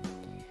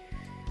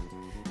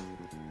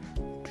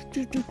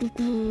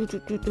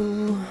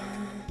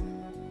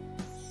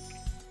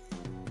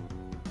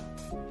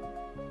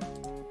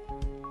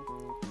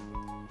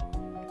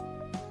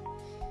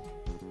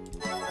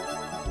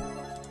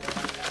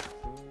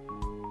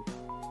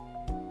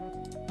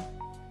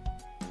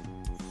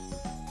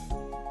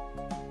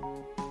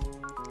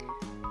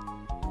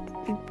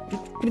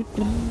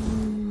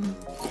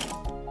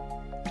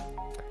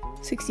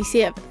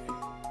 $67.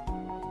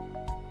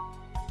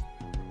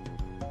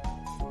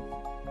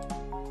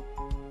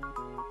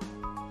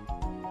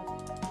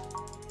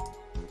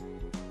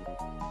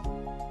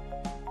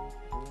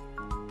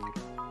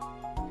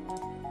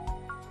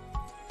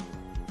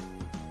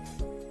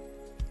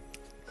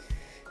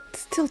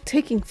 It's still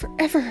taking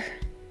forever.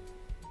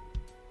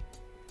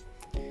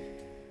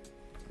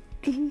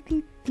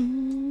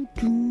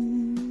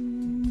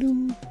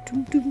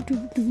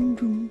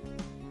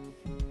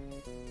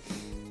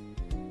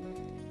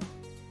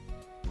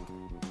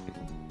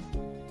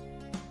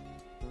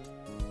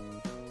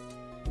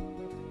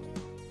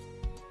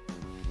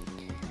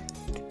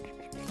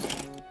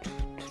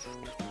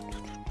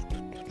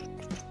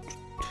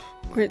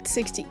 We're at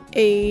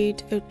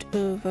 68 out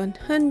of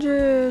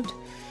 100.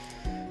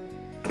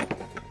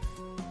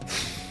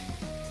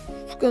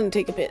 It's gonna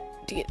take a bit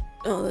to get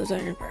all those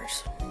iron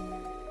bars.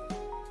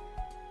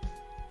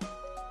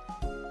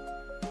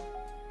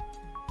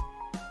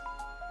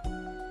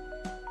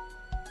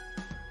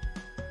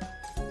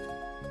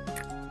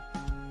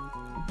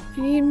 I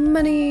need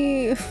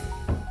money.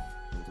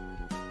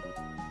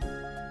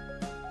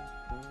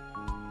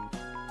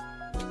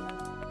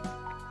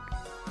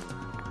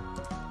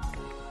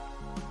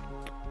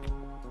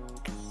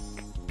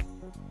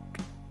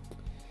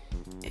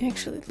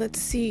 Actually, let's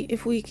see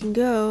if we can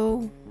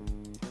go.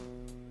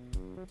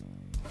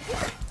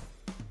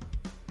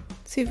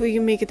 See if we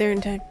can make it there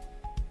in time.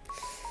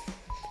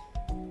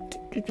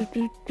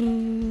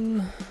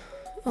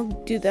 I'll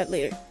do that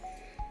later.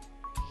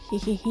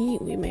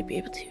 We might be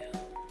able to.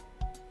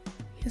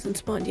 He hasn't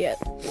spawned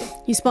yet.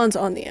 He spawns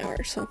on the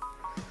hour, so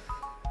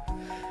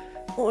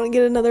I want to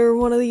get another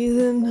one of these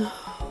in.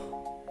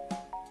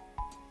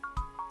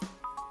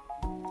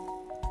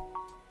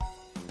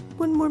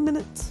 One more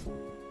minute.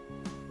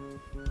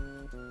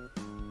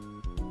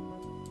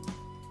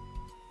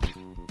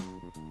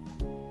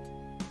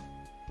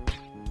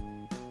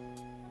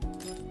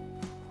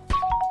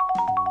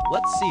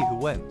 Let's see who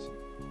wins.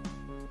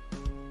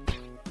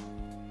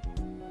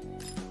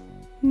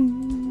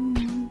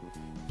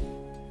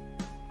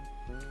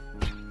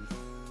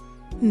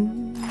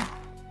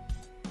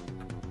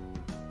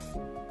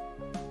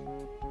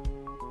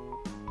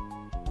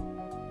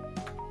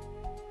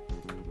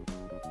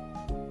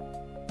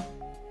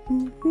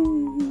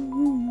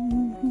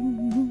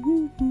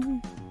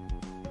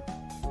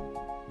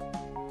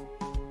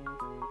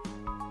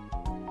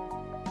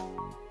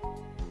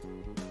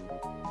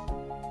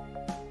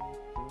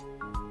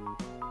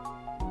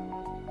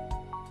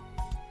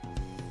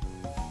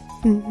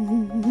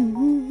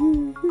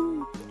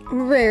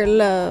 Rare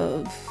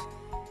love.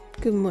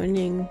 Good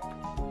morning.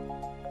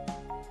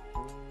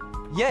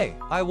 Yay,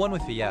 I won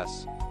with a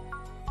yes.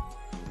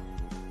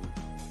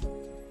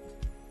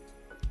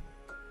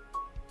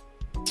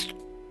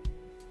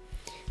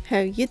 How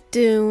you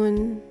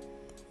doing?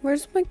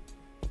 Where's my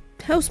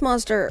house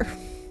monster?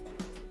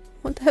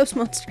 Want the house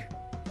monster?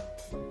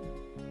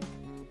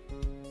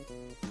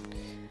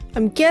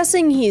 I'm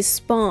guessing he's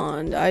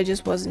spawned. I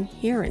just wasn't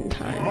here in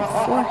time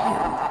for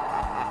him.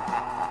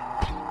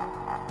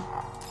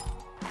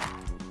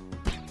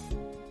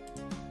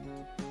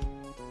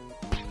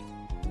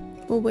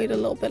 We'll wait a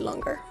little bit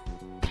longer.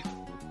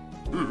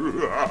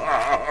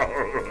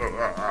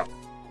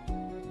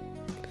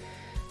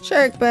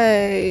 Shark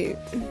bite.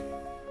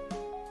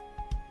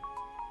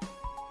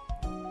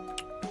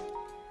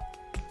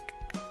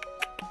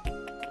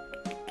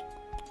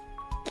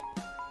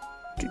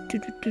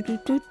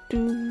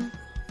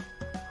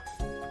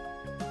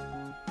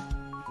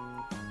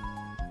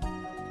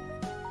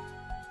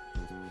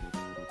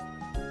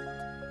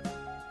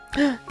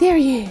 There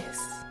he is.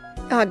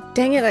 Oh,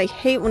 dang it, I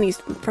hate when he's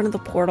in front of the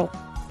portal.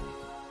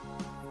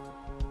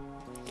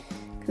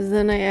 Because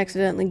then I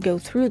accidentally go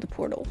through the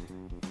portal.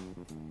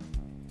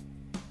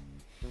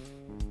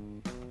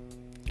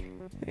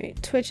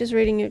 Alright, Twitch is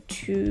rating it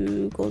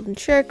to Golden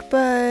Shark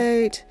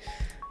Bite.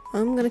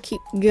 I'm gonna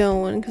keep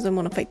going because I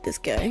want to fight this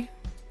guy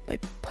by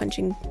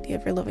punching the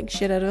ever-loving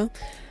shit out of him.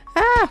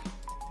 Ah!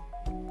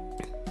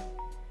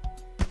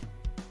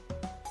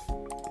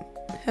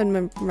 Had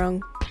my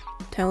wrong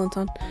talent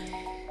on.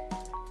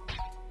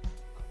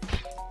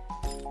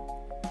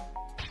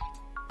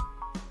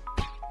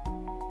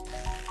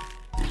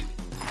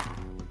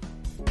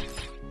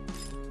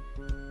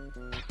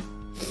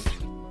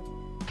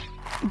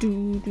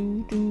 Do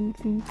do do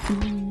do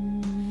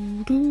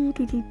do do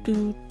do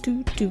do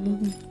do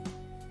do.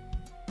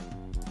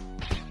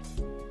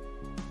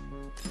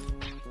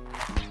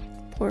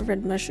 Poor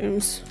red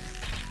mushrooms.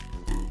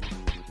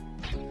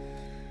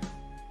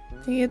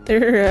 They get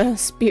their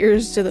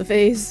spears to the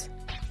face.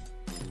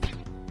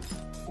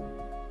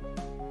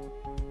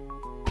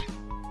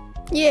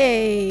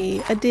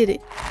 Yay! I did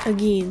it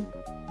again.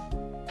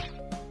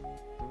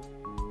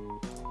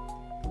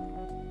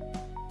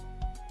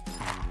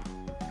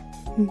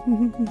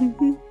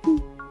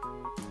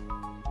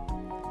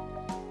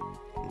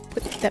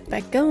 Put that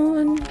back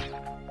on.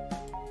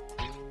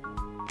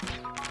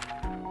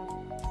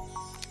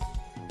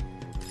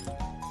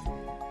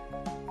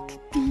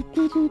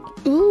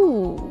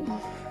 Ooh,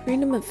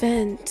 random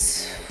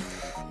event.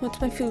 What's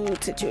my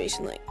food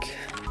situation like?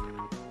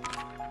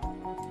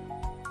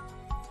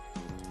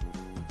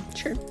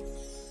 Sure.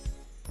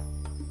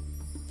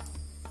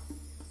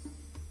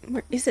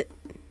 Where is it?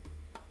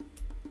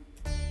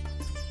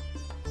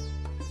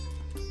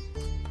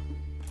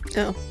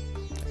 Oh,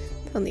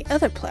 it's on the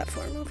other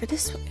platform over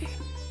this way.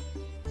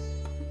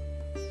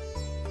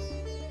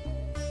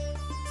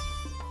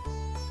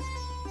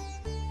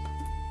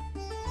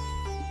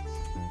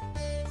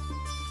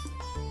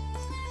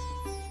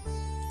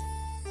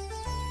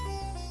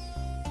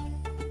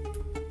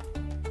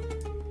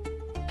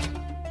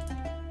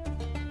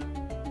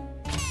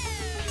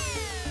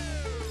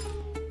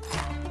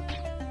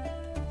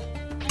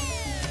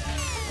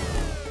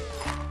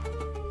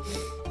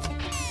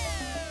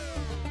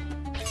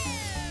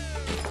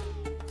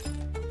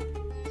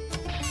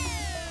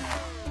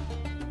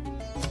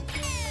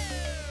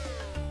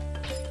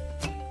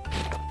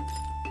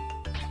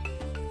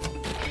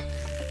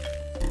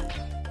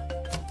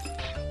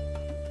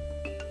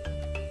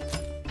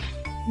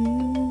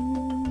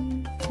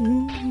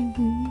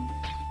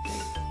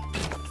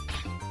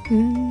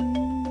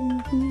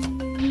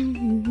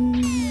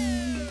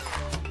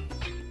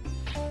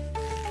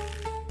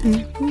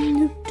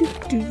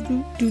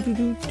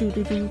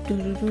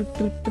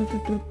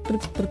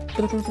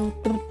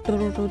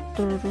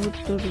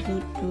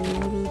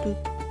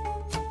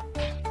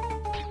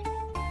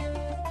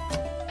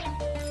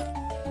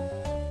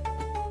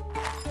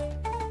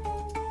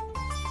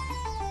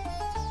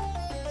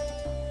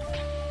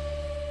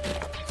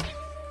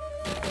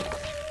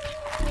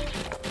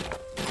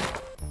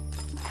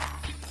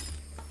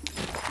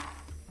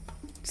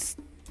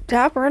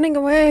 Stop running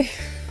away.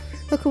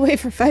 Look away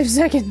for 5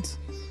 seconds.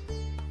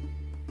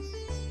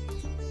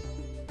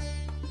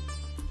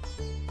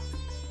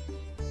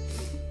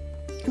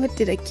 What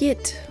did I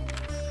get?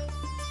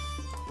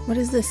 What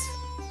is this?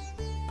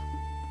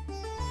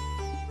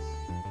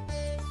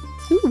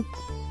 Ooh.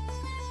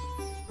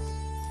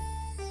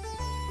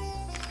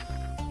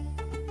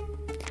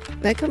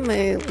 That got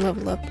my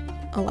level up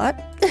a lot.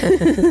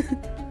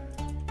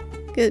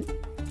 Good.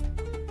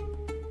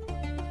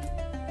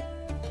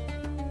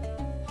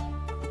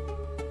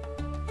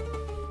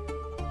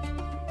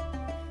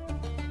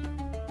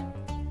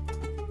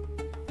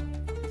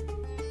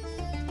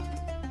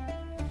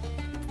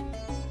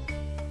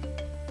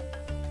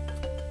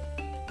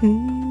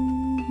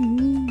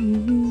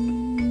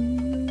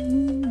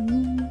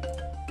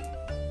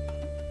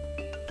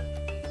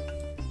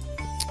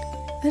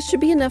 That should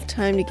be enough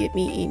time to get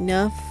me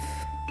enough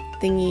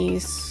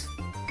thingies.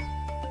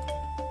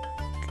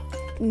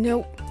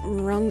 Nope,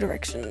 wrong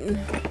direction.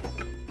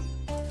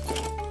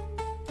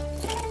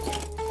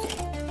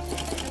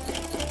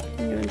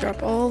 I'm gonna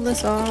drop all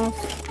this off.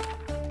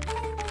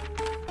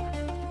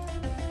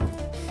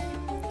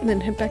 And then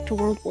head back to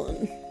World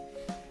 1.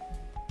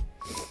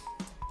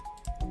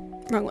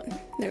 Wrong one.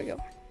 There we go.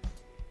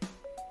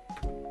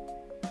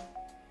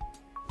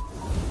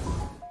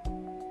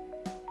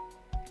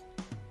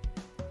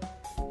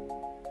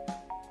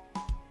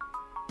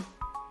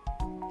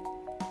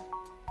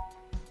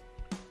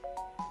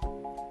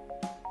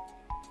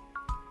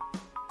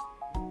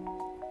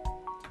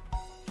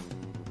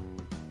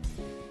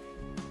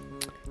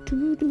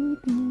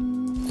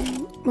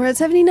 We're at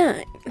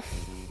 79.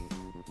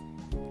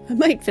 I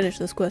might finish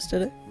this quest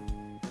today.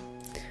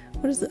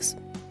 What is this?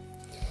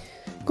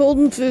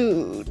 Golden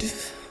food.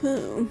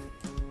 Oh.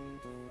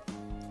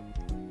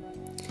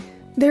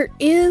 There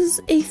is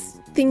a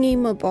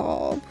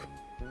thingy-mabob.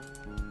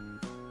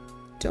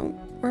 Don't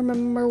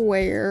remember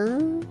where.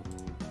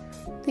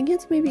 I think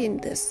it's maybe in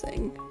this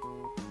thing.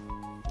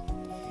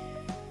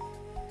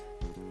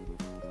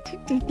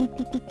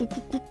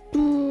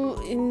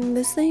 In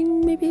this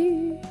thing,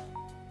 maybe?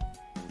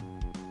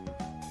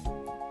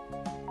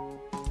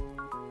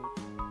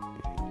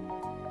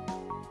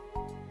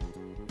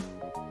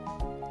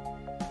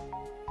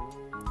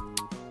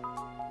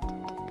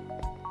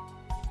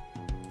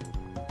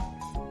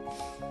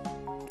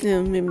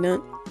 No, maybe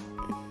not.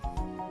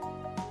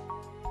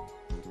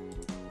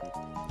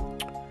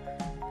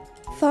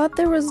 Thought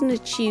there was an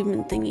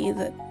achievement thingy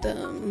that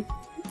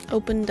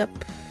opened up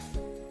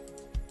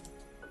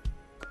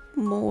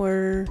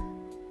more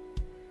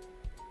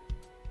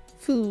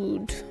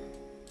food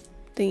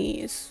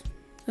thingies.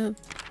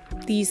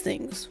 These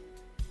things.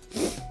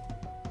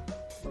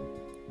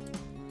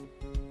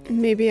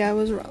 Maybe I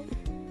was wrong.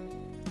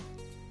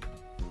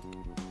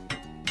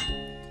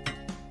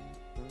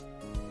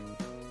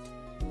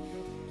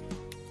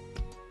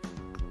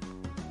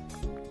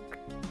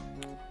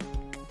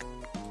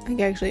 I think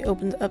it actually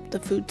opens up the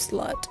food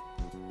slot.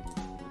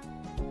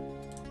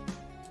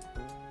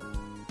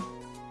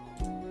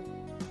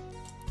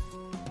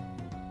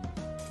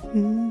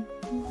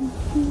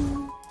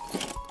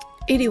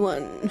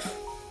 $81.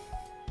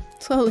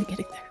 Slowly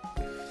getting there.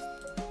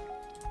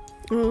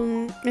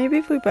 Maybe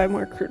if we buy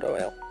more crude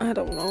oil. I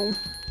don't know.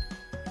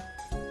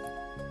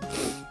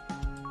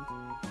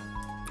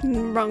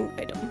 Wrong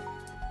item.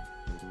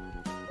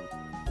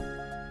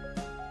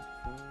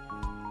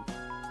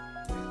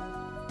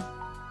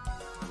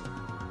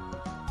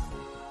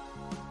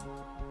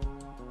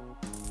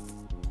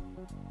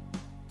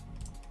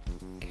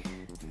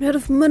 I'm out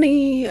of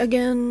money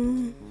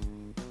again.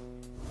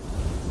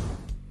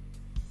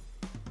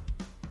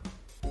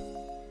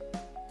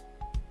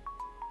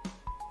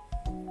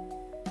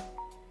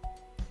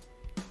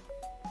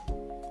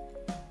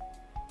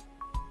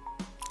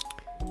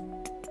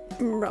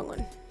 Wrong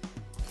one.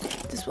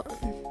 This one.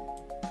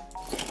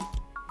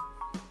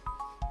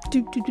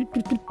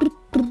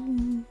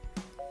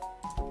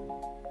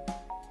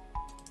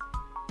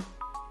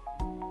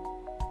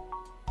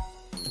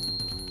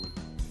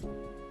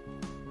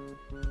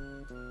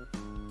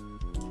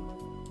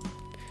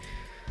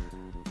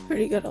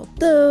 Already got all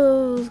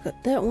those.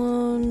 Got that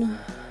one.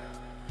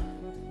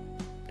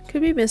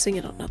 Could be missing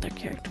it on other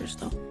characters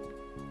though.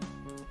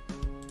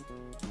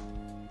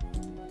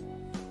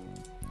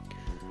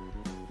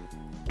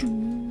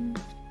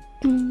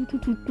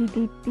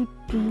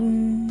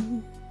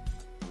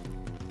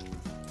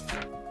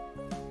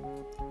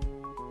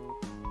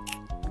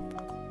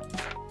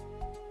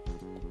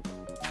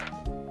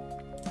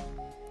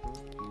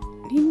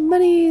 Need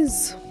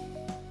monies.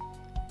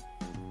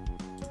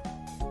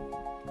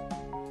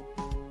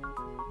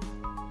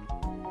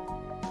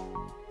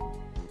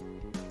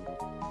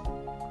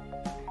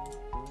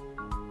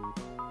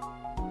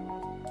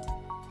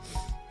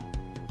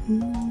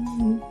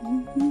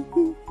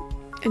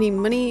 I need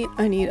money,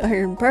 I need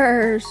iron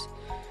bars,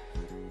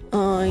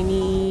 I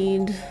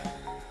need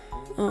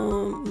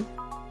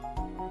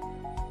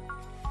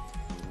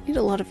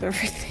a lot of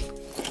everything.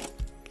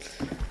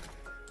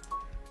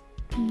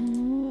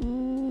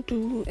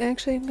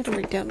 Actually, I'm gonna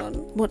write down on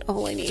what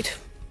all I need.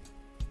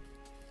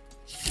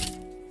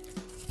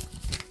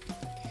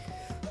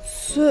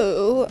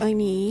 So, I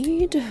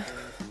need...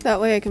 That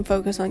way I can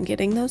focus on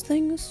getting those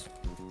things.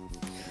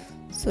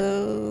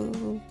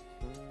 So...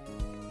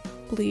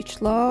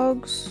 bleach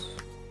logs,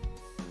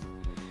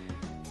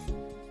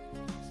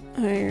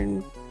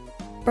 iron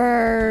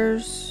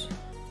bars,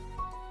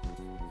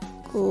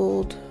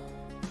 gold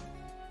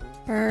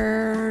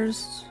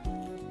bars,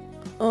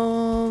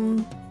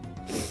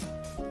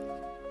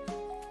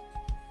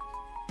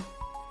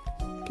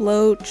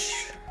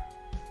 bloach.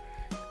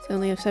 I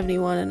only have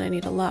 71 and I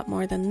need a lot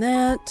more than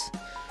that.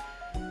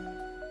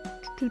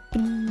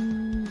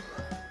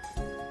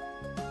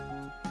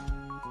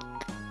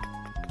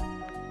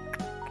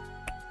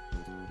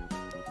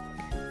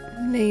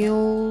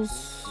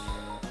 Nails.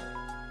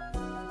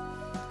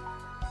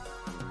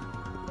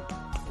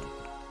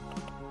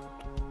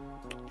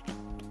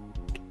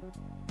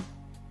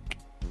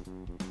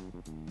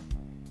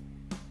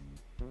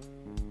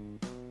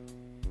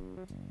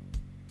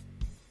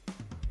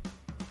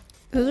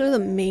 Those are the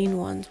main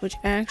ones, which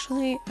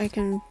actually I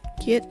can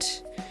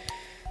get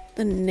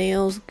the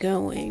nails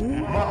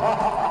going.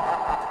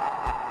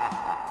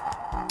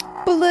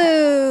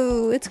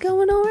 Blue! It's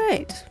going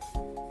alright.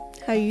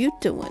 How you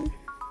doing?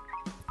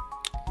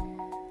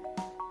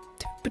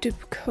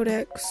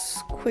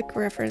 Codex, quick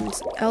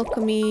reference,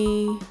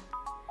 alchemy,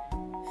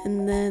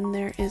 and then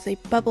there is a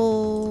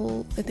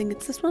bubble. I think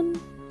it's this one?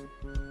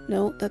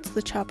 No, that's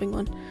the chopping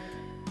one.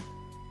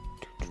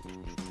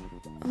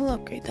 I'll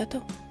upgrade that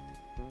though.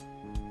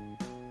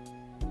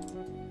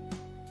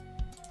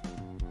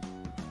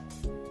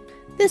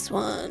 This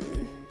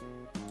one.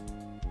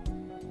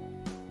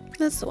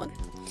 That's the one.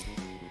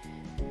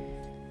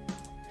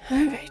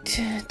 Alright,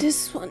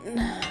 this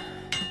one.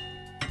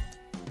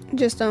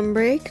 Just on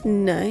break,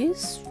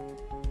 nice.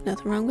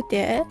 Nothing wrong with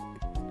that.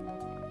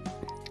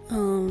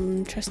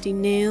 Trusty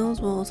nails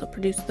will also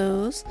produce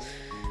those.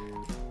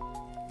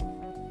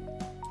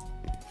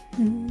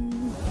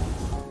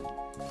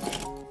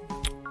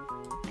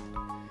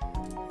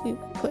 We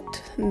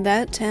put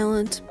that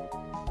talent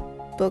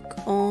book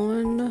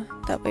on.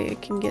 That way I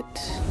can get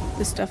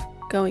this stuff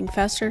going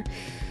faster.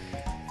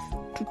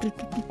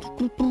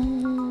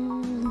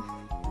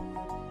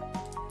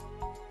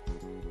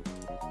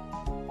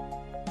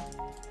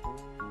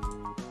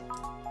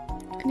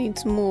 I need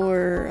some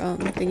more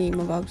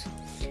thingy-mabobs.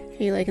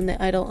 Are you liking the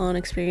IdleOn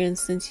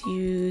experience since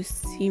you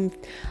seem...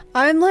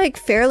 I'm like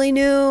fairly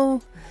new,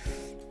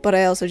 but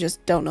I also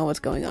just don't know what's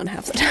going on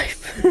half the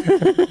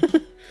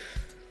time.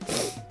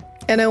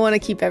 And I want to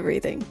keep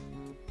everything.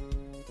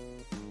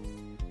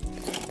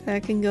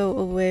 That can go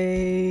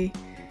away.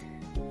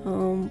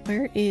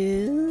 Where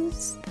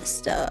is the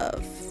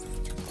stuff?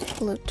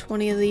 Pull up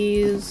 20 of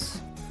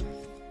these.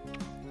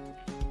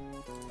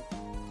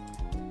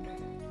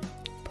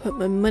 Put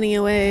my money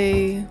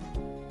away.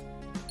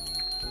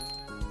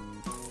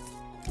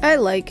 I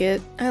like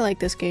it. I like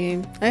this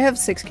game. I have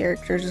 6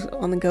 characters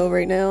on the go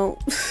right now.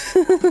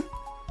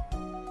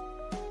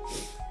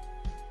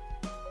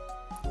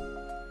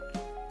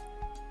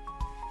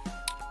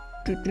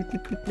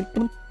 And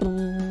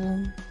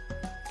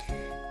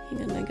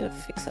I gotta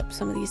fix up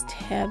some of these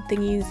tab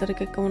thingies that I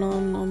got going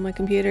on my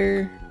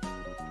computer.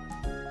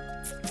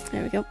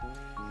 There we go.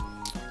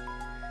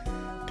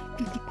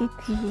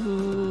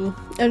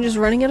 I'm just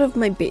running out of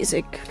my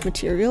basic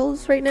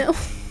materials right now.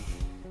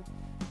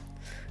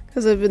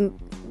 Because I've been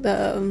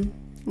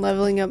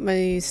leveling up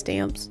my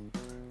stamps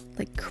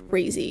like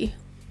crazy.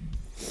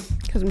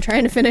 Because I'm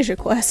trying to finish a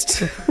quest.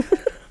 So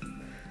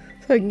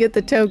I can get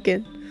the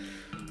token.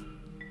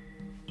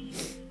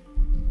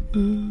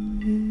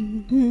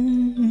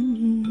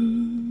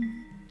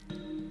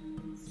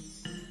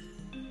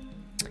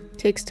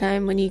 Takes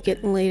time. When you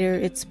get later,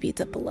 it speeds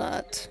up a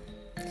lot.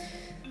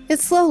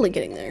 It's slowly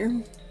getting there.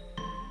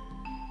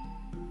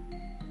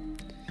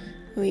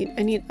 Wait,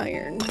 I need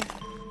iron.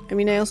 I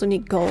mean, I also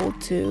need gold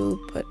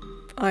too, but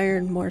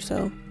iron more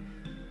so.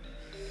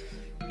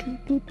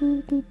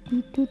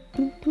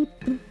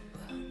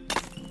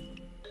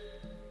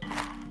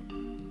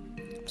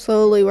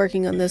 Slowly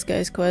working on this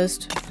guy's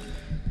quest.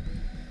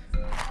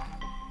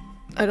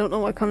 I don't know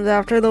what comes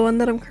after the one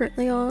that I'm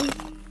currently on.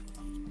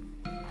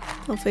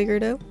 I'll figure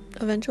it out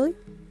eventually.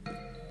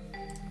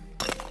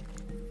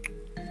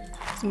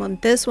 I'm on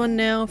this one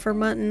now for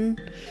mutton.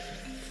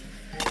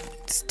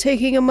 It's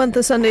taking a month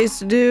of Sundays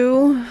to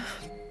do.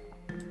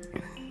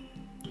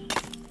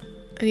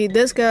 I need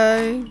this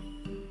guy.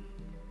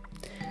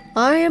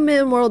 I am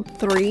in World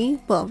 3.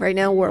 Well, right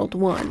now World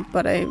 1,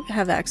 but I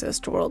have access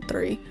to World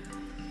 3.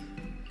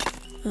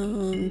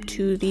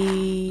 To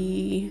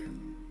the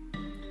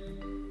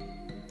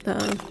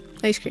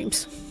ice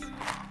creams.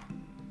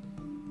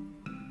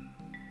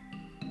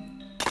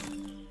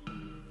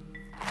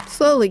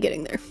 Slowly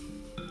getting there.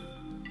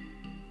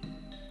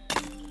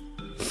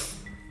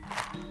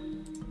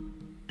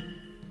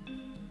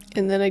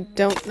 And then I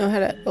don't know how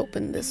to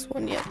open this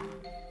one yet.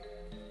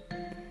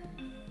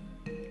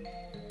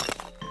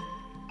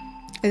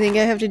 I think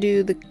I have to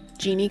do the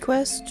genie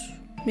quest,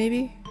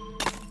 maybe?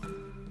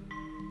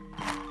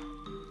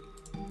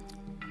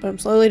 But I'm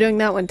slowly doing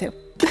that one too.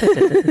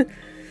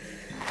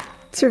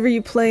 Server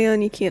you play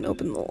on, you can't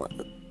open the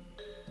one.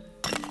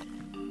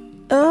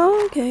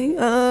 Oh, okay.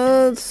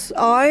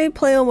 I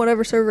play on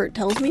whatever server it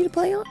tells me to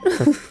play on.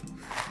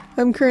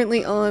 I'm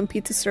currently on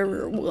Pizza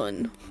Server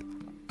 1.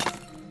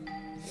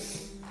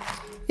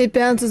 It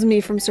bounces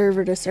me from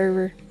server to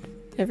server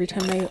every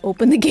time I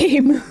open the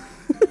game.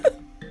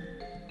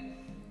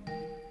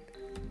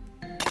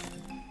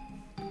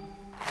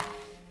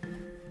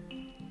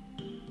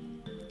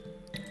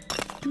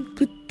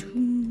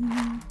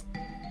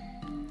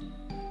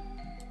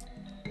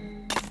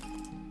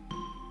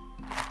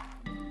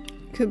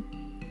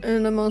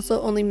 And I'm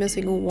also only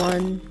missing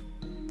one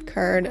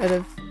card out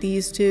of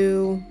these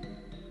two,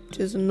 which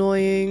is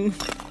annoying.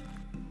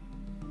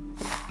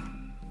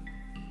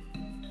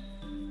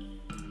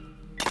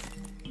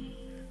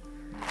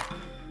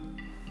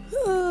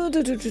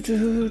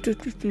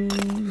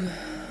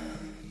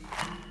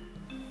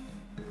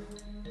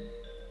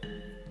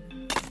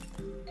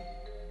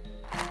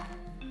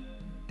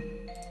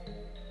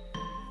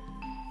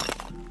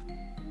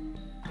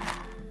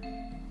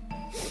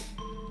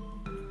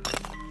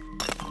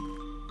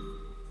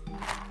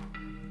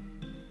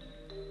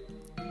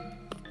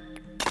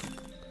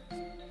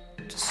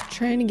 Just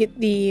trying to get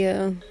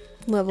the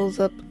levels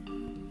up.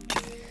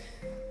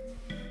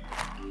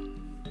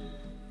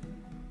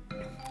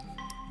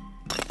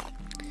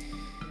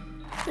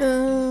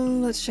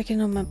 Let's check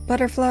in on my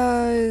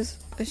butterflies.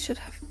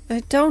 I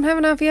don't have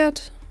enough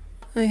yet.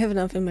 I have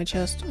enough in my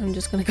chest. I'm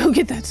just gonna go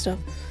get that stuff.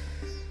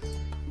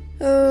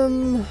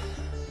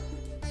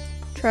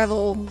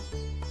 Travel.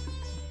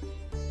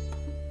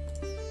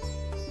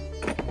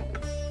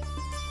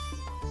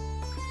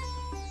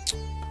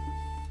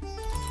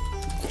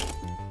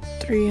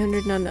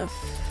 $300, not enough.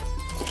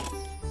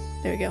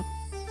 There we go.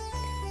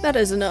 That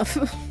is enough.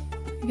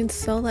 I can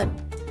sell that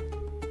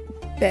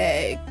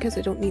bag because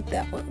I don't need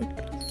that one.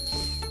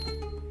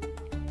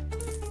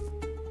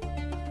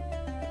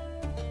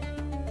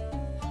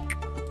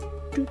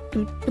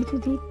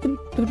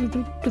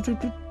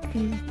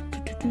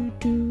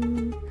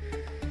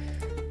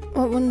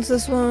 What one's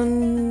this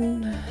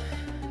one?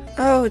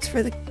 Oh, it's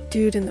for the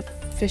dude in the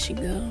fishing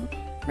zone.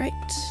 Right.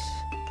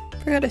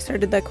 Forgot I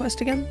started that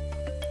quest again.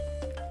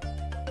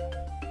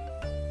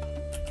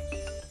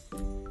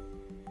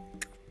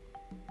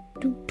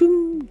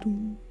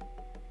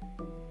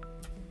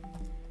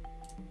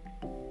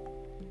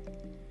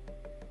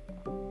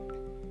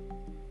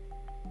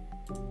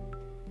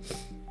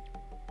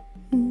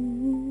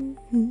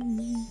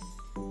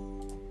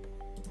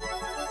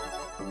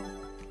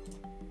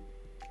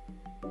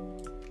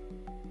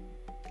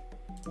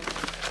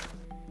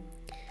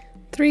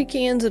 Three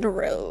cans in a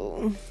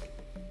row.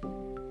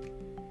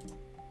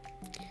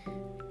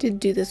 Did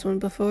do this one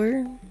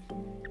before.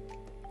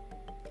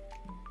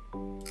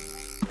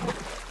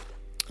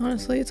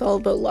 Honestly, it's all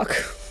about luck.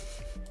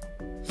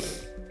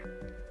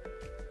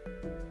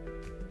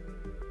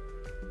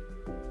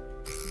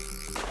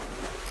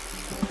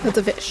 That's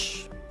a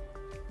fish.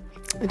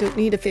 I don't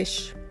need a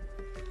fish.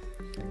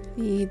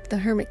 Need the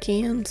hermit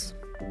cans.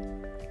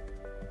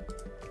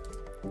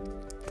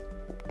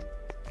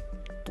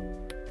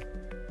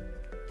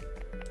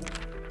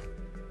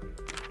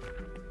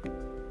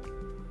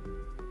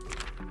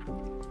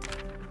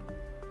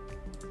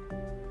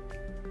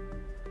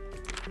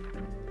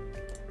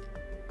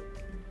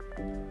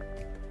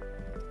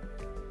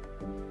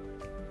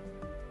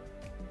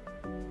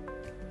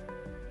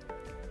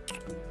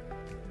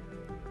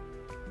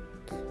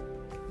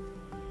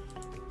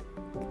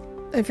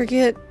 I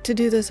forget to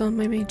do this on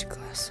my mage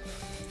class.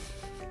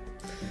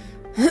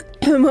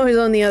 I'm always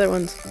on the other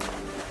ones.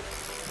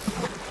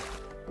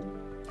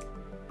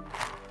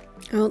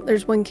 Oh,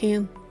 there's one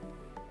can.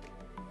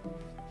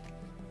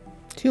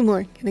 2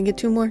 more. Can I get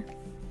 2 more?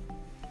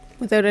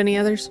 Without any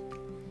others?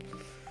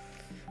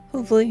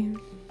 Hopefully.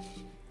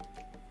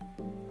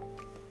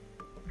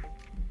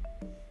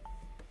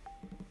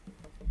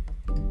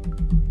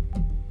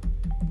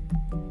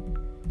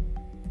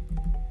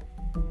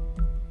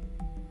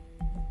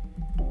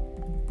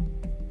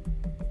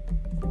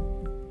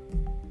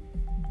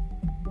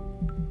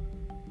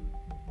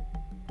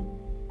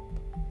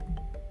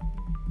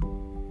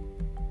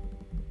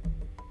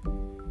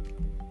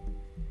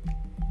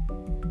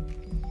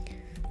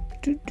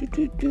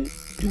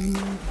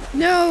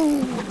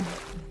 No!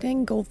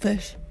 Dang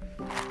goldfish.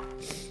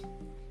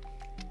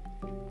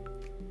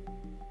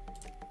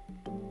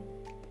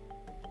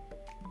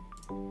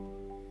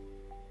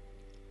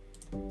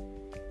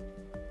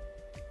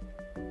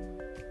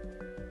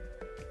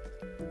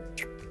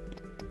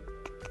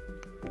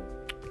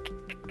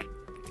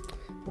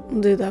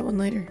 We'll do that one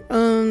later.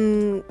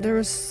 There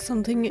was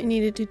something I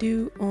needed to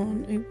do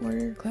on a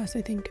warrior class,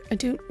 I think. I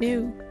don't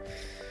know.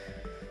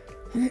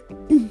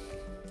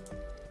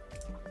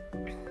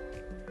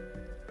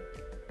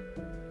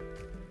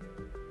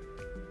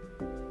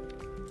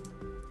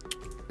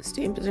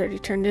 Stamp is already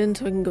turned in,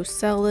 so I can go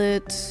sell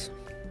it.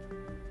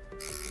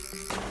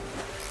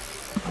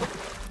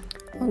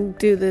 I'll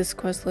do this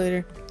quest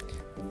later.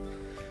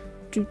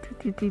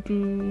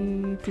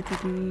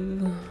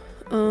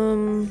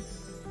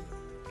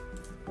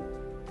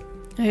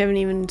 I haven't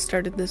even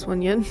started this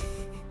one yet.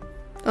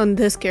 On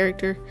this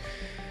character.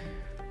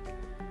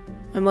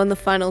 I'm on the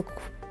final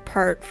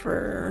part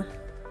for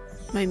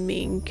my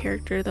main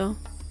character though.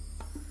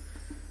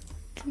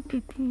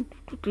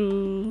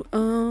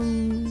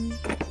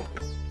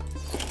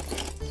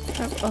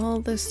 Drop all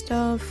this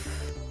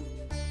stuff.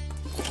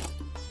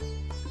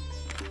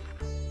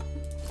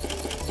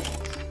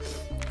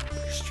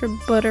 Extra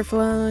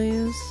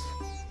butterflies.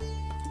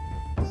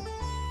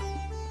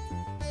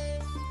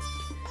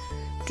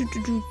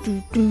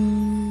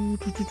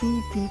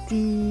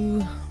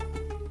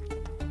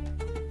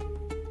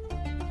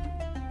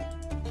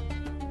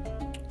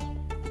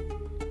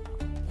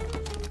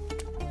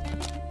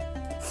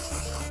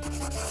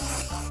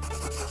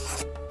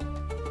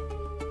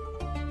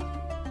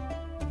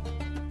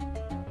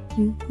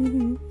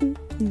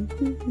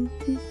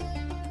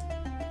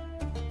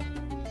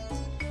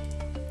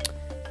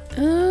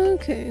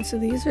 Okay, so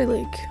these are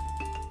like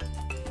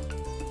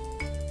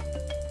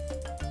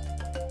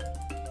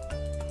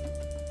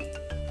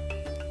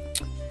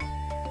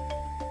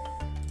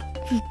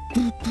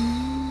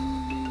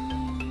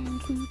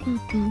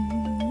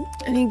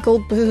I need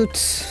gold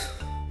boots.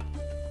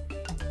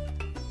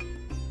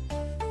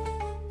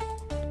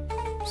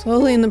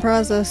 Slowly in the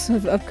process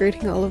of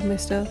upgrading all of my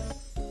stuff.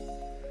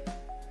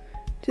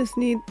 Just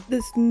need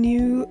this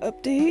new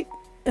update.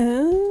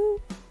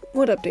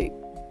 What update?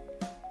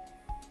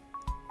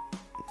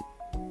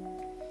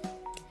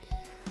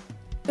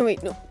 Oh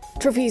wait, no.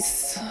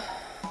 Trophies.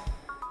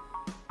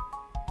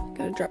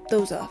 Gotta drop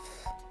those off.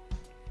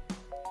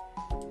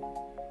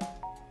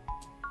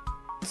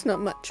 It's not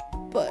much,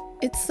 but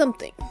it's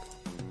something.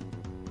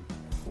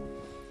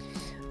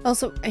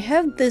 Also, I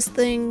have this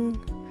thing.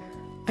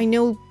 I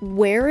know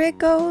where it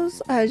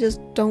goes, I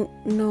just don't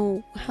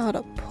know how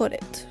to put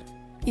it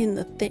in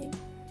the thing.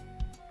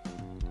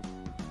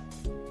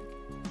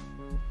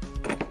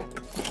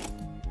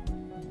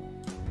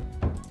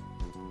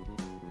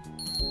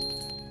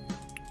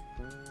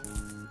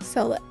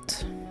 Sell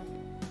it.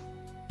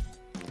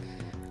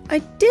 I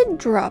did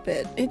drop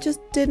it, it just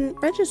didn't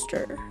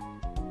register.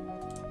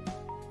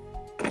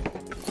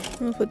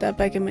 I'll put that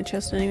back in my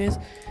chest anyways.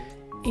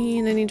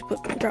 And I need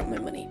to drop my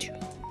money too.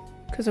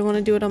 Because I want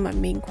to do it on my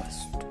main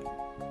quest.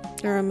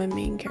 Or on my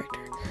main character.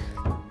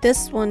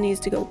 This one needs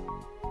to go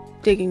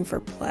digging for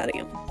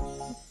palladium.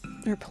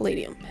 Or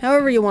palladium.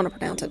 However you want to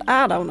pronounce it.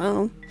 I don't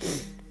know.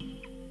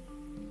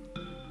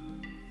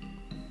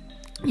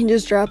 You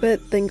just drop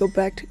it, then go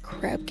back to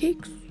crab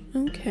cakes?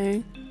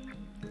 Okay.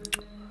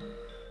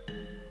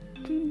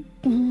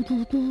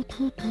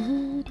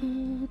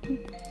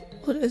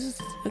 What is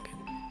this? Okay.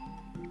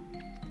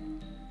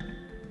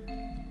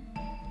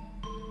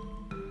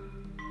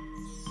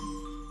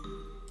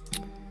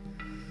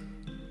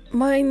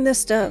 Mine this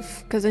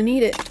stuff, because I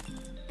need it.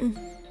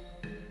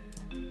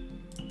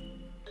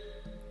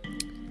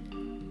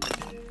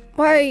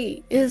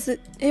 Why is it?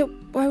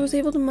 I was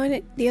able to mine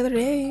it the other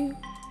day.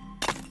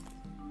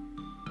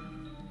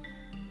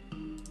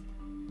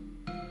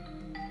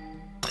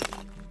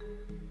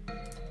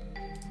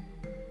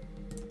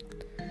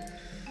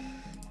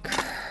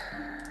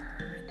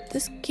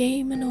 This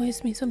game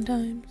annoys me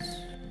sometimes.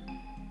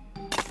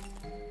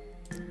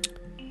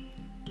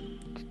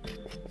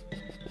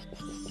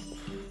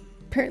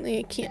 Apparently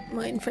I can't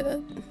mine for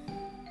that.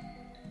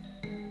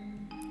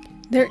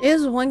 There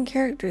is one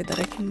character that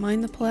I can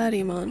mine the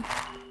palladium on.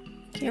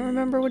 Can't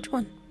remember which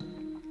one.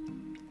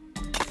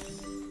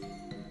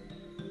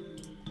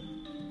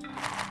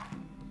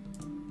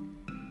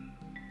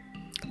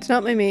 It's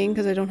not my main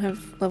because I don't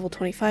have level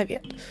 25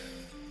 yet.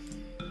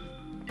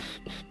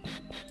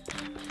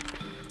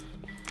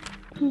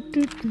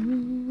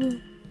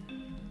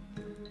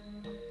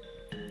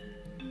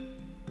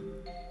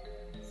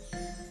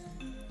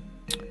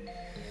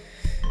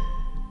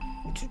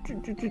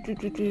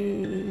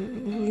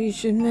 We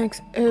should max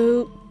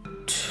out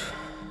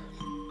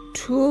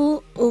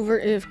tool over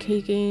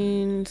AFK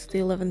gains, the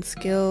 11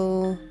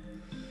 skill.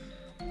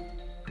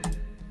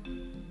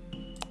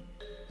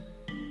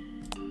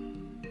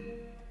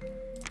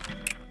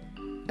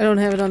 I don't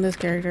have it on this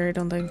character, I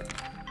don't think.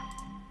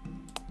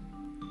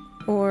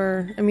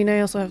 Or, I mean,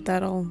 I also have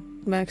that all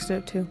maxed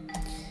out too.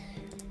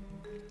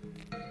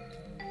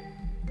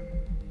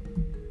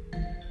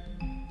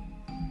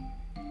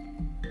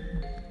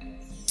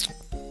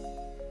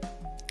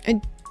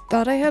 I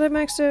thought I had it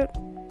maxed out.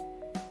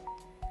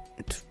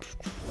 It's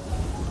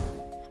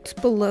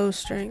below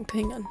strength,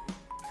 hang on.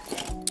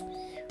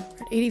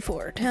 We're at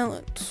 84,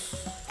 talent.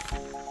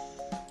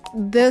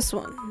 This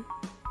one,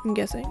 I'm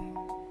guessing. 2,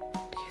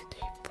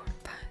 3, 4,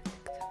 5, 6,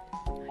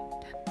 7, 8,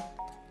 9, 10.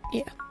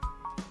 Yeah.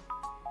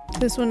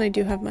 This one I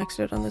do have maxed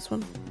out on this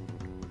one.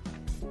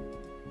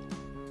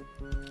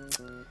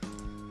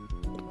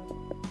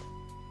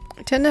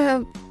 I tend to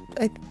have...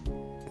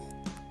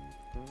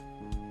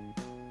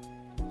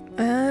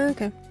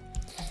 okay.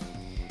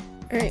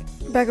 Alright,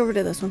 back over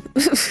to this one.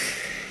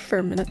 For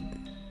a minute.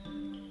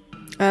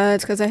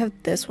 It's because I have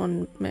this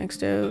one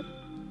maxed out.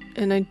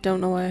 And I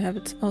don't know why I have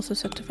it also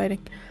set to fighting.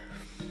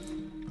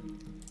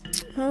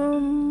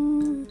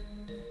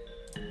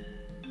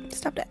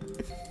 Stop that.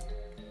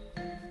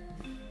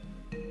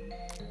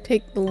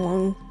 Take the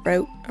long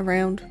route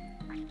around.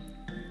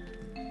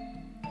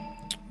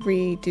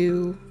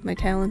 Redo my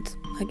talents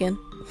again.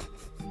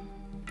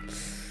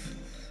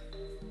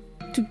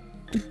 do,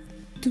 do,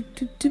 do,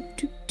 do, do,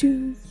 do,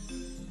 do.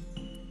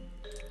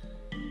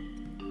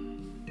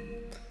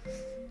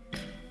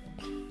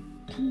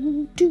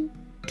 Do, do,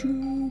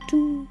 do,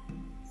 do.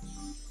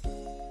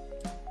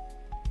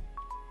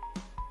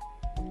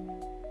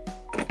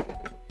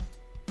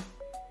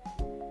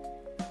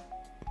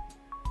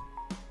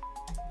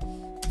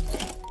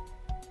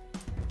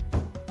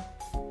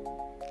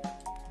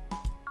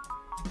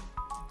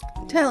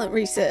 Talent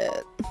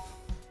reset.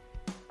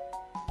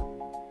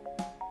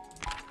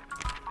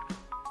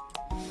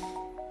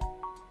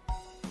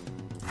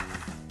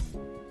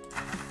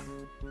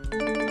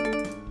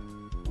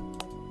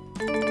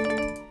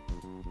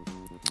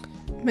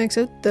 Max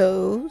out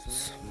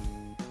those.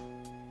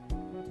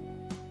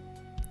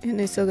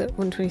 And I still got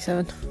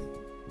 127.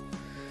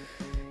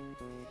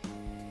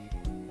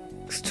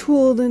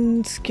 Tool,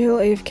 then skill,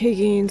 AFK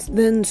gains,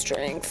 then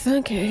strength.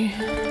 Okay.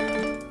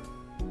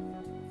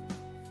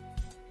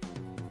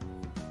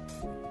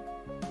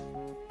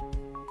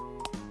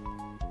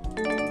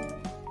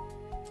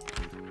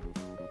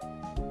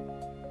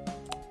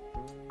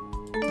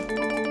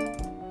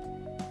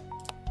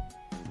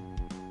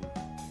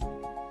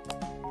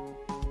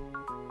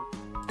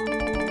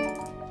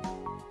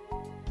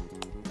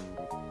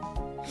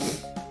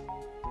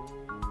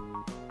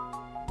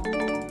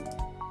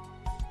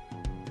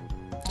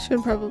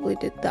 Should probably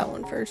did that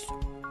one first.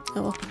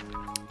 Oh well,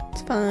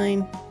 it's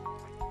fine.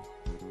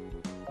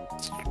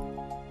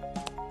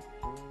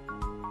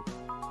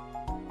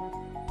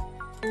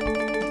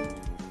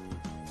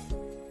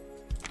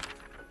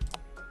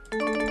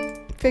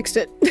 Fixed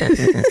it.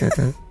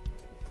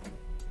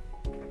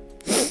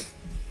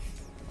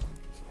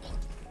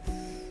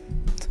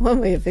 It's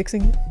one way of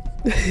fixing it.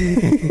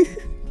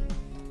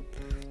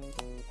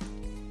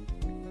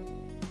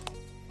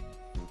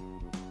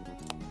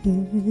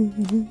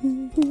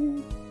 And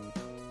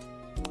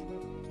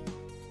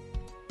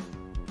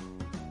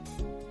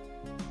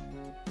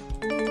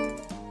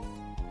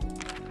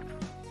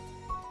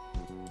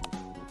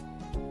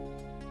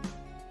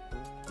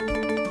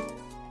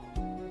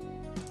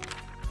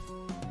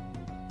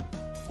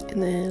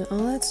then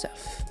all that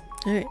stuff.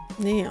 Alright,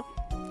 now.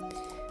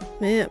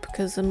 Map,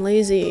 because I'm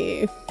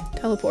lazy.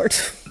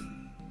 Teleport.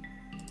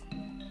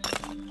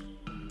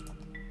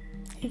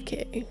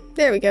 Okay,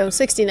 there we go,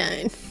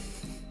 69.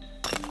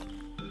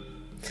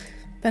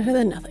 Better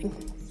than nothing.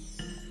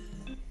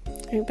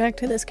 Alright, back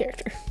to this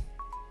character.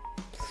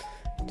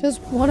 Just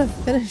want to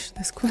finish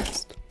this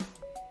quest.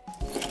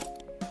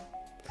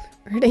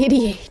 We're at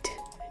 88.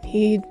 I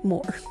need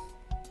more.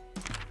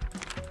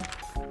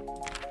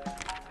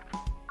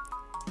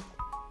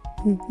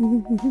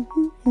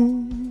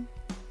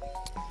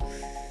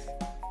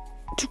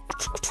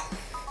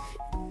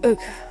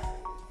 Okay.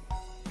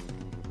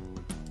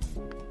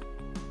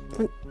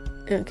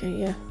 Okay,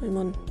 yeah, I'm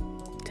on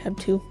tab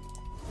 2.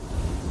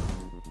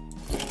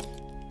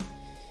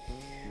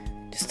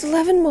 Just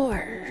 11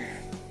 more.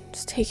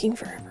 It's taking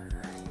forever.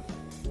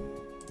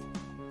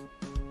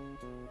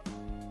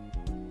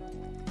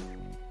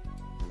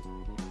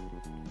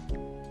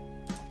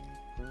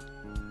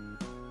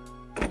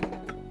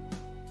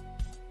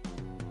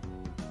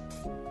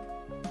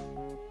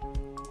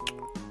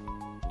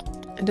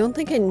 I don't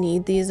think I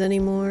need these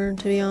anymore,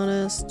 to be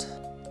honest.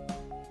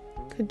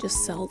 Could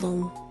just sell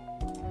them.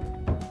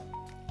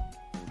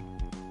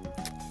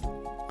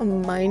 A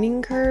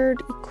mining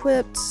card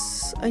equipped?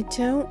 I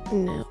don't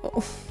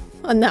know.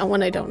 On that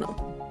one, I don't know.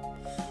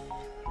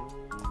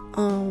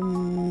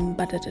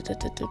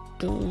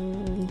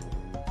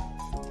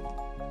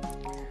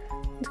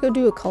 Let's go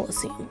do a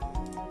Coliseum.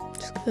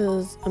 Just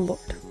because I'm bored.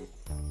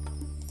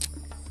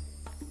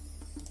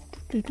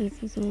 I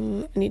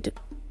need to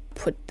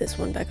put this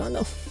one back on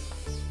though.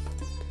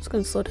 It's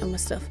gonna slow down my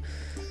stuff.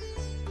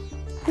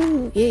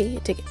 Ooh, yay,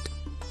 take it.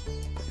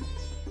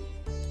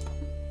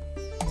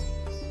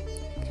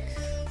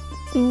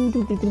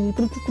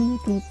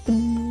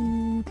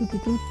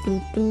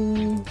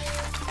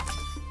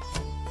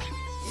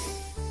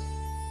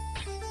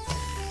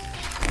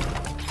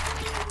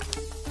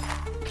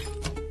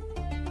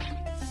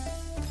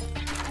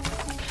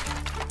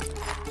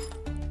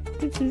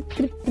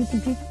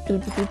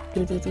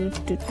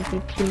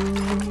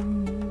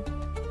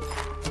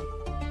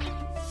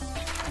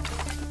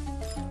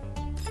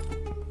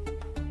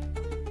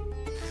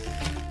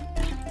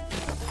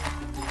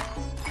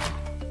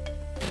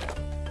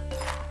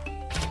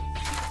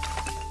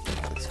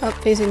 Stop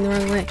facing the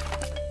wrong way.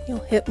 You'll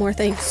hit more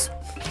things.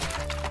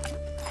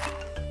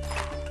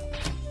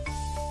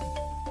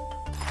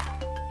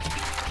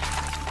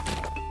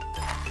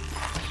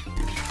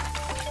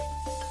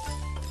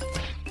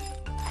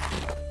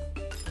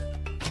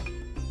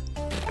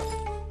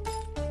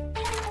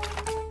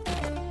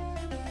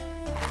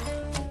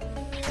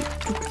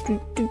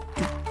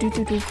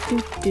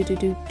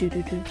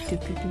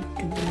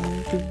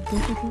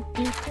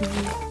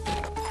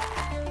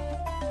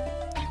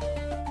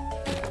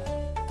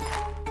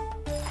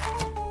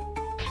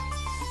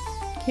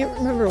 Can't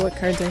remember what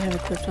cards I have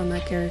equipped on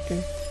that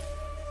character.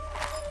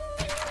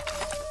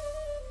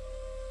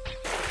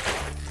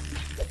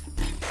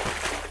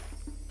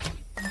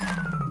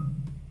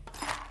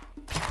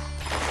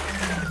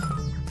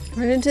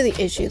 Run into the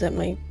issue that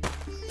my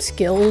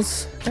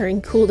skills are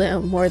in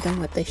cooldown more than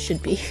what they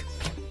should be.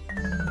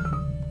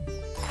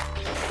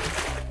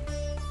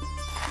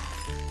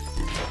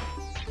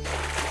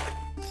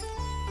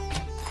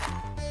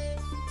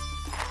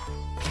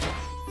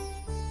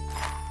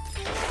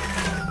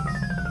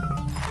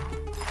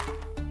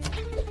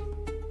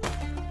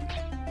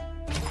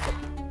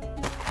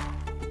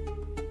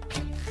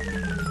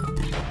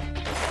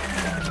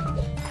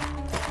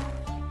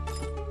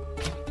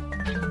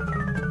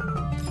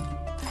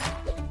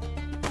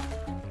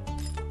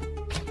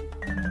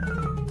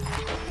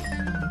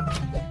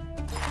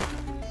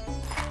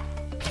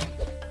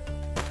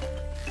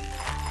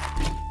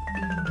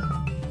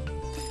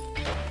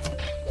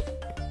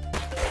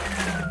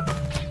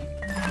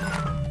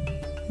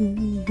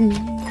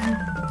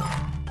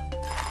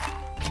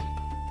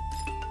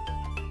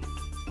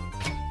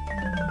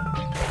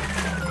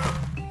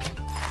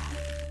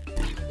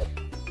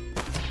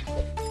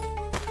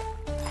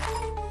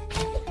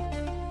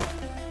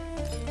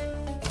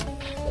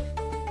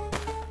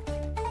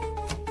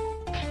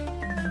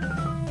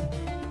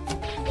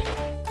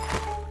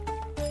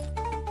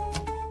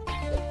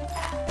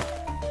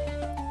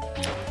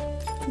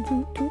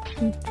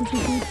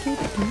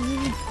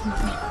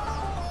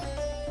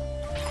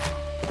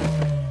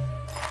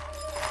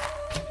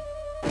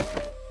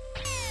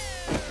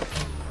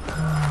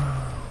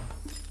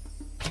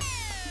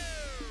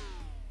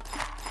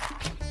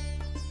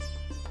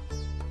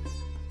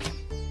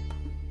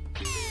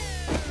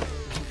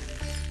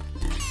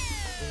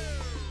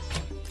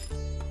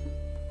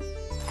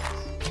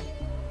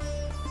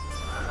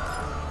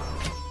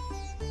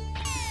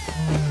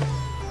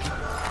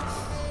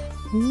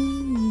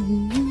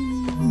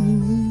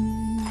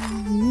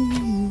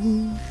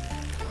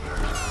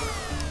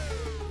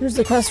 Here's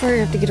the quest where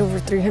you have to get over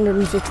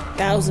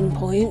 350,000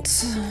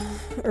 points,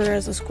 or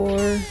as a score,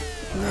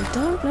 and I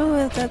don't know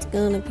if that's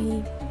gonna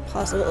be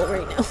possible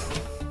right now.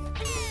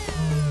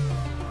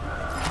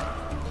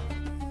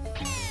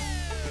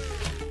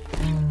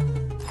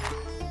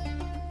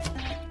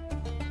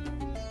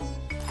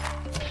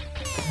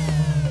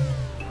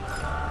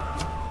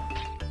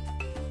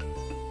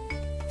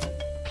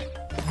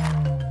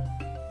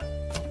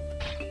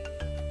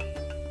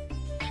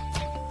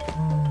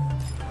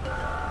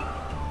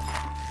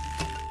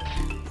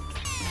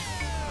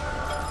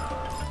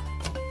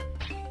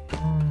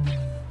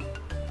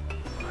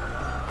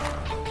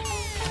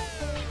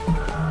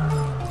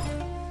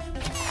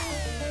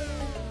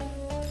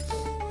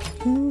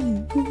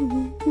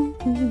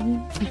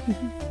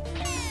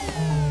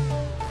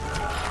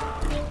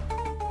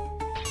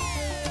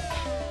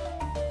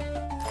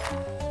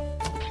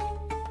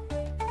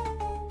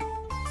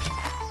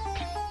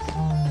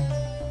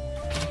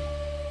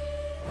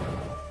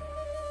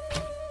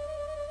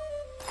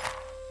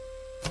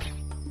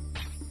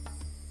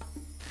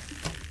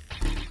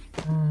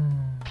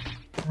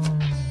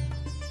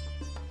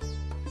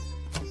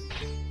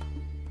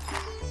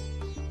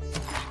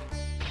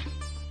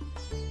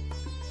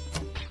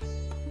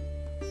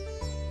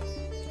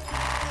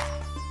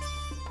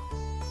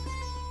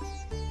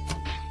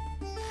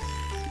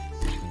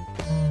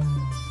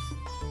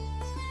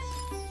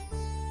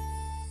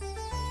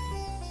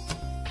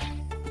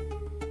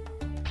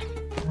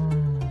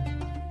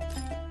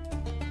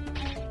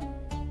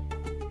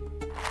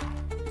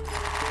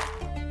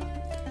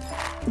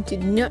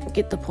 Did not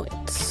get the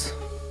points.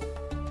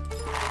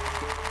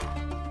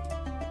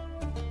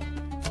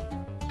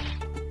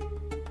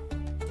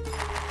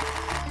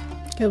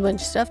 Got a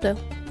bunch of stuff though.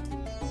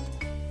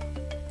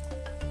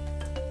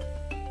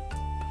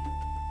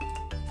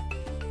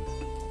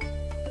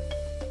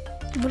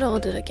 What all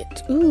did I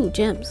get? Ooh,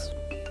 gems.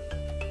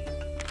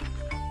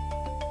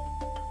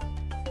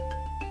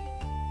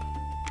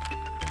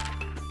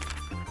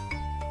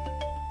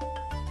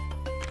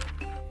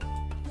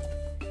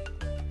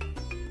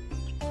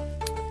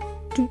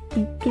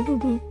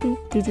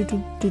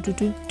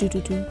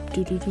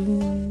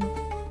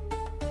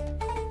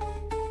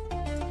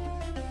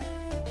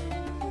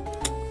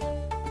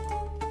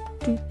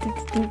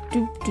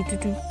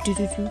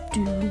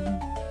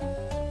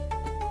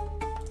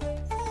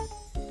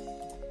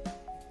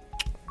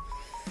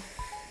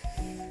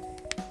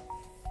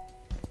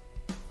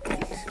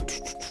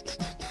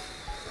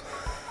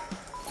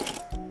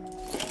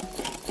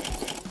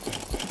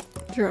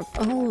 Drop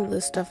all of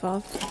this stuff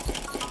off.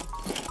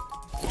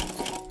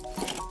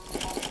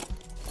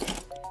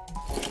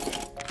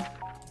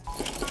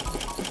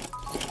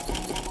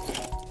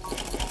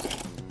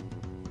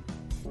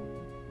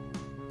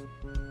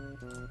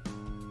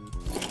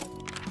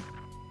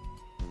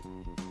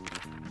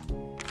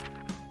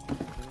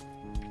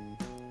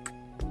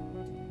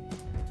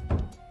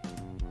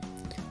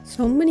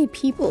 So many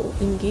people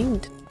in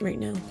game right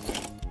now.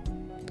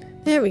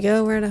 There we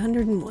go, we're at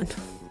 101.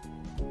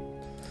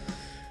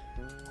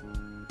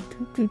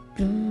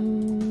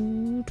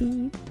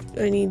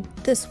 I need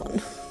this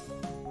one.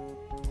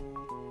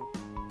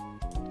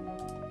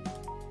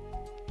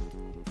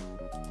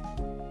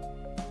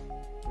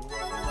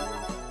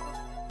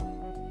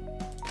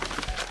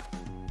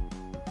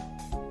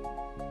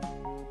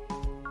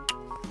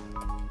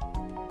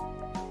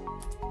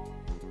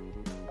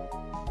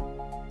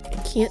 I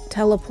can't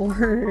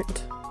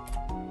teleport.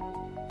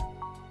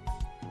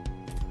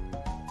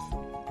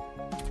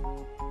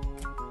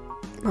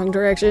 Wrong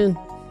direction.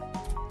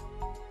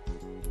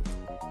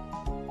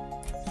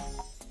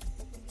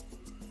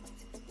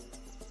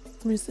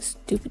 Where's the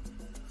stupid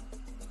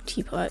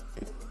teapot?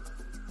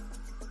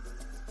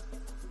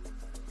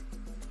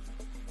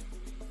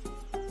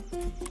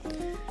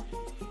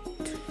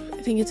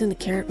 I think it's in the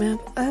carrot map.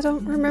 I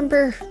don't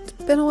remember. It's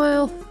been a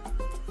while.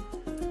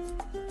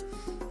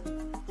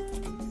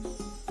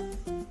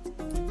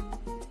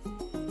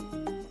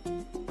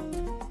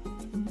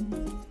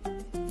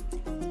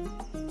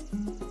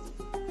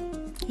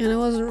 And I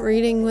wasn't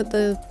reading what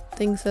the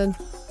thing said.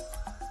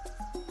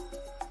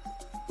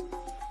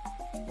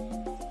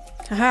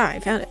 Haha, I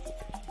found it.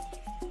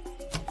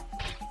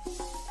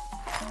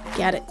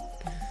 Got it.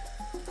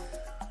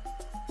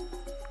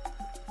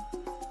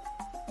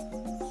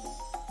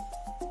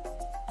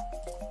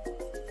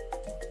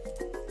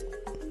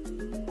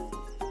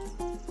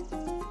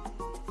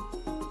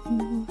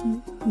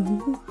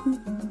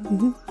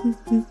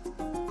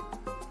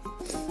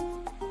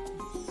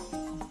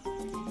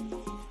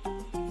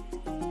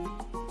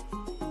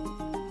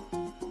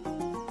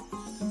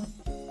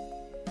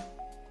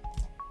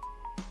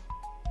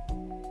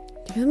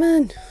 Come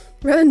on,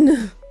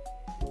 run!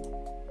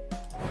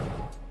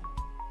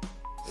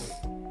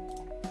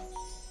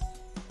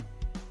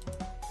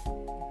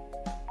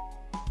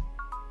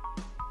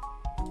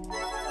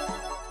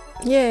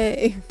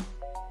 Yay!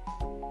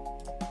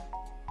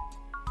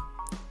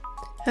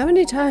 How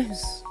many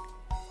times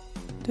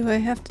do I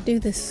have to do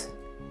this?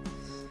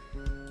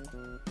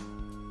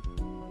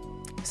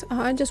 'Cause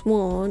I just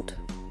want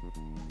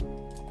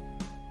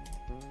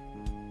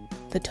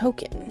the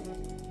token.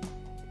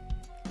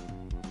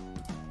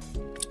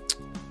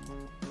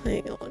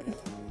 Hang on.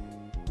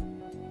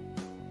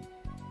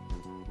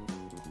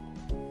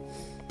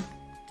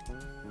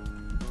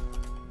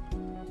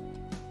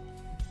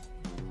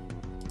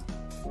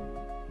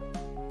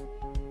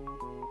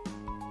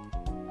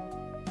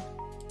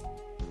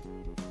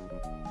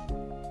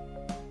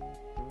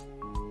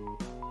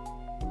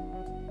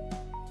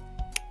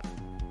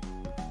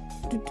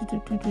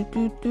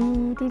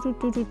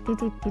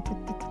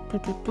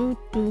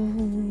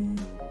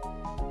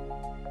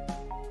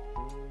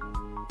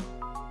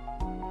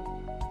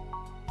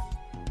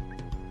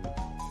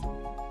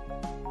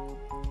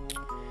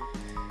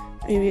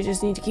 Maybe I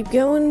just need to keep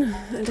going.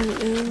 I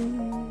don't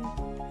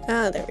know.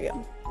 Ah, there we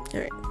go.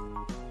 Alright.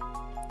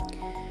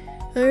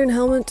 Iron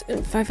helmet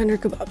and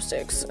 500 kebab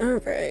sticks.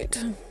 Alright.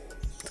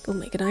 Let's go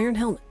make an iron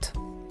helmet.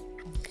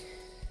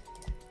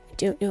 I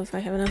don't know if I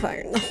have enough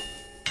iron though.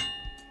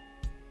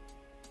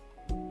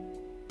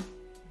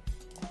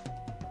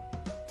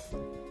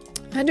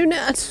 I do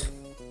not.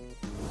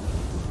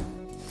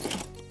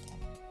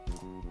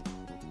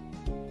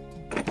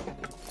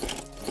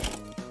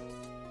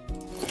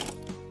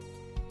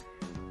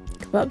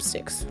 Kebab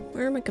sticks.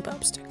 Where are my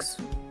kebab sticks?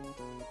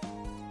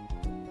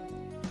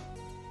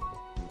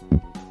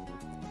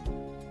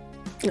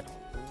 No.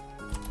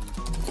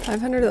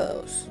 500 of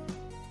those.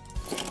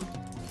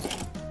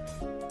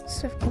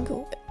 Stuff can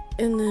go.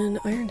 And then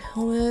iron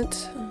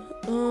helmet.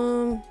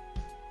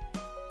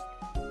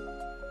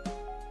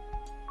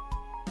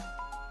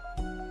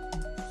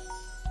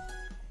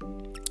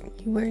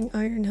 You wearing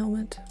iron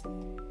helmet?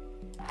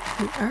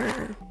 You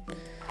are.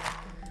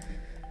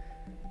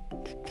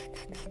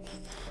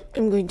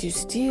 I'm going to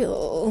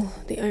steal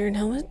the iron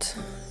helmet.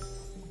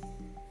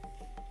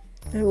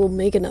 I will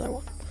make another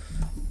one.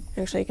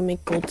 Actually, I can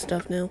make gold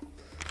stuff now.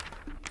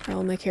 For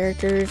all my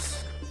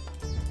characters.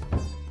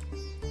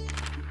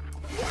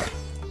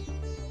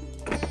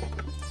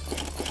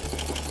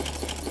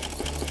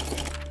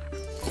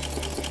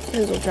 Might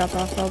as well drop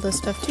off all this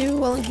stuff too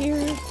while I'm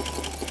here.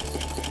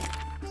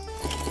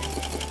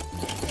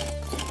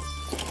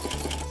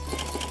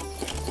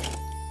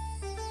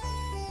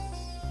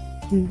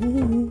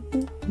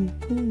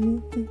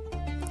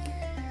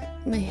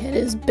 My head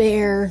is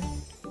bare.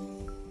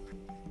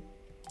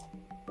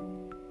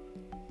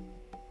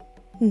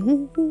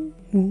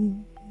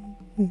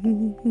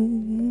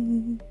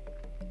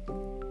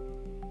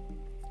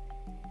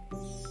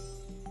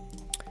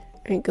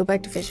 Alright, go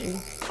back to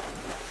fishing.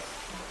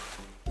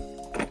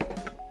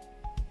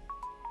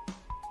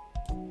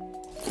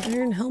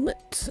 Iron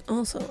helmet.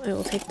 Also, I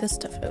will take this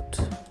stuff out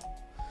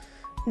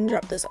and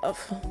drop this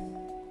off.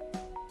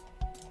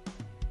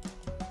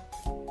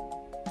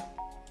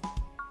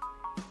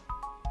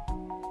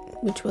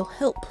 Which will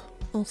help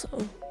also.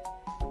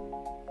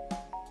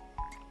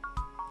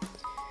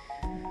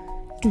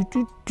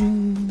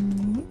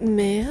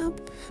 Map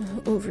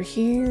over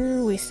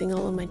here, wasting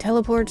all of my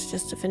teleports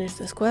just to finish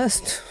this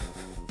quest.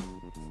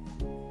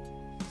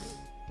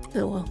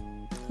 Oh well,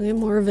 I'll get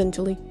more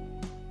eventually.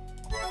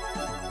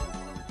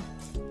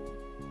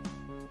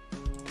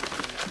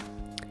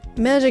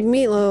 Magic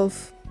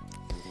meatloaf.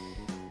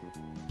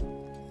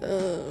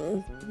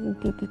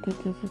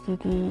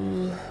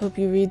 Hope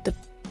you read the...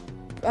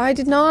 I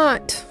did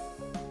not!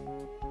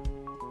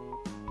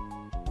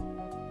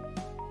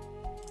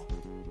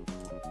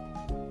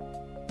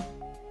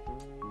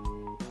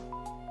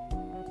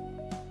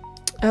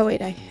 Oh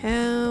wait, I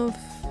have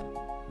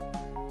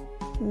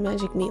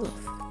magic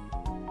meatloaf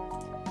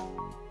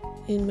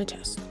in my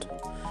chest.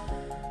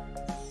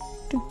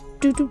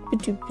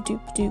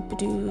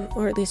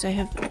 Or at least I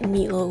have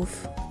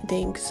meatloaf, I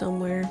think,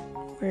 somewhere.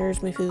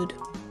 Where's my food?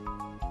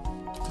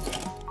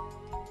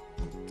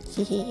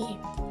 Hehe.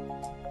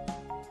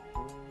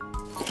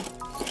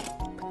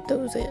 Put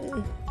those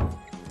in.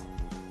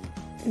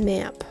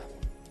 Map.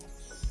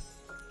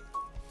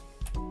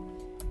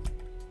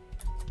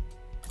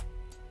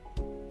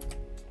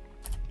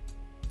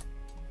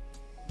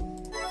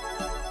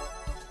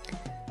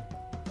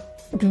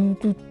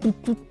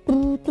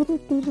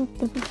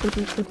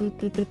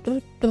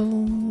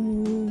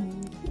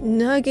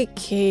 Nugget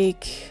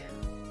cake.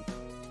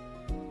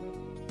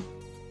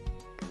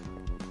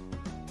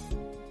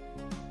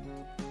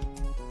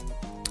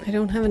 I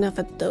don't have enough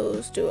of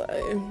those, do I?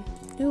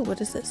 Ooh,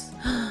 what is this?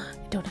 I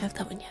don't have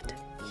that one yet.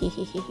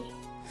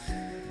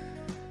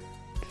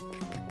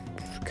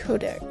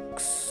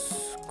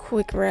 Codex.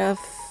 Quick ref.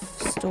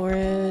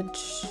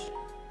 Storage.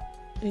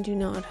 I do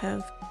not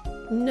have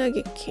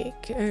nugget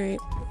cake. Alright.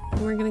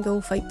 We're gonna go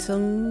fight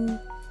some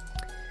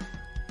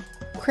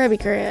Krabby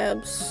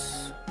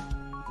Crabs.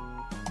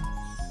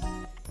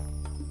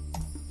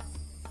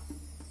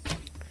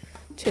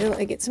 Till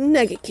I get some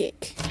nugget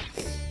cake.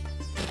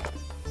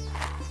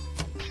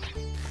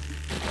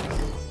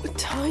 What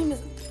time is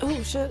it?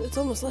 Oh shit, it's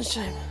almost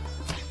lunchtime.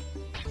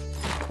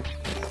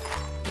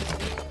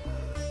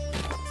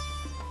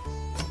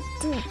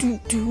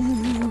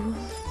 Do.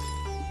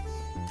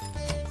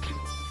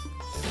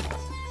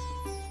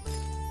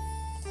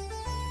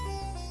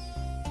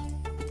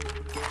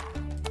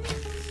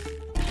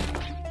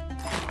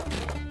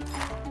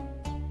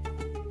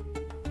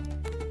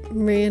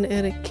 Ran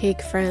out of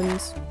cake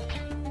friends.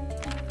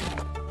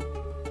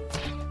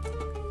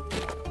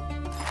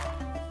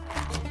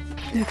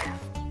 Okay.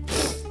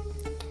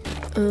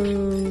 I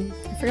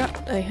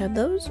forgot I had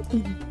those.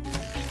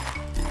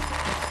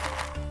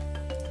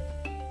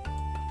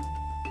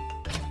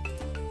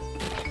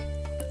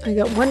 I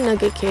got one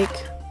nugget cake.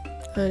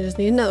 I just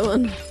need another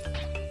one.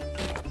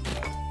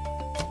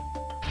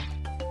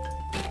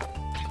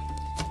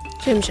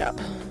 Gym shop.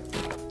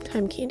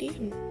 Time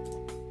candy.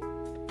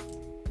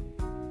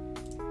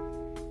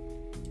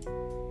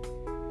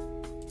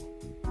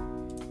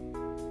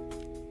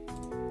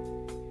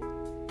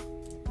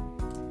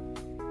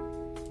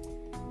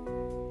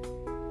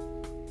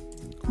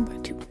 By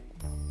two.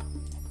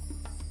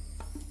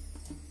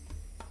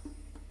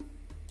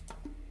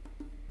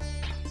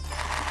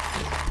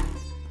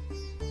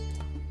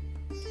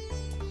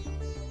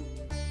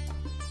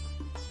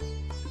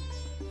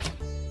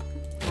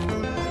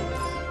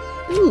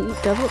 Ooh,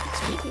 double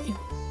XP.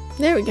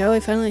 There we go, I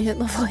finally hit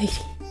level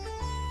 80.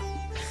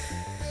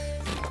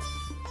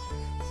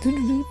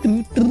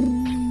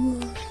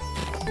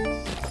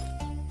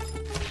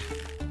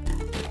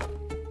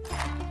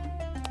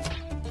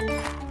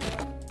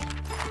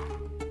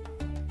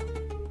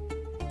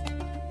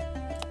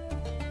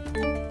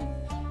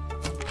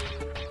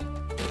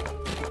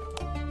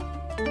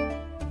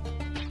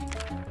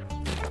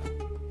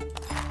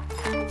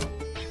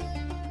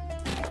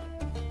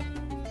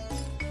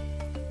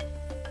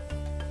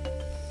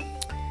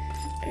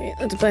 Alright,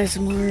 let's buy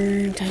some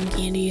more time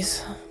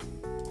candies.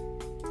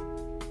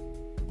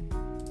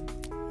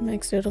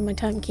 Maxed out on my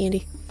time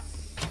candy.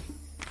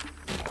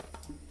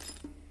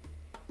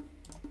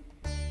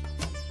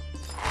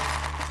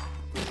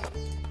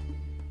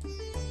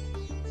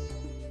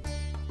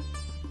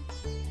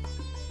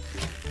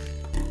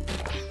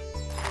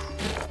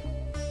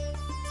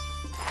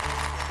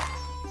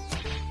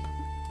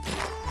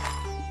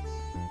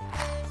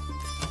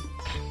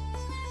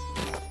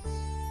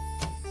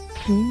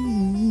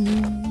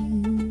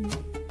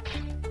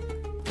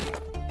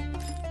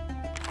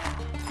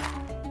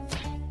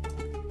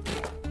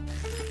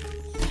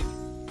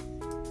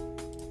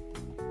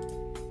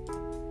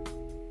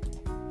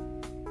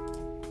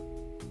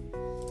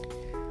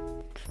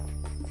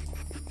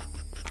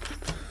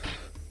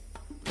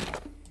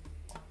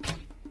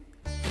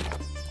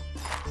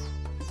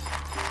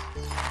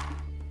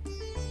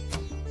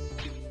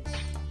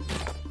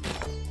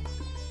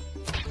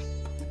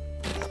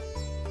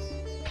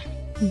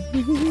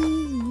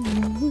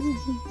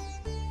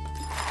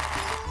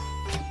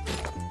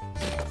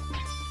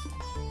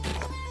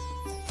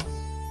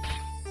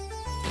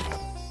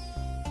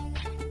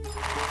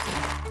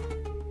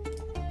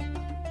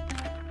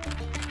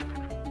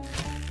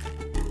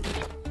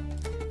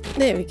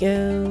 There we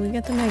go, we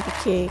got the mega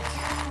cake.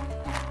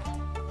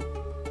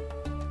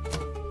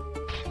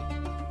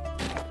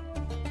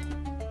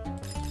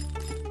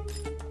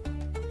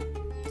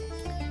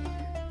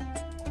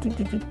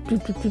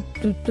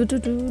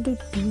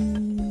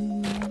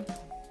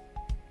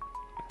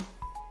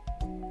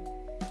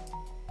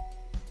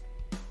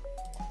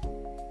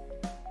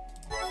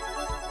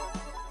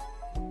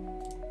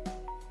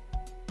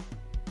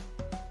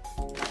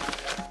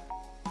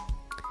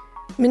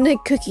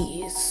 Midnight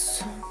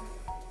cookies.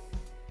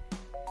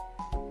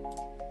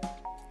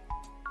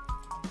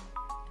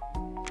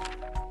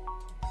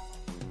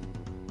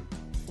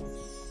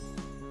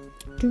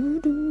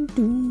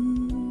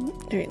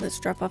 Alright, let's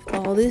drop off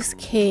all this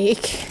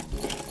cake.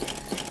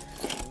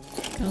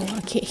 Got a lot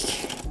of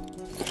cake.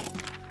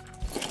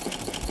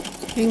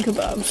 And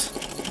kebabs.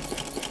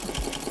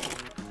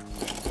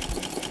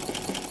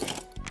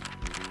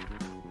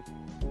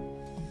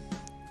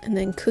 And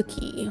then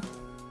cookie.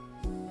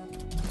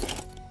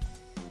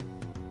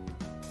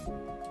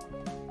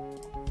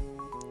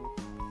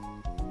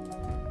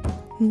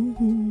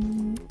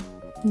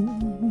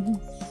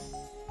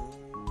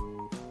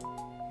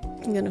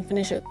 I'm gonna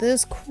finish out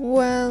this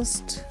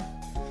quest,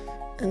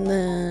 and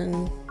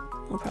then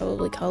I'll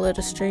probably call it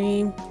a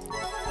stream.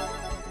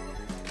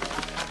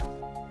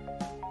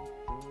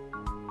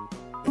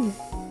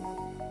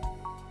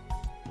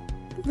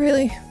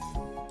 Really?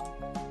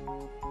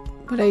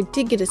 But I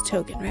did get his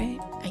token, right?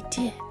 I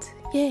did.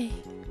 Yay.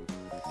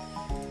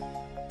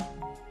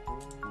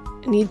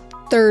 I need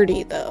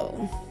 30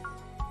 though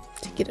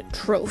to get a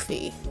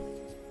trophy.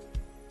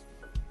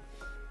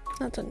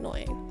 That's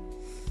annoying.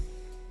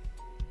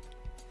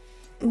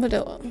 But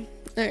oh well.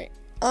 Alright,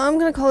 I'm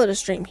gonna call it a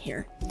stream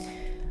here.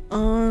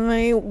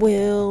 I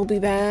will be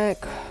back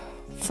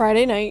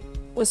Friday night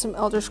with some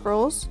Elder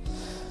Scrolls.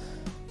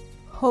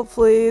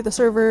 Hopefully the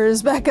server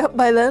is back up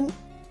by then.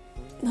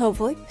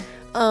 Hopefully.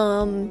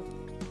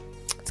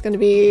 It's gonna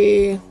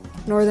be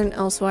Northern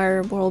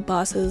Elsewhere world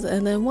bosses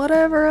and then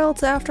whatever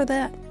else after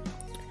that.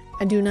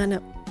 I do not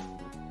know.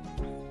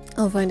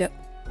 I'll find out.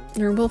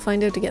 Or we'll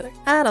find out together.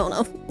 I don't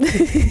know.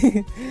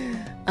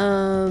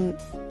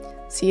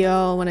 See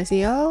y'all when I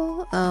see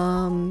y'all.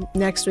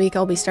 Next week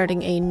I'll be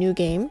starting a new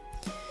game.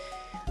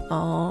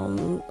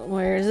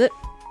 Where is it?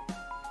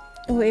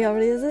 Wait,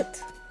 already is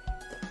it?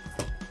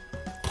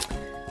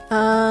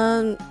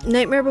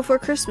 Nightmare Before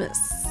Christmas.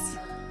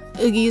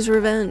 Oogie's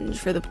Revenge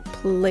for the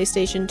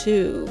PlayStation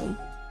 2.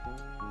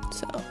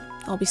 So,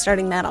 I'll be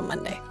starting that on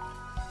Monday.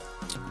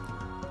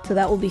 So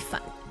that will be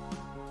fun.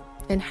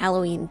 And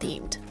Halloween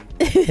themed.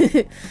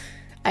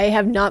 I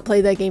have not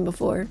played that game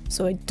before,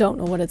 so I don't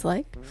know what it's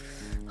like.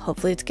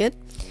 Hopefully it's good.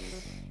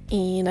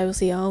 And I will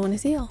see y'all when I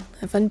see y'all.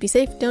 Have fun, be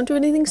safe, don't do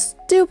anything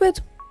stupid.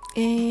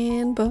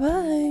 And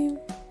bye-bye.